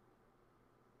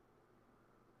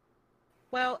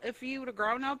 Well, if you would have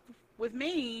grown up with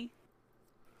me,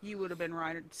 you would have been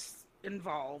right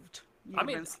involved. You would have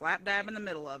mean- been slap dab in the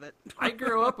middle of it. I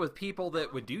grew up with people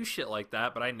that would do shit like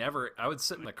that, but I would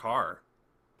sit in the car.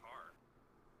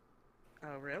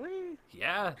 Oh, really?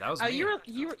 Yeah, that was Oh,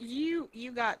 me.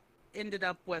 you got ended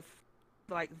up with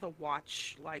like the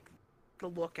watch, like the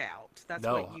lookout. That's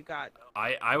No. what you got.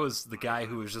 I was the guy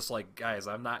who was just like, guys,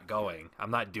 I'm not going.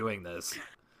 I'm not doing this.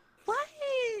 What?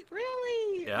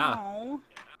 Really? Yeah. Oh.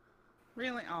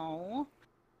 Really? Oh.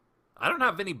 I don't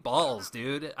have any balls,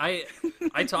 dude. I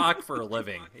talk for a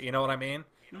living. You know what I mean?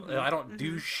 I don't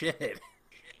do shit.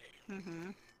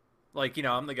 Mm-hmm. Like, you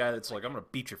know, I'm the guy that's like, I'm gonna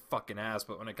beat your fucking ass,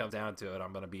 but when it comes down to it,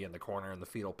 I'm gonna be in the corner in the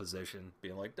fetal position,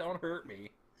 being like, don't hurt me.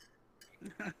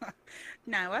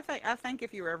 No, I think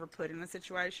if you were ever put in a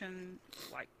situation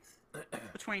like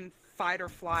between fight or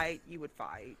flight, you would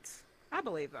fight. I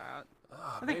believe that.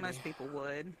 I think most people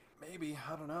would. Maybe,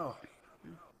 I don't know.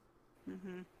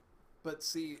 Hmm. But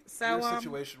see, So, your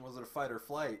situation wasn't a fight or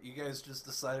flight. You guys just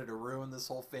decided to ruin this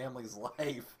whole family's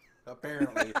life,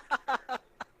 apparently.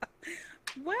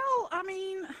 Well, I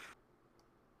mean,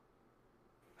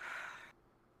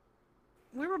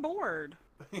 we were bored.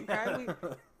 Okay,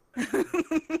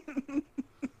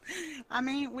 I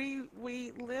mean, we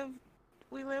lived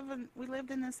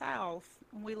in the South.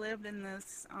 We lived in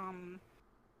this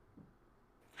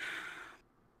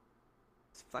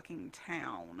fucking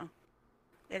town.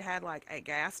 It had like a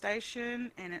gas station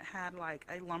and it had like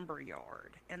a lumber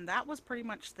yard, and that was pretty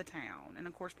much the town. And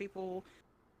of course, people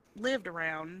lived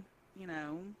around, you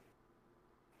know,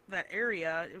 that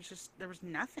area. It was just there was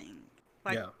nothing.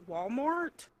 Like Yeah.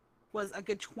 Walmart was a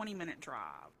good 20-minute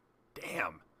drive.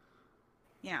 Damn.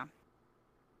 Yeah.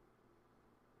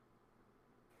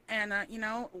 And you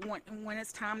know, when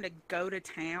it's time to go to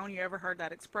town, you ever heard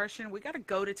that expression? We got to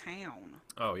go to town.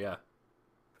 Oh, yeah.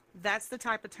 That's the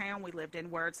type of town we lived in,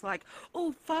 where it's like,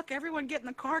 oh, fuck, everyone get in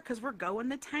the car because we're going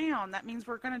to town. That means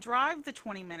we're going to drive the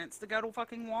 20 minutes to go to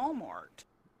fucking Walmart.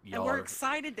 And Y'all we're are,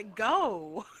 excited to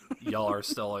go. y'all are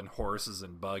still in horses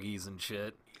and buggies and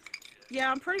shit.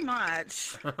 Yeah, pretty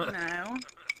much. You know,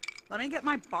 let me get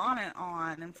my bonnet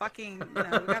on and fucking, you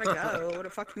know, we got to go to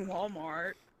fucking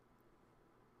Walmart.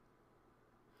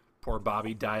 Poor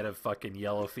Bobby died of fucking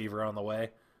yellow fever on the way.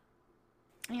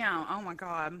 Yeah, oh my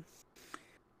God.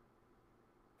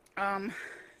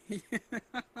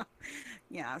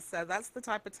 Yeah, so that's the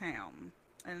type of town,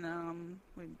 and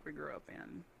we grew up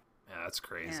in. Yeah, that's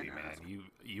crazy, And, man.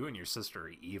 You and your sister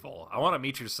are evil. I want to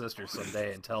meet your sister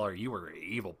someday and tell her you were an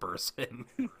evil person.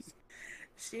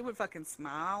 She would fucking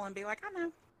smile and be like, I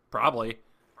know. Probably.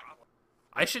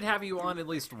 I should have you on at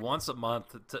least once a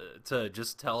month to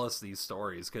just tell us these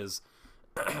stories, because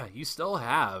you still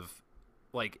have,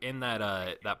 like, in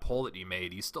that poll that you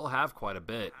made, you still have quite a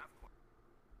bit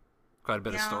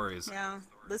of stories. Yeah,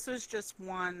 this was just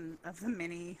one of the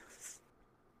many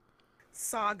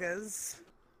sagas.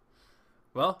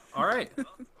 Well, all right.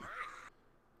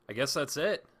 I guess that's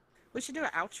it. We should do an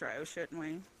outro, shouldn't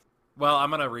we? Well, I'm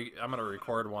gonna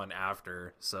record one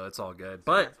after, so it's all good.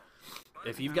 But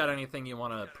if you've got anything you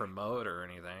want to promote or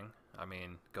anything, I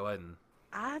mean, go ahead and.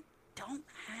 I don't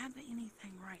have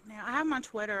anything right now. I have my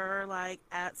Twitter, like,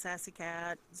 at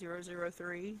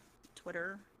SassyCat003,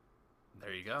 Twitter.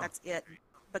 There you go. That's it.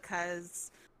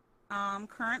 Because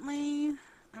currently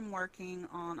I'm working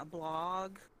on a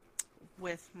blog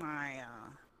with my,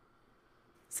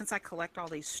 since I collect all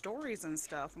these stories and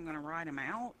stuff, I'm going to write them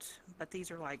out. But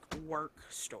these are like work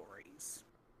stories.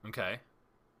 Okay.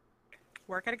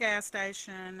 Work at a gas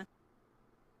station,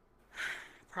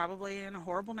 probably in a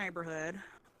horrible neighborhood.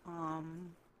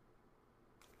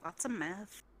 Lots of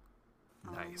meth.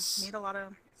 Nice. Meet a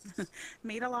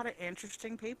lot of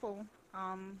interesting people.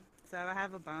 So I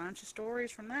have a bunch of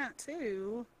stories from that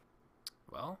too.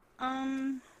 Well,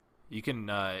 Um, you can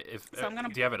So I'm gonna-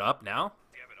 do you have it up now?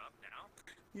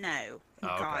 no. Oh,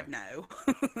 okay. God, no.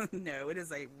 No, it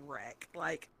is a wreck.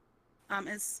 Like,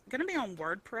 it's gonna be on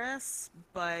WordPress,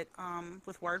 but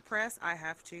with WordPress, I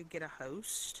have to get a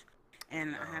host,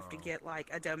 and I have to Oh. get like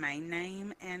a domain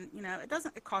name, and you know,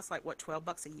 it costs like what,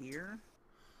 $12 a year.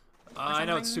 I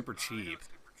know it's something? super cheap.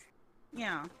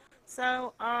 Yeah.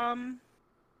 So, I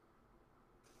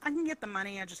can get the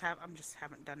money. I just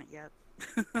haven't done it yet.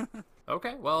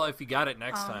 Okay. Well, if you got it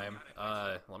next Um,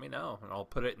 time, let me know and I'll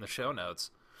put it in the show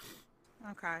notes.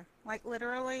 Okay. Like,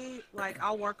 literally, like,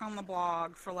 I'll work on the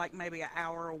blog for like maybe an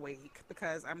hour a week,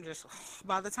 because I'm just,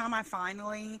 by the time I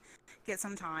finally get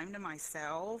some time to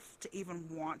myself to even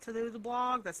want to do the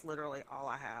blog, that's literally all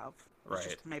I have. It's Right.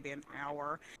 just maybe an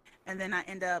hour. And then I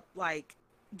end up like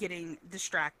getting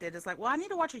distracted. It's like, well, I need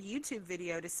to watch a YouTube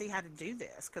video to see how to do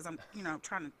this, because I'm, you know,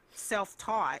 trying to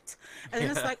self-taught. And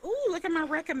then it's Yeah. like, ooh, look at my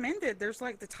recommended. There's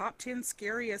like the top 10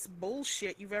 scariest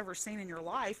bullshit you've ever seen in your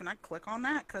life. And I click on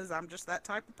that because I'm just that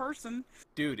type of person.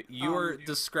 Dude, you were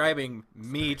describing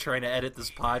me trying to edit this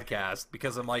podcast,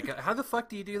 because I'm like, how the fuck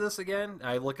do you do this again?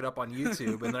 I look it up on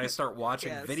YouTube and then I start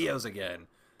watching Yes. videos again.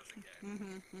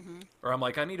 Mm-hmm. Or I'm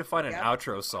like, I need to find an Yep.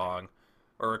 outro song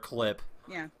or a clip.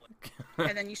 Yeah.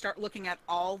 And then you start looking at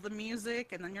all the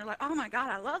music, and then you're like, oh my God,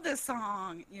 I love this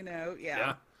song. You know,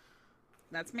 Yeah.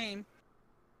 That's me.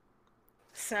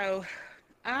 So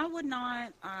I would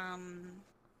not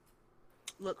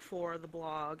look for the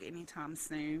blog anytime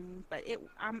soon, but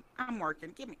I'm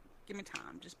working. Give me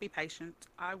time. Just be patient.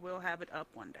 I will have it up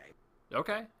one day.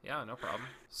 Okay, yeah, no problem.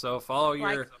 So follow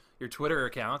your Twitter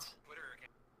account.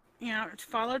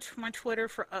 Follow my Twitter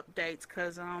for updates,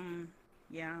 cause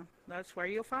yeah, that's where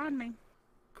you'll find me.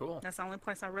 Cool. That's the only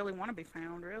place I really want to be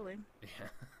found, really.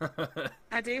 Yeah.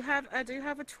 I do have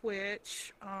a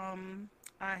Twitch. I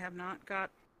have not got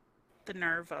the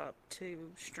nerve up to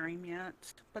stream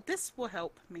yet, but this will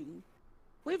help me.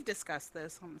 We've discussed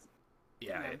this on.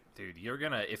 Yeah, dude, you're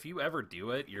gonna, if you ever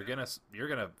do it, you're gonna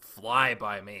fly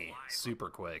by me super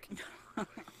quick.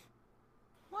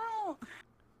 Well,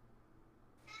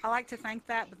 I like to think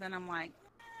that, but then I'm like,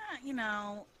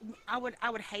 I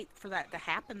would hate for that to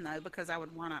happen though, because I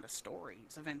would run out of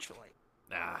stories eventually.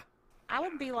 Nah. I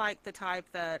would be like the type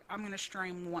that I'm going to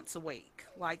stream once a week.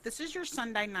 Like, this is your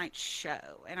Sunday night show,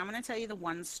 and I'm going to tell you the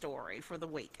one story for the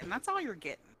week, and that's all you're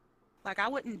getting. Like, I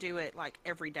wouldn't do it, like,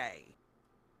 every day.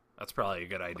 That's probably a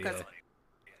good idea. Because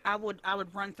I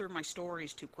would run through my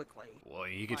stories too quickly. Well,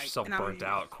 you get yourself burnt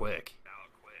out quick.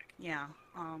 Yeah.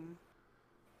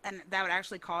 And that would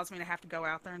actually cause me to have to go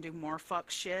out there and do more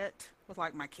fuck shit with,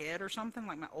 like, my kid or something,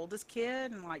 like my oldest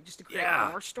kid, and, like, just to create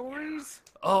more stories.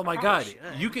 Oh my god, Shit.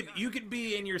 you could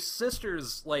be in your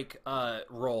sister's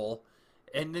role,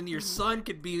 and then your son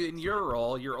could be in your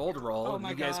role, your old role, Oh and my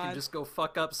you guys can God. just go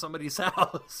fuck up somebody's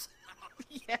house.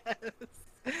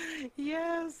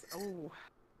 Yes. Oh.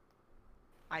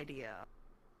 Idea.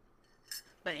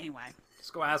 But anyway.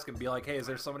 Just go ask and be like, hey, is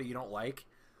there somebody you don't like?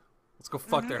 Let's go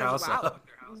fuck their house up.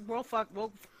 We'll fuck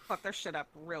their shit up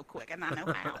real quick, and I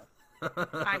know how.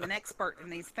 I'm an expert in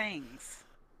these things.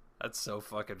 That's so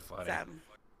fucking funny. So,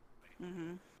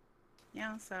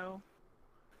 yeah, so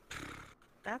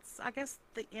that's, I guess,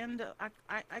 the end.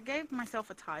 I gave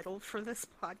myself a title for this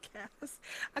podcast.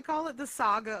 I call it the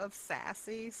Saga of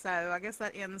Sassy. So I guess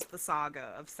that ends the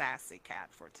saga of Sassy Cat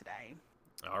for today.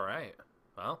 All right.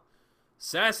 Well,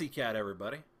 Sassy Cat,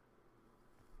 everybody.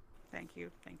 Thank you.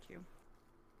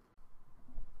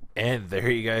 And there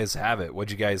you guys have it.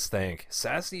 What'd you guys think?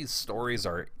 Sassy's stories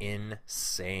are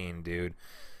insane, dude.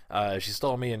 She's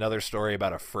told me another story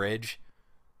about a fridge.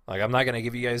 Like, I'm not going to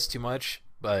give you guys too much,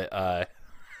 but I'll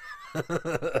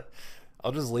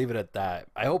just leave it at that.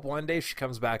 I hope one day she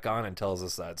comes back on and tells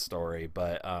us that story.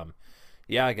 But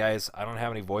yeah, guys, I don't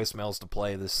have any voicemails to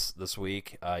play this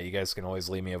week. You guys can always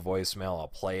leave me a voicemail. I'll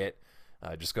play it.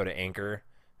 Just go to Anchor.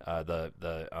 The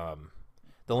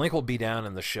link will be down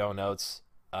in the show notes.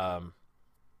 I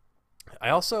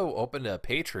also opened a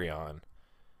Patreon.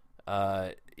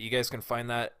 You guys can find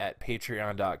that at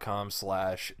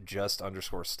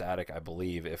patreon.com/just_static, I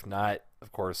believe. If not,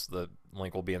 of course, the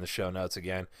link will be in the show notes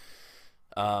again.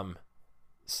 So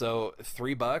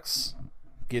 $3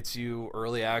 gets you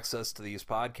early access to these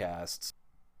podcasts.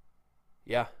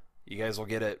 Yeah, you guys will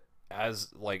get it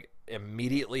as, like,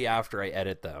 immediately after I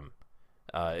edit them.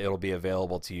 It'll be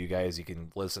available to you guys. You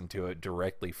can listen to it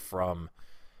directly from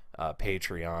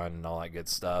Patreon and all that good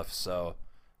stuff. So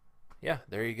yeah,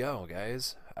 there you go,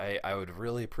 guys. I would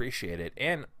really appreciate it.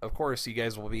 And of course, you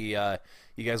guys will be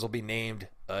named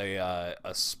a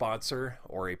sponsor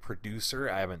or a producer.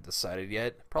 I haven't decided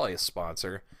yet. Probably a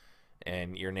sponsor,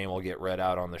 and your name will get read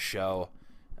out on the show.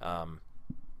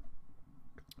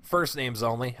 First names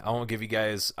only. I won't give you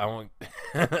guys. I won't.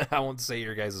 I won't say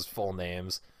your guys' full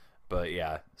names. But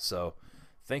yeah. So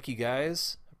thank you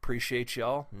guys. Appreciate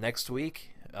y'all. Next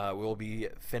week, we'll be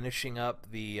finishing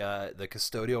up the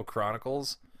Custodial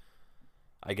Chronicles.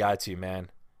 I got to, man.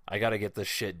 I got to get this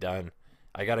shit done.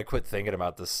 I got to quit thinking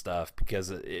about this stuff because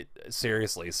it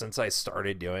seriously, since I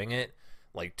started doing it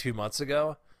like 2 months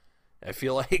ago, I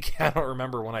feel like I don't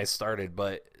remember when I started,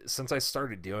 but since I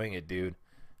started doing it, dude,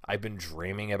 I've been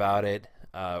dreaming about it,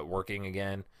 working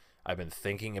again. I've been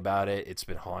thinking about it. It's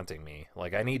been haunting me.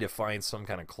 Like, I need to find some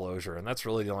kind of closure, and that's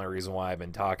really the only reason why I've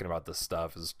been talking about this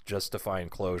stuff, is just to find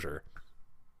closure.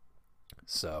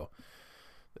 So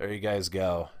there you guys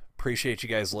go. Appreciate you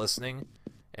guys listening,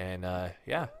 and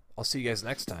yeah, I'll see you guys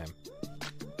next time.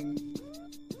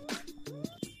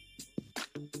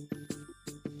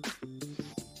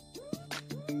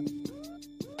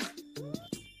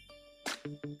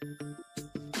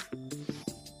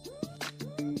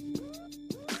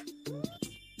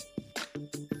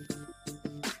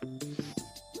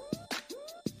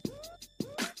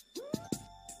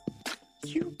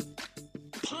 You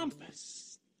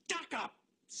pompous, stuck-up,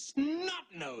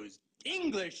 snot-nosed,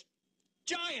 English,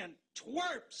 giant,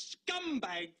 twerp,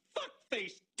 scumbag,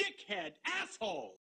 fuckface, dickhead, asshole!